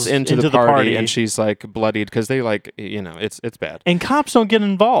stumbles into the party, and and she's like bloodied because they it's bad. cops don't get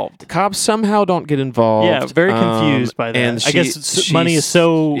involved. Cops somehow don't get involved. Yeah, very confused by that. And I guess money is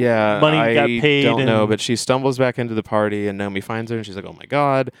so money got paid. I don't know, and- but she stumbles back into the party, and Nomi finds her, and she's like, "Oh my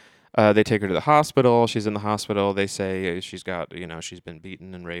god!" They take her to the hospital. She's in the hospital. They say she's got she's been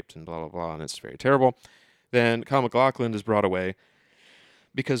beaten and raped and blah blah blah, and it's very terrible. Then Kyle MacLachlan is brought away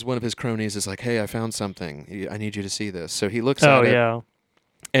because one of his cronies is like, "Hey, I found something. I need you to see this." So he looks Oh at it, yeah.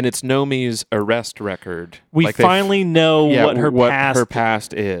 and it's Nomi's arrest record. We Like, they finally know what her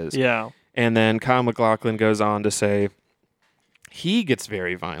past is. Yeah. And then Kyle MacLachlan goes on to say he gets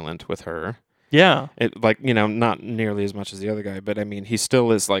very violent with her. Yeah. It, like, not nearly as much as the other guy, but I mean, he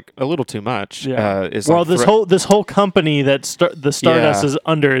still is like a little too much. Yeah. Is Well, like this whole company that the Stardust is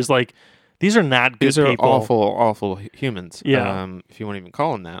under is like, these are not good these are people. awful humans. Yeah. If you want to even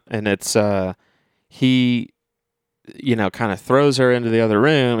call them that. And it's he, kind of throws her into the other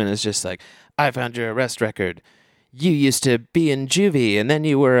room and is just like, "I found your arrest record. You used to be in juvie, and then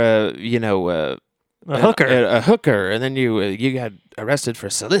you were a hooker. a hooker, and then you got arrested for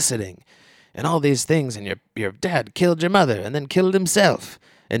soliciting, and all these things, and your dad killed your mother, and then killed himself,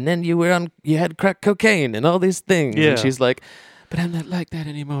 and then you had crack cocaine, and all these things." Yeah. And she's like, "But I'm not like that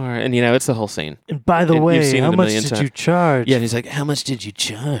anymore." And it's the whole scene. And by the You've way, seen it how a much million did times. you charge? Yeah, and he's like, "How much did you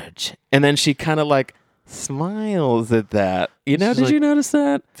charge?" And then she kind of like smiles at that. She's Did like, you notice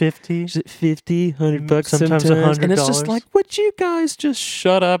that? 50. Is it 50, $100 Sometimes sometimes? And it's $100. just like, would you guys just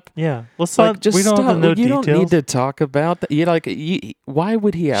shut up? Yeah. Let's Like, not. just We don't stop. have to know You details. don't need to talk about that. Why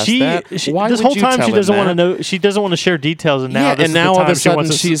would he ask that? Why this would whole you time tell she him doesn't want to that? know. She doesn't want to share details, and now Yeah, this and is now the all of time a she sudden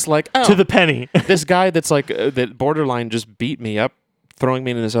wants us she's like, "Oh, to the penny. this guy that's like that borderline just beat me up, throwing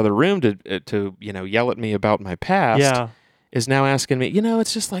me in this other room to yell at me about my past." Yeah. Is now asking me.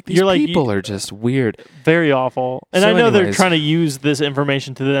 It's just like these You're like, people are just weird. Very awful. And So I know they're anyways. trying to use this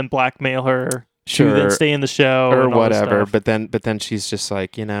information to then blackmail her to then Sure. stay in the show Or and all this whatever, stuff. but then she's just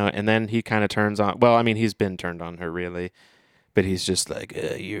like, and then he kind of turns on. Well, I mean, he's been turned on her really, but he's just like,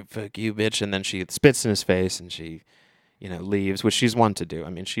 "You fuck you, bitch," and then she spits in his face and she, leaves, which she's one to do. I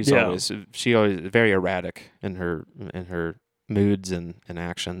mean, she's Yeah. always very erratic in her moods and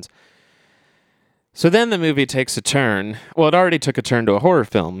actions. So then the movie takes a turn. Well, it already took a turn to a horror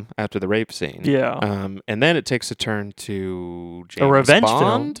film after the rape scene. Yeah. And then it takes a turn to James revenge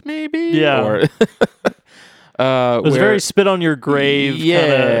Bond, film. maybe. Yeah. Or, It was where- very spit on your grave. Yeah.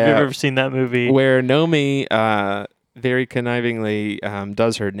 Kinda, have you ever seen that movie? where Nomi very connivingly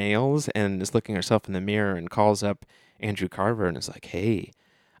does her nails and is looking herself in the mirror and calls up Andrew Carver and is like, "Hey,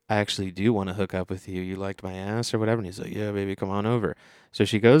 I actually do want to hook up with you. You liked my ass or whatever." And he's like, "Yeah, baby, come on over." So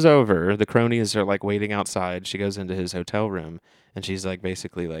she goes over. The cronies are like waiting outside. She goes into his hotel room and she's like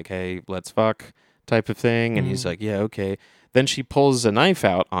basically like, "Hey, let's fuck," type of thing. And he's like, "Yeah, okay." Then she pulls a knife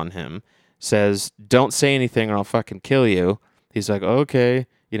out on him, says, "Don't say anything or I'll fucking kill you." He's like, "Okay."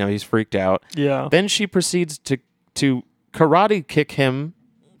 He's freaked out. Yeah. Then she proceeds to karate kick him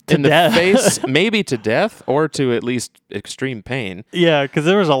To in the death. face, maybe to death or to at least extreme pain. Yeah, because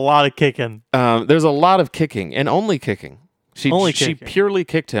there was a lot of kicking. There's a lot of kicking and only kicking. She Kicking. purely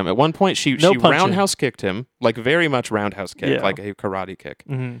kicked him. At one point, she No punching. roundhouse kicked him, like very much roundhouse kick, Yeah. like a karate kick.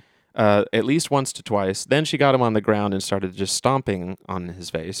 Hmm. At least once to twice. Then she got him on the ground and started just stomping on his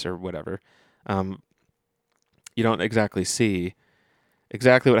face or whatever. You don't exactly see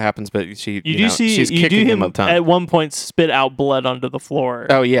exactly what happens, but she You do see she's you do kicking him a ton. at one point spit out blood onto the floor.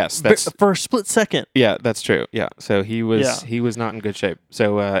 Oh yes, that's for a split second. yeah, that's true. Yeah, so he was Yeah. not in good shape.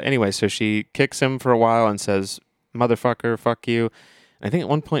 So anyway, so she kicks him for a while and says, "Motherfucker, fuck you." And I think at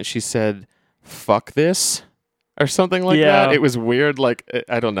one point she said, "Fuck this," or something like Yeah. that. It was weird. Like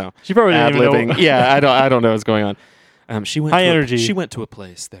I don't know. She probably didn't even know. Ad-libbing. Yeah, I don't know what's going on. She went High to energy. she went to a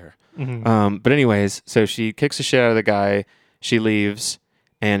place there. Mhm. But anyways, so she kicks the shit out of the guy. She leaves,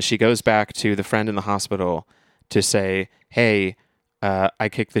 and she goes back to the friend in the hospital to say, "Hey, I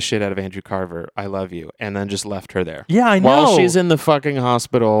kicked the shit out of Andrew Carver. I love you," and then just left her there. Yeah, I know. While she's in the fucking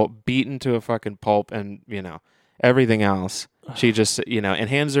hospital, beaten to a fucking pulp, and everything else, she just and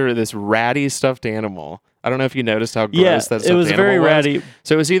hands her this ratty stuffed animal. I don't know if you noticed how gross Yeah, that stuffed it was animal very was. ratty.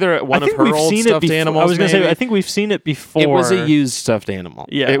 So it was either one I of think her we've old seen stuffed it before. animals. I was gonna say, maybe. I think we've seen it before. It was a used stuffed animal.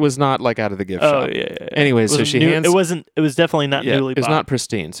 Yeah. It was not like out of the gift Oh shop. yeah. Anyways, It so was she new- hands. It wasn't. It was definitely not Yeah, newly it was bought. not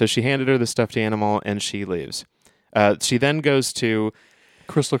pristine. So she handed her the stuffed animal, and she leaves. She then goes to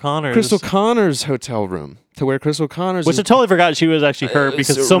Crystal Connors. Crystal Connor's hotel room, to where Crystal Connors Which is I totally forgot she was actually her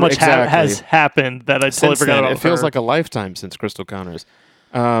because so much exactly. has happened that I totally since forgot then. about It feels her. like a lifetime since Crystal Connors.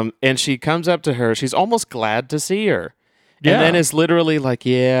 And she comes up to her. She's almost glad to see her. Yeah. And then it's literally like,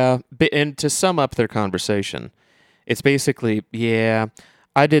 yeah. And to sum up their conversation, it's basically, yeah,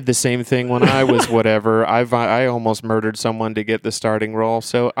 I did the same thing when I was whatever. I almost murdered someone to get the starting role,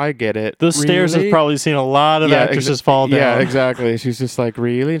 so I get it. Those stairs Really? have probably seen a lot of actresses fall down. Yeah, exactly. She's just like,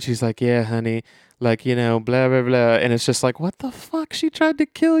 really? And she's like, yeah, honey. Like, blah, blah, blah. And it's just like, what the fuck? She tried to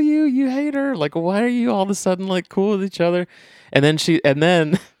kill you. You hate her. Like, why are you all of a sudden like cool with each other? And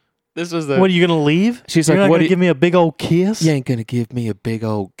then This was the. What, are you going to leave? She's You're like, not what going do to give me a big old kiss? You ain't gonna give me a big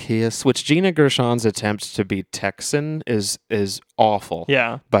old kiss. Which Gina Gershon's attempt to be Texan is awful.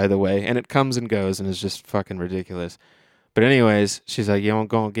 Yeah. By the way, and it comes and goes and is just fucking ridiculous. But anyways, she's like, you ain't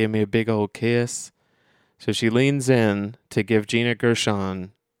gonna give me a big old kiss. So she leans in to give Gina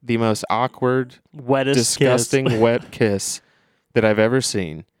Gershon the most awkward, Wettest disgusting, kiss. wet kiss that I've ever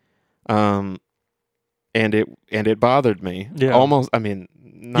seen. And it bothered me. Yeah. Almost. I mean,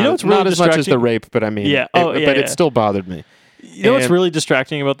 not, what's really not as much as the distracting? rape, but I mean, Yeah. but it still bothered me. You know what's And- really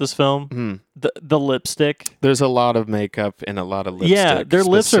distracting about this film? Hmm. The lipstick. There's a lot of makeup and a lot of lipstick. Yeah, their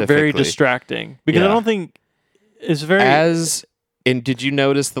lips are very specifically. distracting because I Yeah. don't think it's very. And did you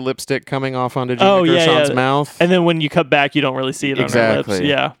notice the lipstick coming off onto Gina Oh, yeah, Gershon's yeah. mouth? And then when you cut back, you don't really see it on her lips. Exactly.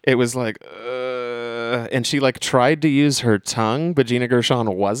 Yeah. It was like, and she like tried to use her tongue, but Gina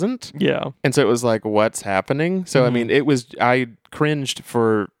Gershon wasn't. Yeah. And so it was like, what's happening? So, I Mhm. mean, I cringed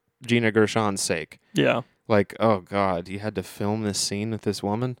for Gina Gershon's sake. Yeah. Like, oh God, you had to film this scene with this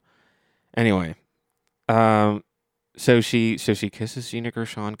woman? Anyway, so she kisses Gina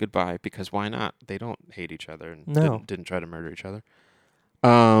Gershon goodbye because why not? They don't hate each other and No. didn't try to murder each other.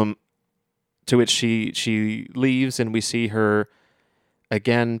 To which she leaves and we see her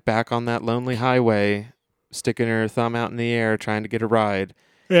again back on that lonely highway, sticking her thumb out in the air trying to get a ride.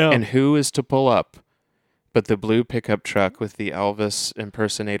 Yeah. And who is to pull up but the blue pickup truck with the Elvis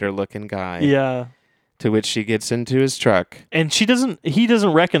impersonator looking guy? yeah. To which she gets into his truck. And he doesn't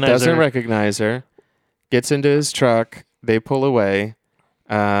recognize Doesn't her. recognize her. Gets into his truck. They pull away.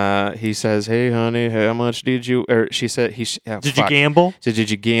 He says, "Hey, honey, how much did you?" Or she said, Did you gamble? She said, "Did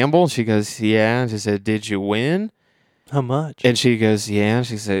you gamble?" She goes, "Yeah." And she said, "Did you win?" How much? And she goes, "Yeah." And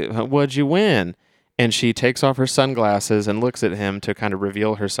she said, "What'd you win?" And she takes off her sunglasses and looks at him to kind of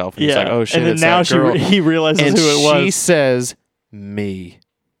reveal herself. And he's like, "Oh shit, and then it's now that girl." he realizes And who it was. she says, "Me."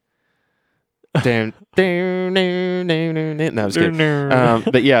 Damn. No, I'm just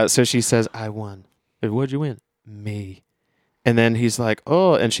kidding. But yeah, so she says, "I won." What'd you win? Me. And then he's like,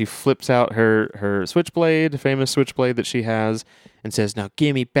 "Oh," and she flips out her switchblade, famous switchblade that she has, and says, "Now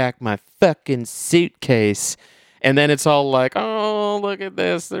give me back my fucking suitcase." And then it's all like, "Oh, look at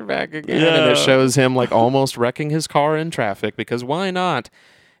this, they're back again." And it Yeah. shows him like almost wrecking his car in traffic because why not?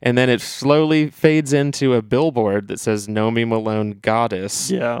 And then it slowly fades into a billboard that says Nomi Malone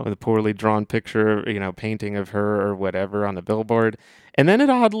Goddess yeah. with a poorly drawn picture, painting of her or whatever on a billboard. And then it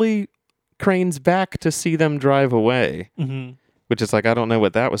oddly cranes back to see them drive away, Mm-hmm. which is like, I don't know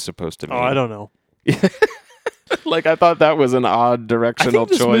what that was supposed to mean. Oh, I don't know. Like, I thought that was an odd I directional think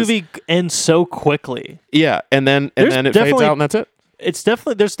this choice. movie ends so quickly. Yeah, and then There's it fades definitely- out and that's it.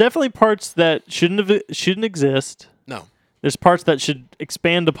 There's definitely parts that shouldn't exist. No. There's parts that should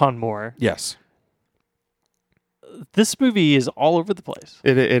expand upon more. Yes. This movie is all over the place.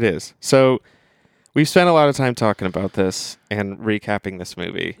 It is. So we've spent a lot of time talking about this and recapping this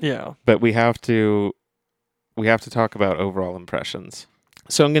movie, Yeah. but we have to talk about overall impressions.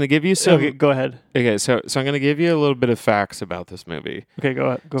 So I'm going to give you some. Okay, go ahead. Okay, so I'm going to give you a little bit of facts about this movie. Okay, go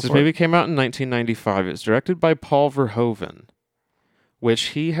ahead. Go This for movie it. came out in 1995. It was directed by Paul Verhoeven, which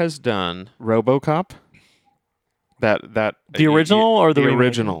he has done RoboCop. That The original or the remake?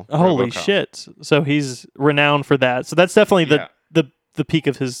 original? Holy RoboCop. shit! So he's renowned for that. So that's definitely Yeah. the peak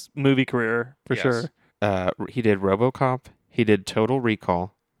of his movie career for Yes. sure. He did RoboCop. He did Total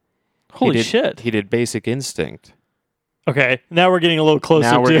Recall. Holy he did, shit! He did Basic Instinct. Okay, now we're getting a little closer.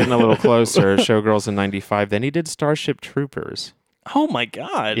 Now we're to getting a little closer. Showgirls in 95. Then he did Starship Troopers. Oh my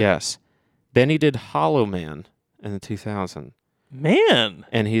god! Yes. Then he did Hollow Man in the 2000. Man.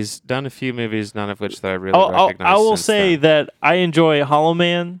 And he's done a few movies, none of which that I really I recognize. will since say then. that I enjoy Hollow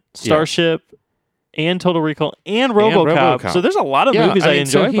Man, Starship, and Total Recall, and RoboCop. RoboCop. So there's a lot of movies I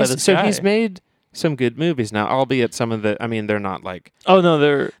enjoy by this so guy. he's made some good movies now, albeit some of the. I mean, they're not like Oh no,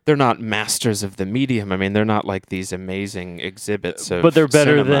 they're not masters of the medium. I mean, they're not like these amazing exhibits of. but they're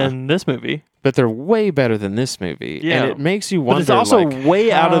better cinema. than this movie. But they're way better than this movie. Yeah. And it makes you But wonder. it's also like,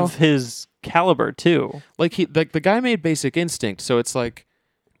 way out how- of his caliber too. like the guy made Basic Instinct, so it's like.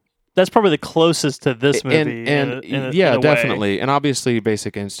 That's probably the closest to this movie. And in a yeah, way. definitely. And obviously,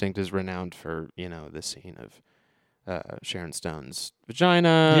 Basic Instinct is renowned for the scene of Sharon Stone's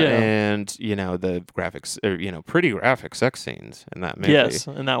vagina Yeah. and the graphics, or pretty graphic sex scenes in that movie. Yes,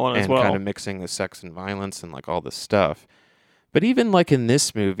 in that one as and well. kind of mixing the sex and violence and like all this stuff. But even like in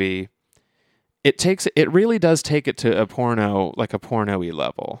this movie, it really does take it to a porno, like a porno-y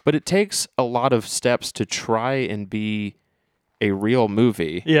level. But it takes a lot of steps to try and be a real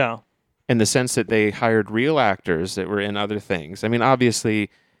movie. Yeah. In the sense that they hired real actors that were in other things. I mean, obviously,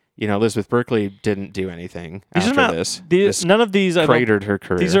 Elizabeth Berkley didn't do anything These after are not, this. these, This none of these cratered her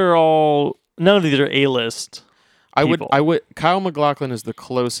career. These are all none of these are A-list. I people. would. Kyle MacLachlan is the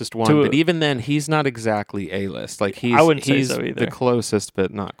closest one, To- but even then, he's not exactly A-list. Like I wouldn't say he's so either. the closest,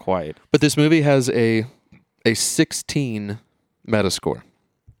 but not quite. But this movie has a 16 Metascore.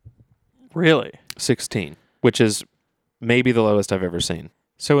 Really? 16, which is maybe the lowest I've ever seen.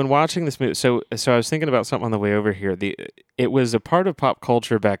 So in watching this movie, so I was thinking about something on the way over here. It was a part of pop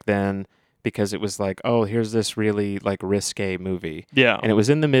culture back then because it was like, oh, here's this really like risque movie. Yeah. And it was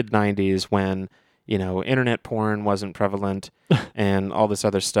in the mid 90s when, internet porn wasn't prevalent and all this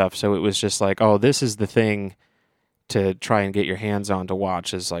other stuff. So it was just like, oh, this is the thing to try and get your hands on to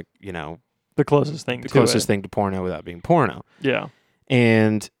watch is like, the closest thing the to closest it. thing to porno without being porno. Yeah.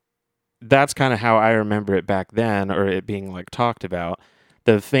 And that's kind of how I remember it back then, or it being like talked about.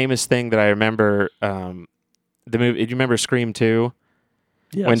 The famous thing that I remember, the movie. Do you remember Scream 2?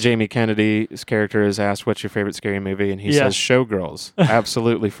 Yes. When Jamie Kennedy's character is asked, "What's your favorite scary movie?" and he Yes. says, "Showgirls."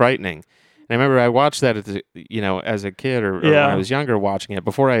 Absolutely frightening. And I remember I watched that as a kid or when I was younger, watching it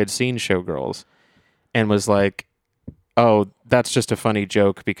before I had seen Showgirls, and was like, "Oh, that's just a funny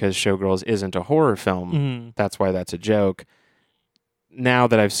joke because Showgirls isn't a horror film. Mhm. That's why that's a joke." Now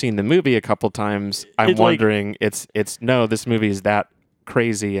that I've seen the movie a couple times, I'm It's like- wondering it's no, this movie is that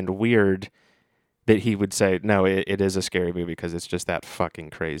crazy and weird that he would say, no, it is a scary movie because it's just that fucking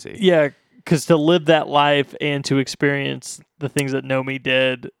crazy. Yeah, because to live that life and to experience the things that Nomi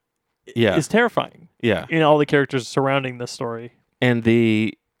did Yeah. is terrifying. Yeah. All the characters surrounding the story. And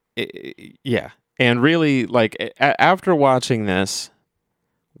yeah. And really, like, after watching this,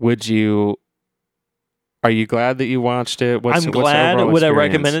 are you glad that you watched it? I'm the glad. overall Would I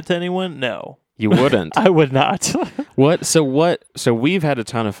experience? recommend it to anyone? No. You wouldn't. I would not. So we've had a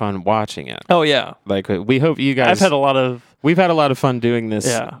ton of fun watching it. Oh, yeah. Like, we hope you guys. We've had a lot of fun doing this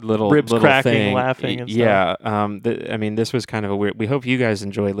little ribs little cracking, thing. laughing, and yeah. This was kind of a weird. We hope you guys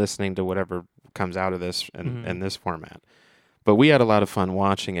enjoy listening to whatever comes out of this in this format. But we had a lot of fun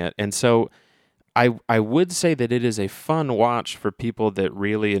watching it, and so I would say that it is a fun watch for people that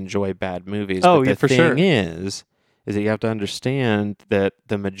really enjoy bad movies. Oh, but yeah, the for thing sure. is that you have to understand that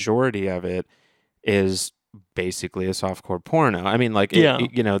the majority of it is basically a softcore porno. I mean, like,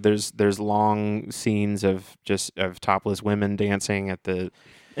 there's long scenes of topless women dancing at the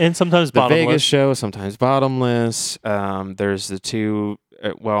And sometimes the bottomless. Vegas show, sometimes bottomless. There's the two.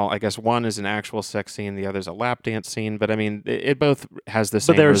 I guess one is an actual sex scene, the other's a lap dance scene. But I mean, it both has the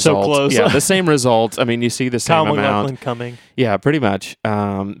same. But they're so result. close. Yeah, the same results. I mean, you see the Kyle same amount. MacLachlan coming. Yeah, pretty much.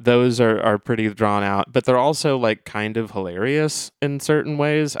 Those are pretty drawn out, but they're also like kind of hilarious in certain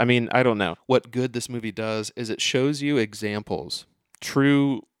ways. I mean, I don't know. What good this movie does is it shows you examples,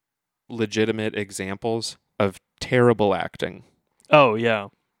 true, legitimate examples of terrible acting, Oh, yeah.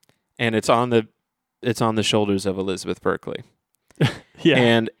 and it's on the shoulders of Elizabeth Berkley. Yeah.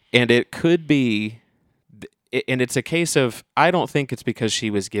 And it could be, and it's a case of, I don't think it's because she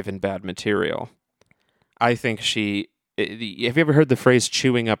was given bad material. I think have you ever heard the phrase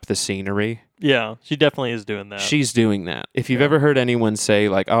chewing up the scenery? Yeah. She definitely is doing that. She's doing that. If you've ever heard anyone say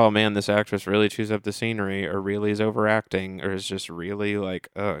like, oh man, this actress really chews up the scenery or really is overacting or is just really like,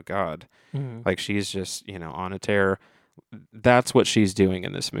 oh God, Mhm. like she's just, on a tear. That's what she's doing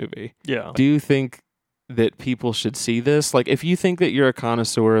in this movie. Yeah. Do you think that people should see this? Like, if you think that you're a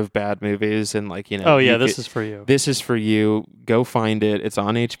connoisseur of bad movies and like, Oh, yeah. This is for you. this is for you, go find it. It's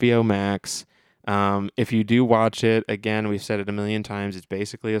on HBO Max. If you do watch it, again, we've said it a million times, it's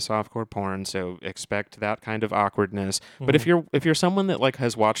basically a softcore porn, so expect that kind of awkwardness. But if you're someone that like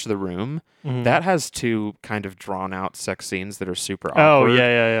has watched The Room, Mhm. that has two kind of drawn out sex scenes that are super Oh, awkward.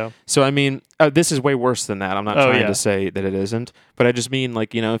 yeah. So I mean, this is way worse than that. I'm not Oh, trying yeah. to say that it isn't, but I just mean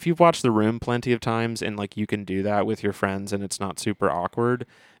like, if you've watched The Room plenty of times and like you can do that with your friends and it's not super awkward,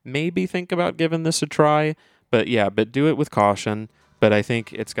 maybe think about giving this a try. But yeah, but do it with caution. But I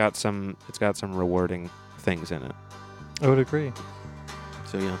think it's got some rewarding things in it. I would agree.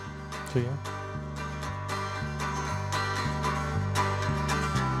 So yeah. So, yeah.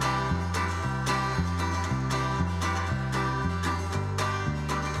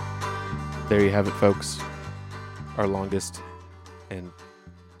 There you have it, folks. Our longest and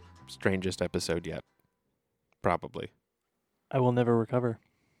strangest episode yet. Probably. I will never recover.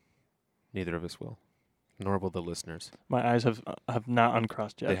 Neither of us will. Nor will the listeners. My eyes have not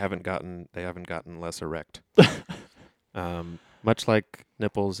uncrossed yet. They haven't gotten less erect. Much like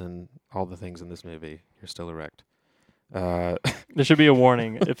nipples and all the things in this movie, you're still erect. There should be a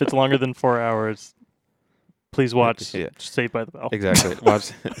warning. If it's longer than 4 hours, please watch Saved by the Bell. Exactly.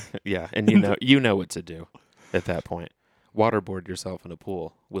 Watch. Yeah, and you know what to do at that point. waterboard yourself in a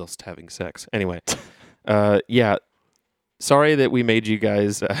pool whilst having sex. Anyway, yeah. Sorry that we made you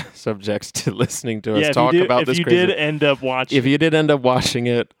guys subject to listening to us talk about this. If you did end up watching, if you did end up watching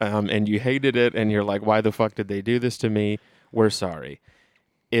it and you hated it and you're like, why the fuck did they do this to me? We're sorry.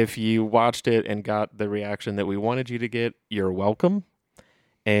 If you watched it and got the reaction that we wanted you to get, you're welcome.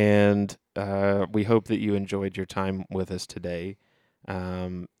 And we hope that you enjoyed your time with us today.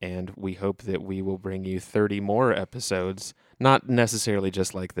 And we hope that we will bring you 30 more episodes, not necessarily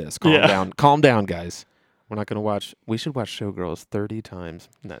just like this. Calm down, guys. We're not going to watch. We should watch Showgirls 30 times.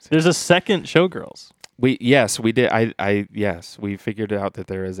 There's a second Showgirls. Yes, we did. Yes, we figured out that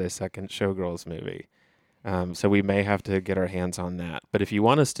there is a second Showgirls movie. So we may have to get our hands on that. But if you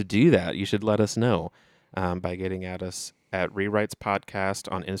want us to do that, you should let us know by getting at us at Rewrites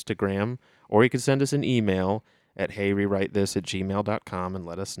Podcast on Instagram, or you can send us an email at heyrewritethis@gmail.com and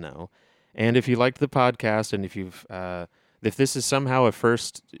let us know. And if you liked the podcast, and if this is somehow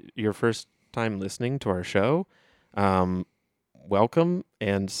your first time listening to our show, welcome,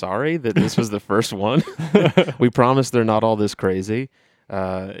 and sorry that this was the first one. We promise they're not all this crazy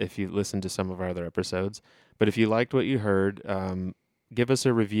if you listen to some of our other episodes. But if you liked what you heard, give us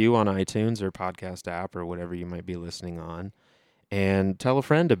a review on iTunes or podcast app or whatever you might be listening on, and tell a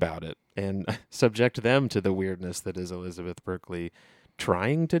friend about it, and subject them to the weirdness that is Elizabeth Berkley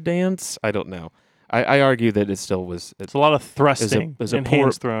trying to dance. I don't know. I argue that it still was. It's a lot of thrusting and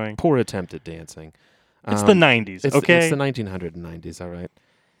hands throwing. Poor attempt at dancing. It's the 90s, okay? It's the 1990s, all right.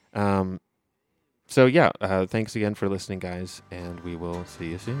 So, yeah, thanks again for listening, guys, and we will see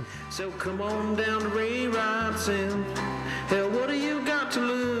you soon. So come on down to Rewrites, and hell, what do you